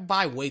 I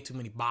buy way too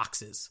many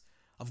boxes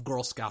of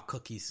Girl Scout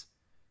cookies.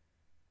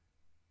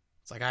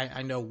 It's like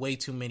I know way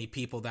too many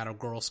people that are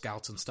Girl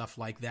Scouts and stuff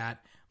like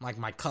that. Like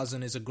my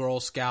cousin is a Girl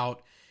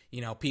Scout.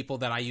 People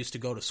that I used to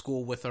go to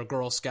school with are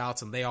Girl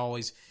Scouts, and they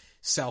always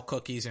sell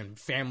cookies, and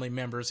family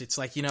members. It's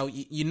like,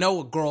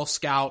 a Girl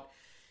Scout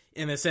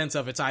in the sense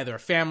of it's either a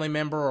family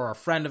member or a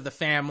friend of the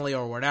family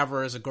or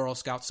whatever is a Girl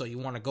Scout, so you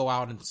want to go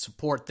out and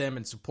support them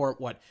and support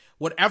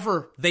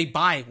whatever they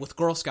buy with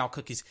Girl Scout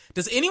cookies.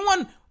 Does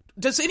anyone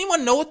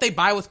know what they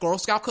buy with Girl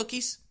Scout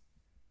cookies?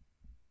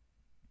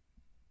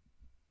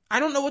 I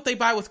don't know what they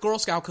buy with Girl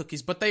Scout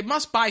cookies, but they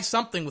must buy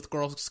something with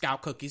Girl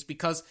Scout cookies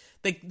because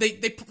they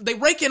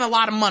rake in a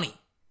lot of money.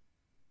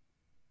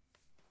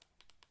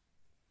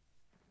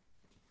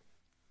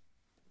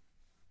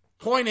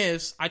 Point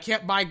is, I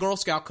can't buy Girl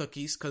Scout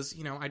cookies because,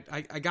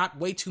 I got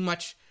way too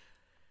much.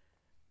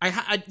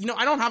 I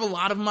don't have a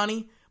lot of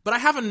money, but I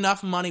have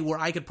enough money where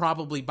I could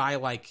probably buy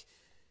like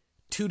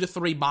 2 to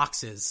 3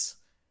 boxes.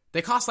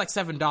 They cost like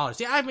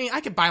 $7. Yeah, I mean,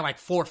 I could buy like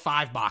 4 or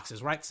 5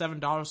 boxes, right? $7,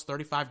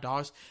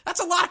 $35.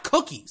 That's a lot of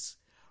cookies,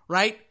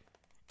 right?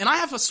 And I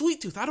have a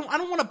sweet tooth. I don't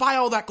want to buy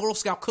all that Girl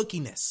Scout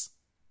cookiness.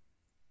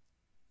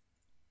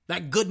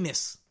 That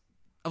goodness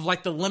of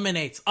like the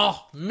lemonades.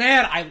 Oh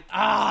man,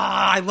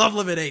 I love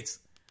lemonades.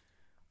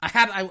 I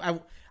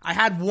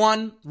had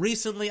one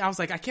recently. I was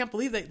like, I can't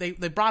believe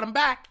they brought them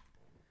back.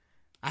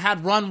 I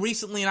had one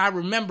recently and I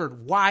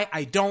remembered why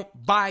I don't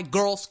buy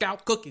Girl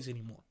Scout cookies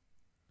anymore.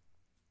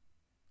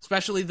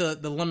 Especially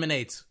the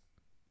lemonades.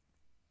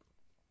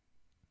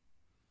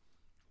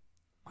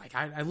 Like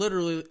I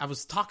literally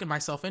was talking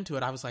myself into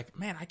it. I was like,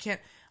 man, I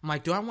can't. I'm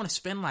like, do I want to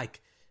spend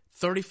like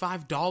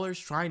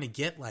 $35 trying to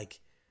get like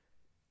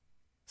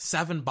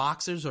 7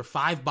 boxes or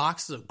 5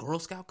 boxes of Girl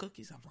Scout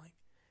cookies? I'm like,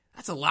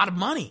 that's a lot of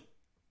money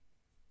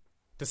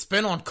to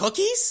spend on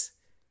cookies?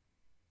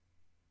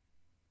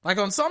 Like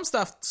on some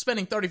stuff,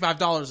 spending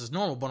 $35 is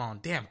normal, but on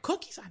damn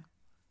cookies,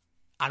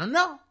 I don't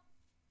know.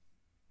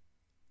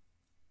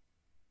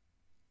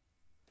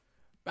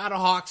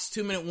 Battlehawks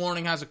 2-minute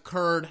warning has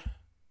occurred.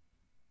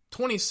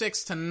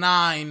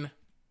 26-9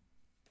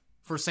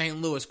 for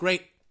St. Louis.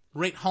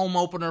 Great home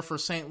opener for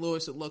St.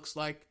 Louis, it looks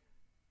like.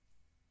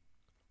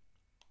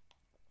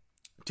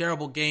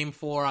 Terrible game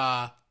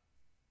for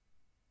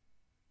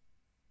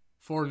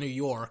New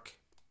York.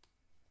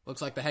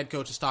 Looks like the head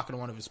coach is talking to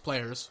one of his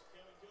players.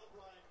 Kevin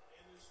Gilbride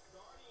and his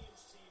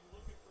Guardians team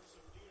looking for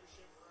some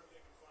leadership wherever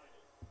they can find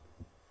it.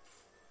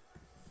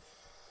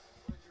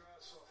 Played your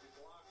ass off. You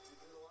blocked. You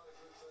did a lot of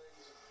good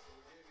things. And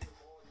we gave you the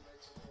ball. You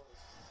made some plays.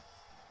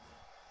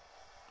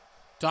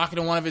 Talking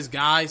to one of his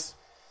guys.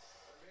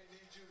 I may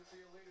need you to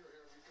be a leader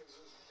here because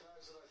there's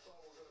guys that I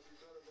thought were going to be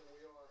better than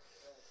we are at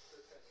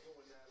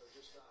doing that are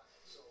just not.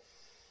 So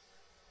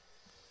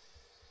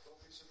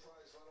don't be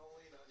surprised if I don't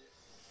lean on you.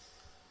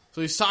 So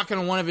he's talking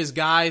to one of his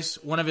guys,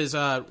 one of his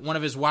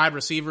wide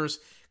receivers,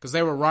 because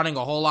they were running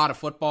a whole lot of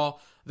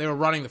football. They were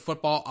running the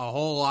football a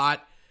whole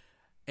lot.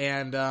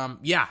 And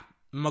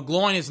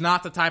McGloin is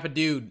not the type of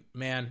dude,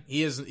 man.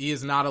 He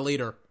is not a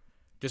leader.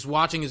 Just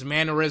watching his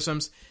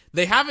mannerisms.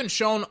 They haven't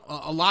shown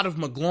a lot of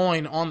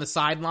McGloin on the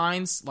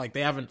sidelines. Like,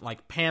 they haven't,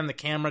 like, panned the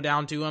camera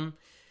down to him.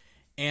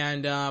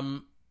 And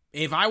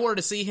if I were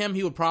to see him,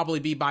 he would probably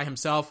be by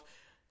himself.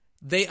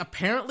 They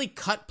apparently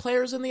cut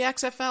players in the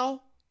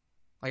XFL.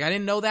 Like, I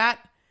didn't know that.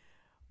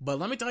 But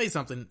let me tell you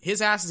something.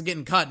 His ass is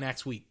getting cut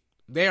next week.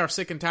 They are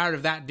sick and tired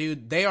of that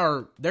dude.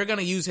 They're going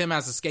to use him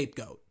as a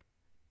scapegoat.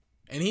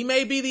 And he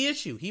may be the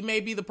issue. He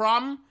may be the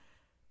problem.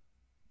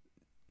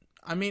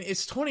 I mean,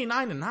 it's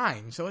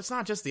 29-9, so it's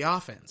not just the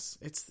offense.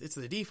 It's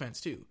the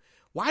defense, too.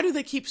 Why do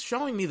they keep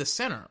showing me the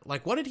center?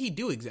 Like, what did he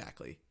do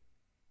exactly?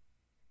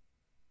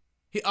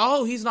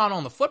 He's not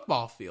on the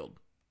football field.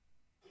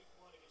 Week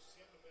 1 against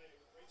Tampa Bay,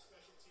 great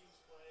special teams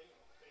play,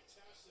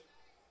 fantastic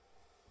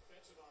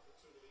defensive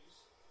opportunities.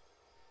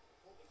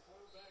 Pulled the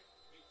quarterback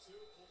week 2,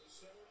 pulled the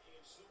center,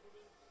 Ian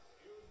Silverman,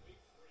 here in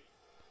week 3.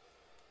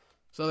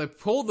 So they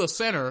pulled the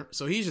center,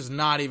 so he's just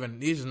not even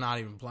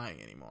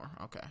playing anymore.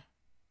 Okay.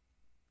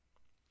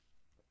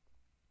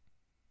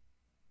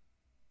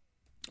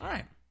 All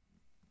right.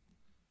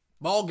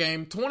 Ball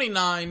game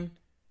 29-9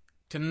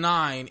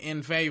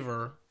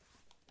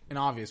 in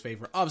obvious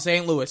favor of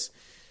St. Louis.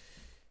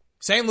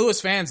 St.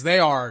 Louis fans, they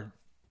are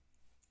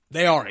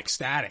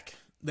ecstatic.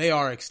 They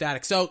are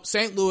ecstatic. So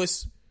St.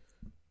 Louis,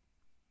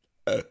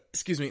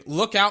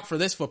 look out for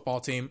this football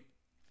team.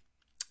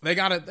 They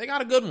got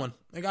a good one.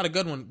 They got a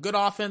good one. Good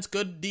offense,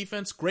 good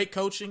defense, great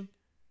coaching.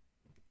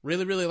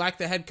 Really, really like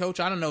the head coach.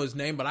 I don't know his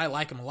name, but I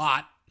like him a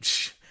lot.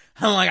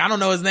 I don't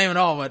know his name at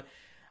all, but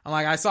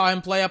I saw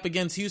him play up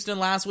against Houston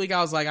last week.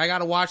 I was like, I got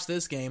to watch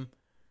this game.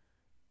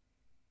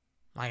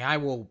 I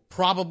will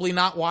probably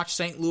not watch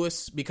St.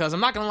 Louis because I'm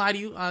not going to lie to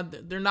you.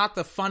 They're not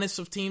the funnest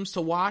of teams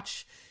to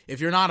watch if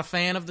you're not a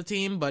fan of the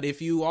team. But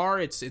if you are,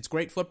 it's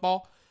great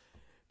football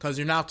because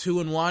you're now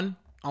 2-1.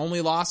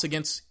 Only loss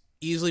against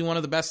easily one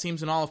of the best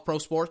teams in all of pro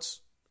sports.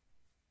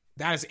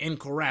 That is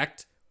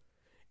incorrect.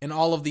 In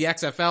all of the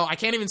XFL. I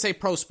can't even say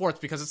pro sports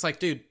because it's like,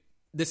 dude,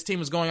 this team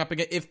was going up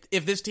against,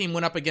 if this team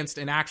went up against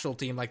an actual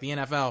team like the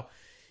NFL,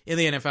 in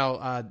the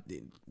NFL,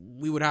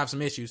 we would have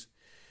some issues.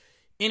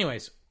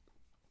 Anyways,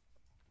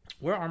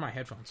 where are my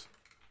headphones?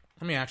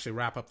 Let me actually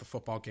wrap up the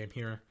football game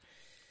here.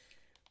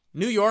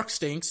 New York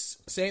stinks.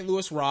 St.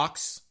 Louis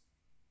rocks.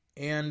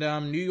 And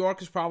New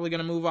York is probably going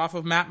to move off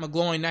of Matt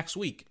McGloin next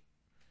week.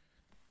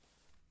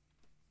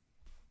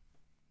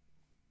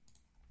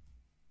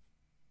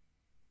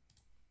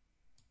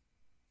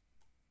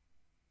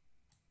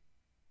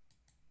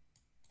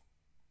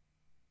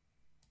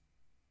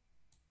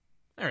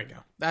 There we go.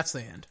 That's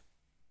the end.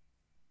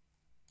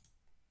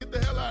 Get the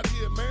hell out of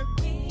here, man.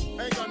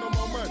 I ain't got no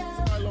more money.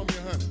 Somebody loan me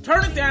 $100.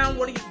 Turn it down.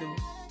 What are you doing?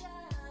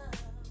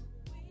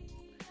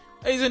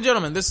 Ladies and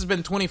gentlemen, this has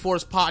been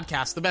 24's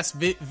podcast, the best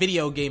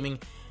video gaming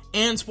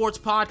and sports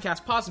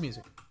podcast. Pause the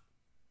music.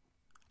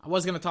 I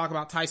was going to talk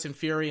about Tyson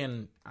Fury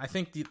and I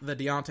think the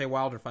Deontay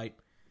Wilder fight.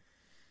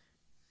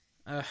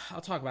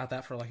 I'll talk about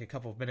that for like a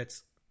couple of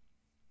minutes.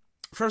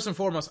 First and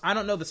foremost, I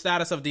don't know the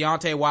status of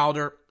Deontay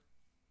Wilder.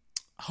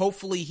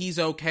 Hopefully he's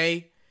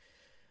okay.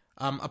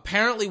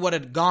 Apparently what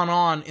had gone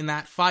on in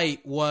that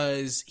fight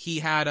was he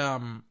had,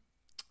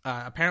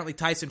 apparently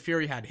Tyson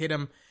Fury had hit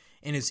him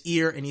in his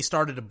ear, and he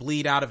started to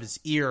bleed out of his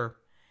ear.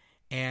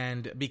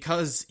 And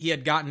because he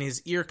had gotten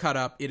his ear cut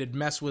up, it had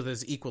messed with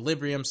his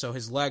equilibrium, so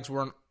his legs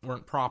weren't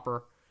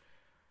proper.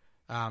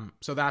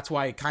 So that's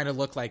why it kind of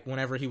looked like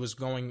whenever he was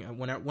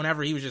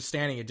just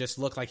standing, it just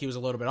looked like he was a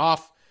little bit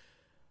off.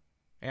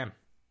 Man,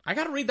 I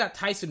gotta read that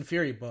Tyson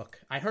Fury book.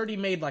 I heard he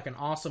made like an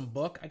awesome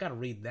book. I gotta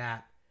read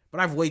that. But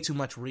I have way too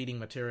much reading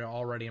material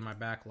already in my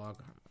backlog.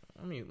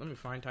 Let me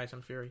find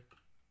Tyson Fury.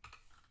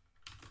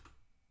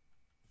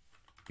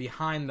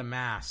 Behind the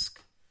Mask.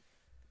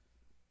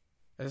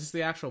 Is this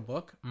the actual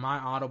book? My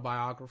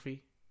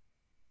autobiography.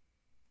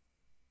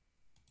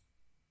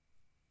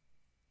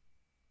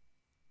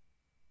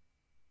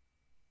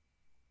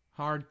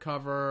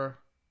 Hardcover.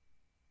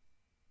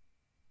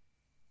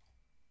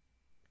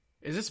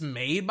 Is this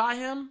made by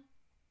him?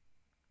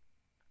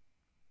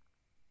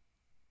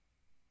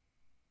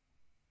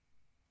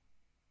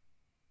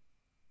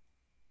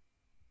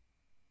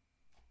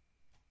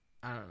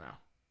 I don't know.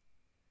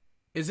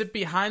 Is it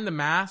Behind the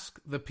Mask?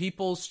 The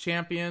People's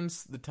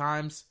Champions? The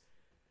Times?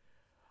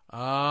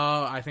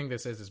 Oh, I think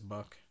this is his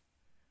book.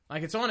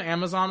 Like, it's on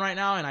Amazon right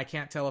now, and I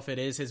can't tell if it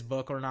is his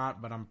book or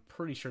not, but I'm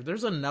pretty sure.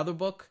 There's another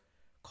book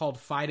called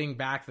Fighting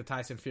Back, the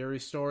Tyson Fury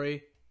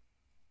Story.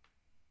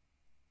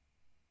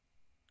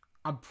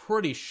 I'm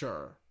pretty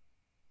sure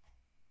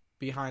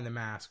Behind the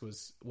Mask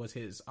was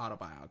his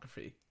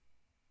autobiography.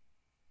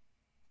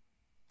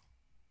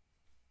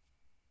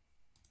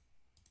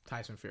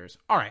 Tyson Fury's.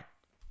 All right.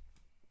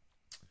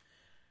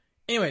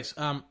 Anyways,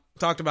 didn't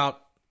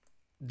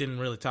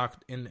really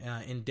talk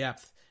in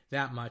depth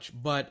that much,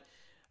 but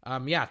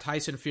yeah,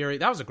 Tyson Fury,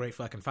 that was a great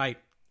fucking fight.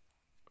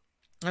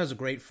 That was a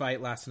great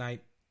fight last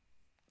night.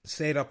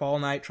 Stayed up all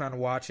night trying to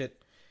watch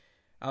it.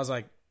 I was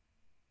like,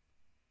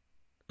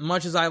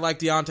 much as I like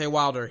Deontay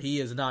Wilder, he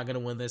is not going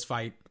to win this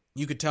fight.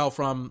 You could tell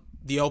from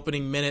the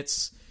opening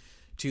minutes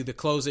to the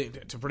closing,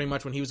 to pretty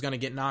much when he was going to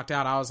get knocked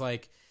out. I was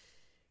like,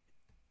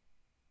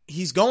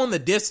 he's going the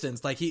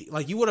distance. Like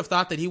you would have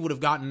thought that he would have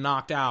gotten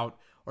knocked out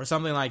or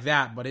something like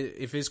that. But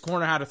if his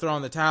corner had to throw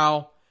in the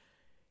towel,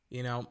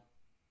 you know,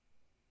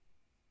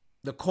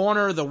 the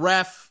corner, the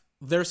ref,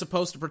 they're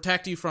supposed to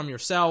protect you from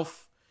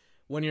yourself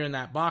when you're in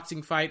that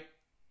boxing fight.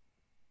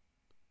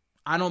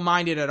 I don't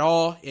mind it at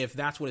all if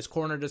that's what his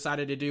corner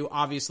decided to do.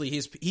 Obviously,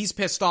 he's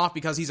pissed off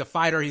because he's a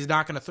fighter. He's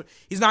not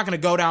gonna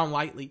go down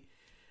lightly.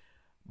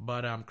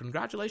 But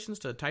congratulations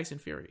to Tyson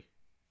Fury.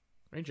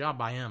 Great job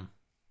by him.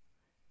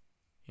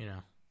 You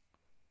know,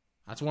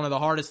 that's one of the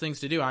hardest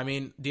things to do. I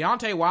mean,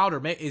 Deontay Wilder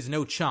is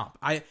no chump.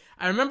 I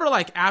remember,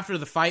 like, after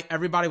the fight,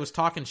 everybody was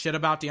talking shit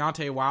about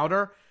Deontay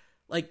Wilder.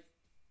 Like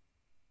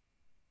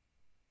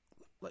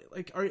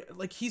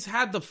he's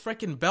had the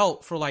freaking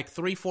belt for like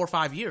 3, 4,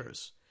 5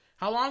 years.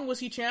 How long was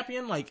he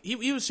champion? Like,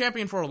 he was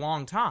champion for a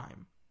long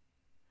time.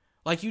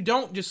 Like, you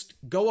don't just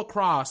go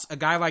across a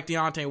guy like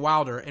Deontay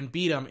Wilder and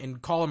beat him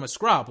and call him a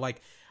scrub. Like,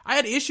 I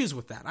had issues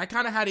with that. I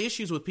kind of had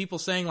issues with people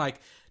saying, like,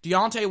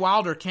 Deontay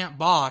Wilder can't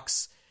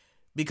box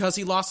because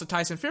he lost to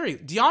Tyson Fury.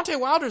 Deontay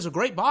Wilder is a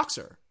great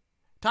boxer.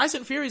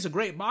 Tyson Fury is a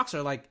great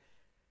boxer. Like,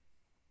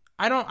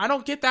 I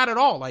don't get that at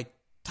all. Like,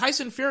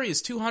 Tyson Fury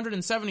is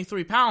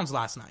 273 pounds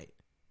last night.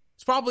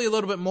 It's probably a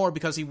little bit more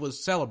because he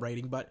was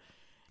celebrating, but,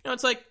 you know,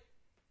 it's like,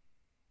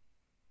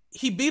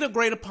 he beat a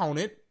great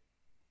opponent.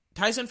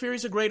 Tyson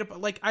Fury's a great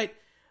opponent. Like,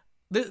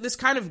 this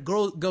kind of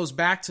goes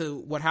back to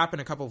what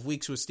happened a couple of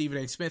weeks with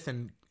Stephen A. Smith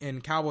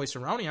and Cowboy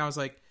Cerrone. I was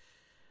like,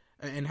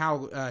 and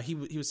how he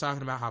was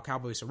talking about how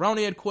Cowboy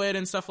Cerrone had quit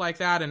and stuff like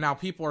that, and now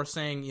people are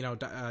saying, you know,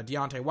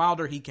 Deontay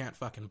Wilder, he can't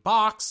fucking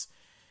box.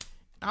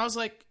 I was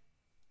like,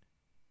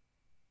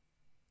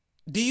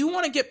 do you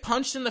want to get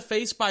punched in the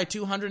face by a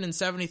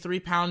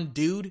 273-pound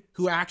dude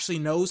who actually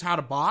knows how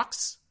to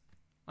box?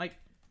 Like,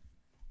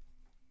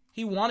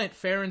 he won it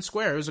fair and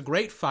square. It was a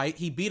great fight.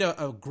 He beat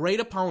a great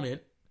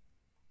opponent.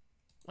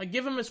 Like,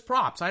 give him his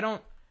props. I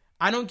don't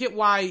get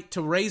why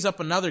to raise up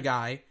another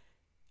guy,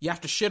 you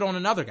have to shit on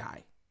another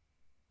guy.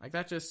 Like,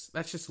 that's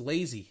just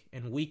lazy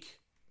and weak.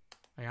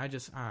 Like, I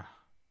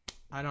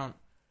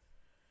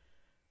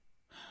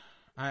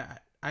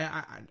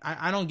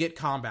don't get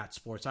combat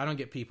sports. I don't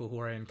get people who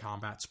are in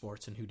combat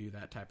sports and who do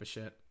that type of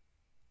shit.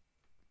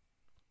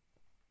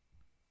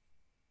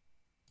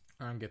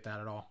 I don't get that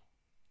at all.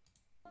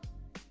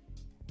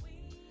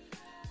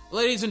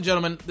 Ladies and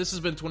gentlemen, this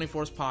has been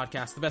 24's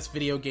Podcast, the best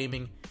video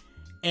gaming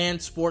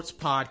and sports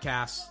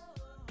podcast.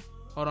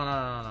 Hold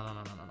on,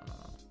 no.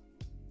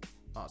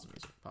 Pause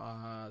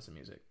the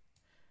music.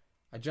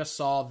 I just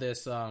saw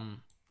this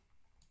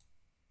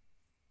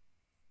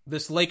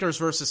this Lakers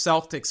versus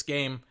Celtics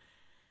game.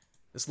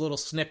 This little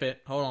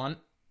snippet. Hold on.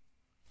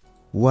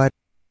 What?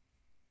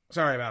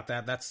 Sorry about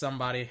that. That's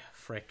somebody.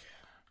 Frick.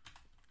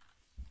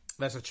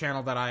 That's a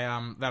channel that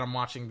I'm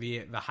watching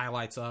the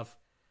highlights of.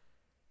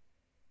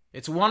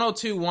 It's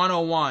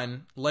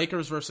 102-101,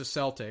 Lakers versus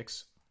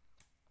Celtics.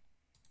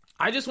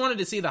 I just wanted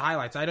to see the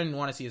highlights. I didn't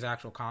want to see his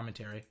actual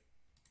commentary,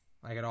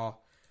 like, at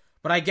all.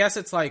 But I guess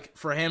it's like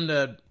for him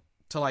to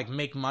like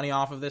make money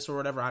off of this or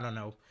whatever. I don't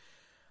know.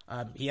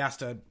 He has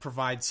to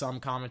provide some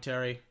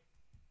commentary.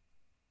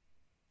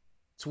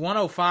 It's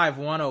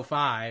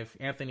 105-105.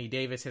 Anthony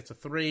Davis hits a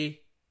 3.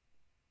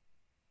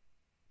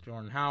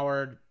 Jordan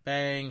Howard,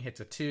 bang, hits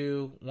a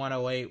 2.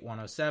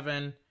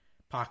 108-107.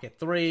 Pocket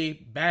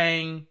 3,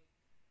 bang.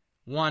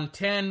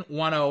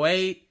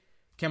 110-108.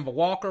 Kemba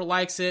Walker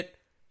likes it.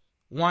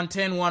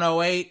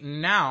 110-108.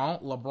 Now,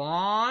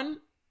 LeBron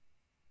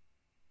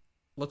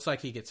looks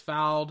like he gets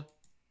fouled.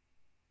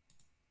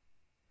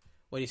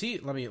 Wait, is he?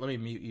 Let me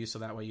mute you so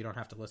that way you don't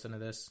have to listen to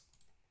this.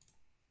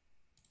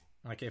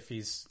 Like if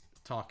he's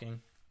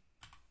talking.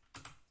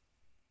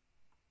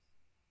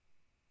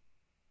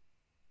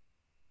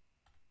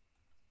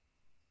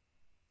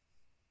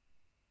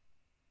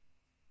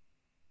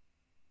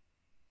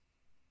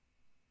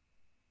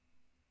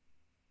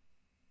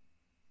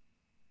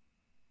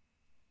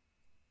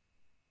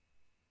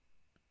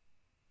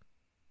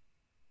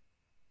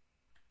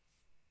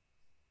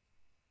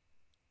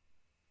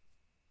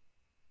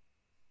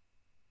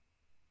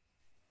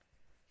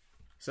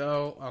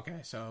 So, okay,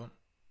 so,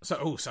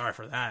 oh, sorry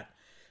for that.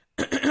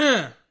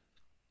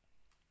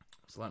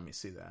 So let me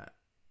see that.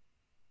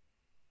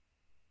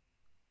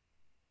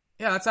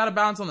 Yeah, that's out of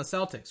bounds on the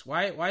Celtics.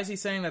 Why is he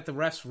saying that the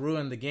refs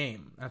ruined the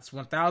game? That's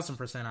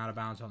 1,000% out of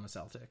bounds on the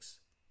Celtics.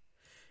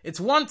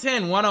 It's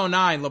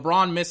 110-109.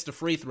 LeBron missed a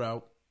free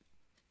throw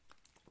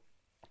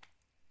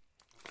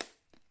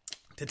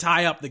to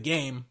tie up the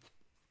game.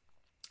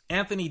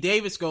 Anthony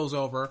Davis goes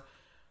over.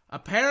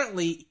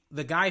 Apparently,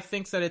 the guy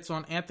thinks that it's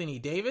on Anthony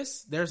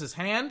Davis. There's his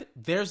hand.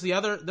 There's the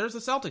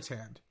Celtics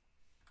hand.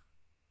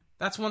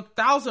 That's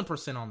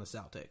 1,000% on the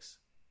Celtics.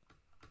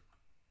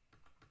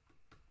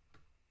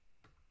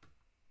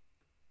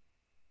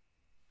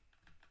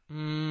 Let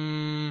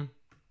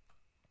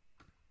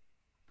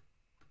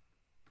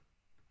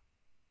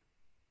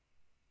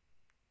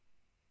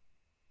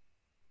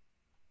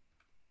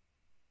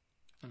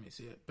me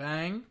see it.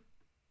 Bang.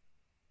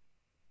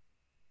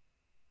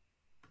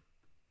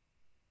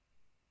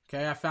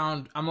 Okay,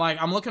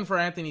 I'm looking for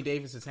Anthony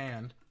Davis's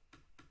hand.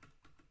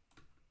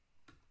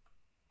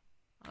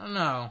 I don't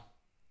know.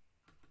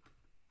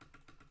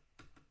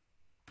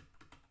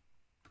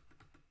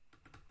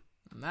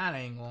 From that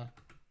angle.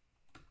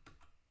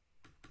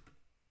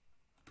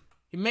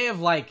 He may have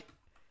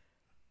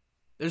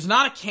there's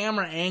not a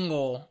camera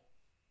angle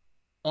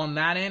on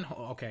that end.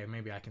 Okay,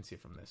 maybe I can see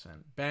it from this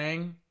end.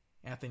 Bang.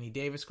 Anthony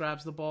Davis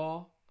grabs the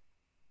ball.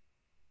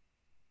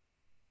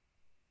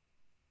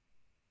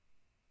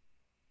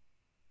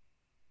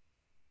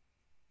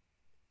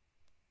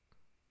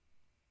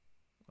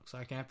 Looks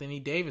like Anthony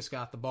Davis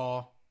got the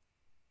ball.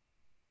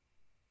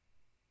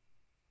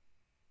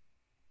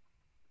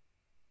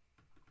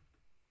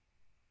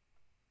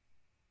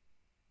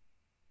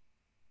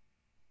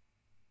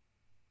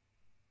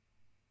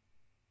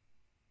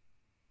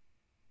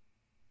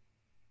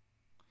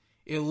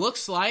 It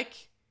looks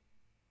like...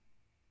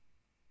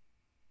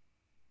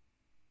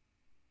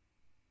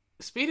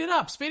 Speed it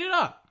up.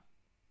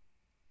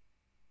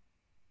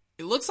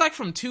 It looks like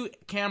from two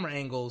camera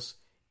angles,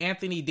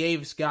 Anthony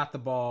Davis got the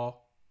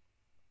ball.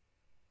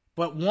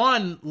 But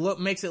one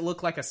makes it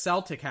look like a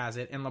Celtic has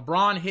it, and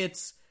LeBron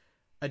hits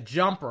a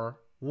jumper,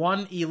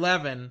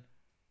 111,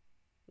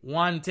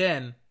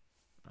 110.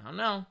 I don't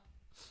know.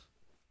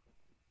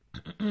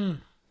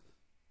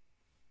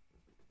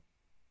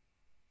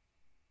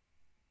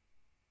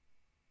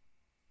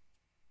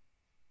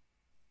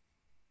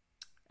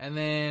 And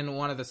then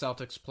one of the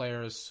Celtics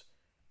players,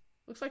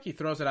 looks like he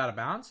throws it out of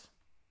bounds.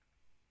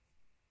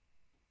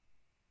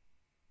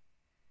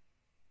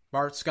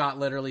 Bart Scott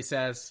literally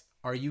says,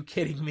 "Are you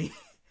kidding me?"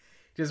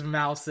 Just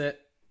mouths it.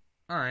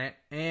 All right.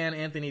 And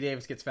Anthony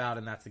Davis gets fouled,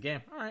 and that's the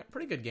game. All right.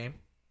 Pretty good game.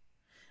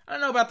 I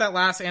don't know about that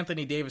last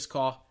Anthony Davis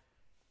call.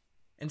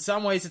 In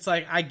some ways, it's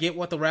like I get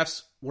what the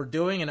refs were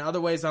doing. In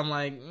other ways, I'm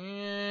like,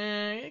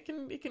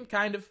 it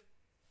kind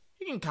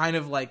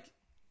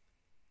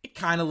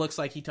of looks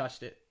like he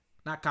touched it.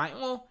 Not kind.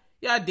 Well,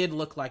 yeah, it did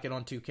look like it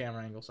on two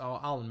camera angles.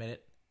 I'll admit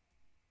it.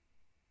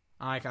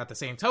 I got the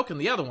same token.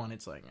 The other one,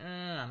 it's like,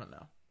 I don't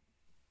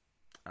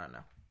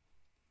know.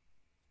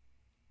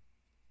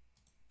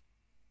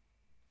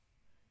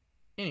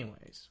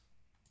 Anyways.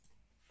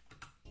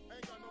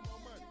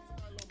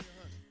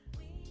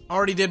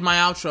 Already did my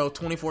outro.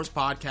 24's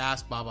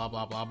podcast. Blah, blah,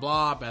 blah, blah,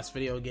 blah. Best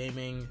video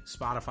gaming.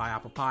 Spotify,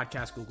 Apple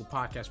Podcasts, Google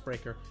Podcast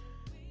Breaker.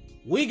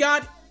 We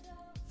got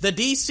the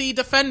DC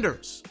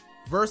Defenders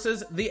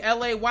versus the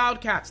LA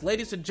Wildcats.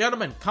 Ladies and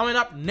gentlemen, coming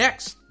up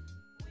next.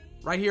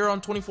 Right here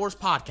on 24's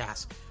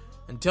podcast.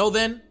 Until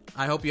then,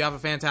 I hope you have a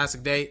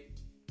fantastic day.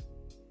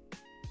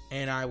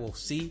 And I will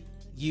see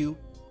you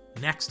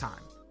next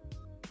time.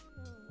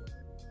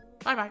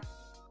 Bye-bye.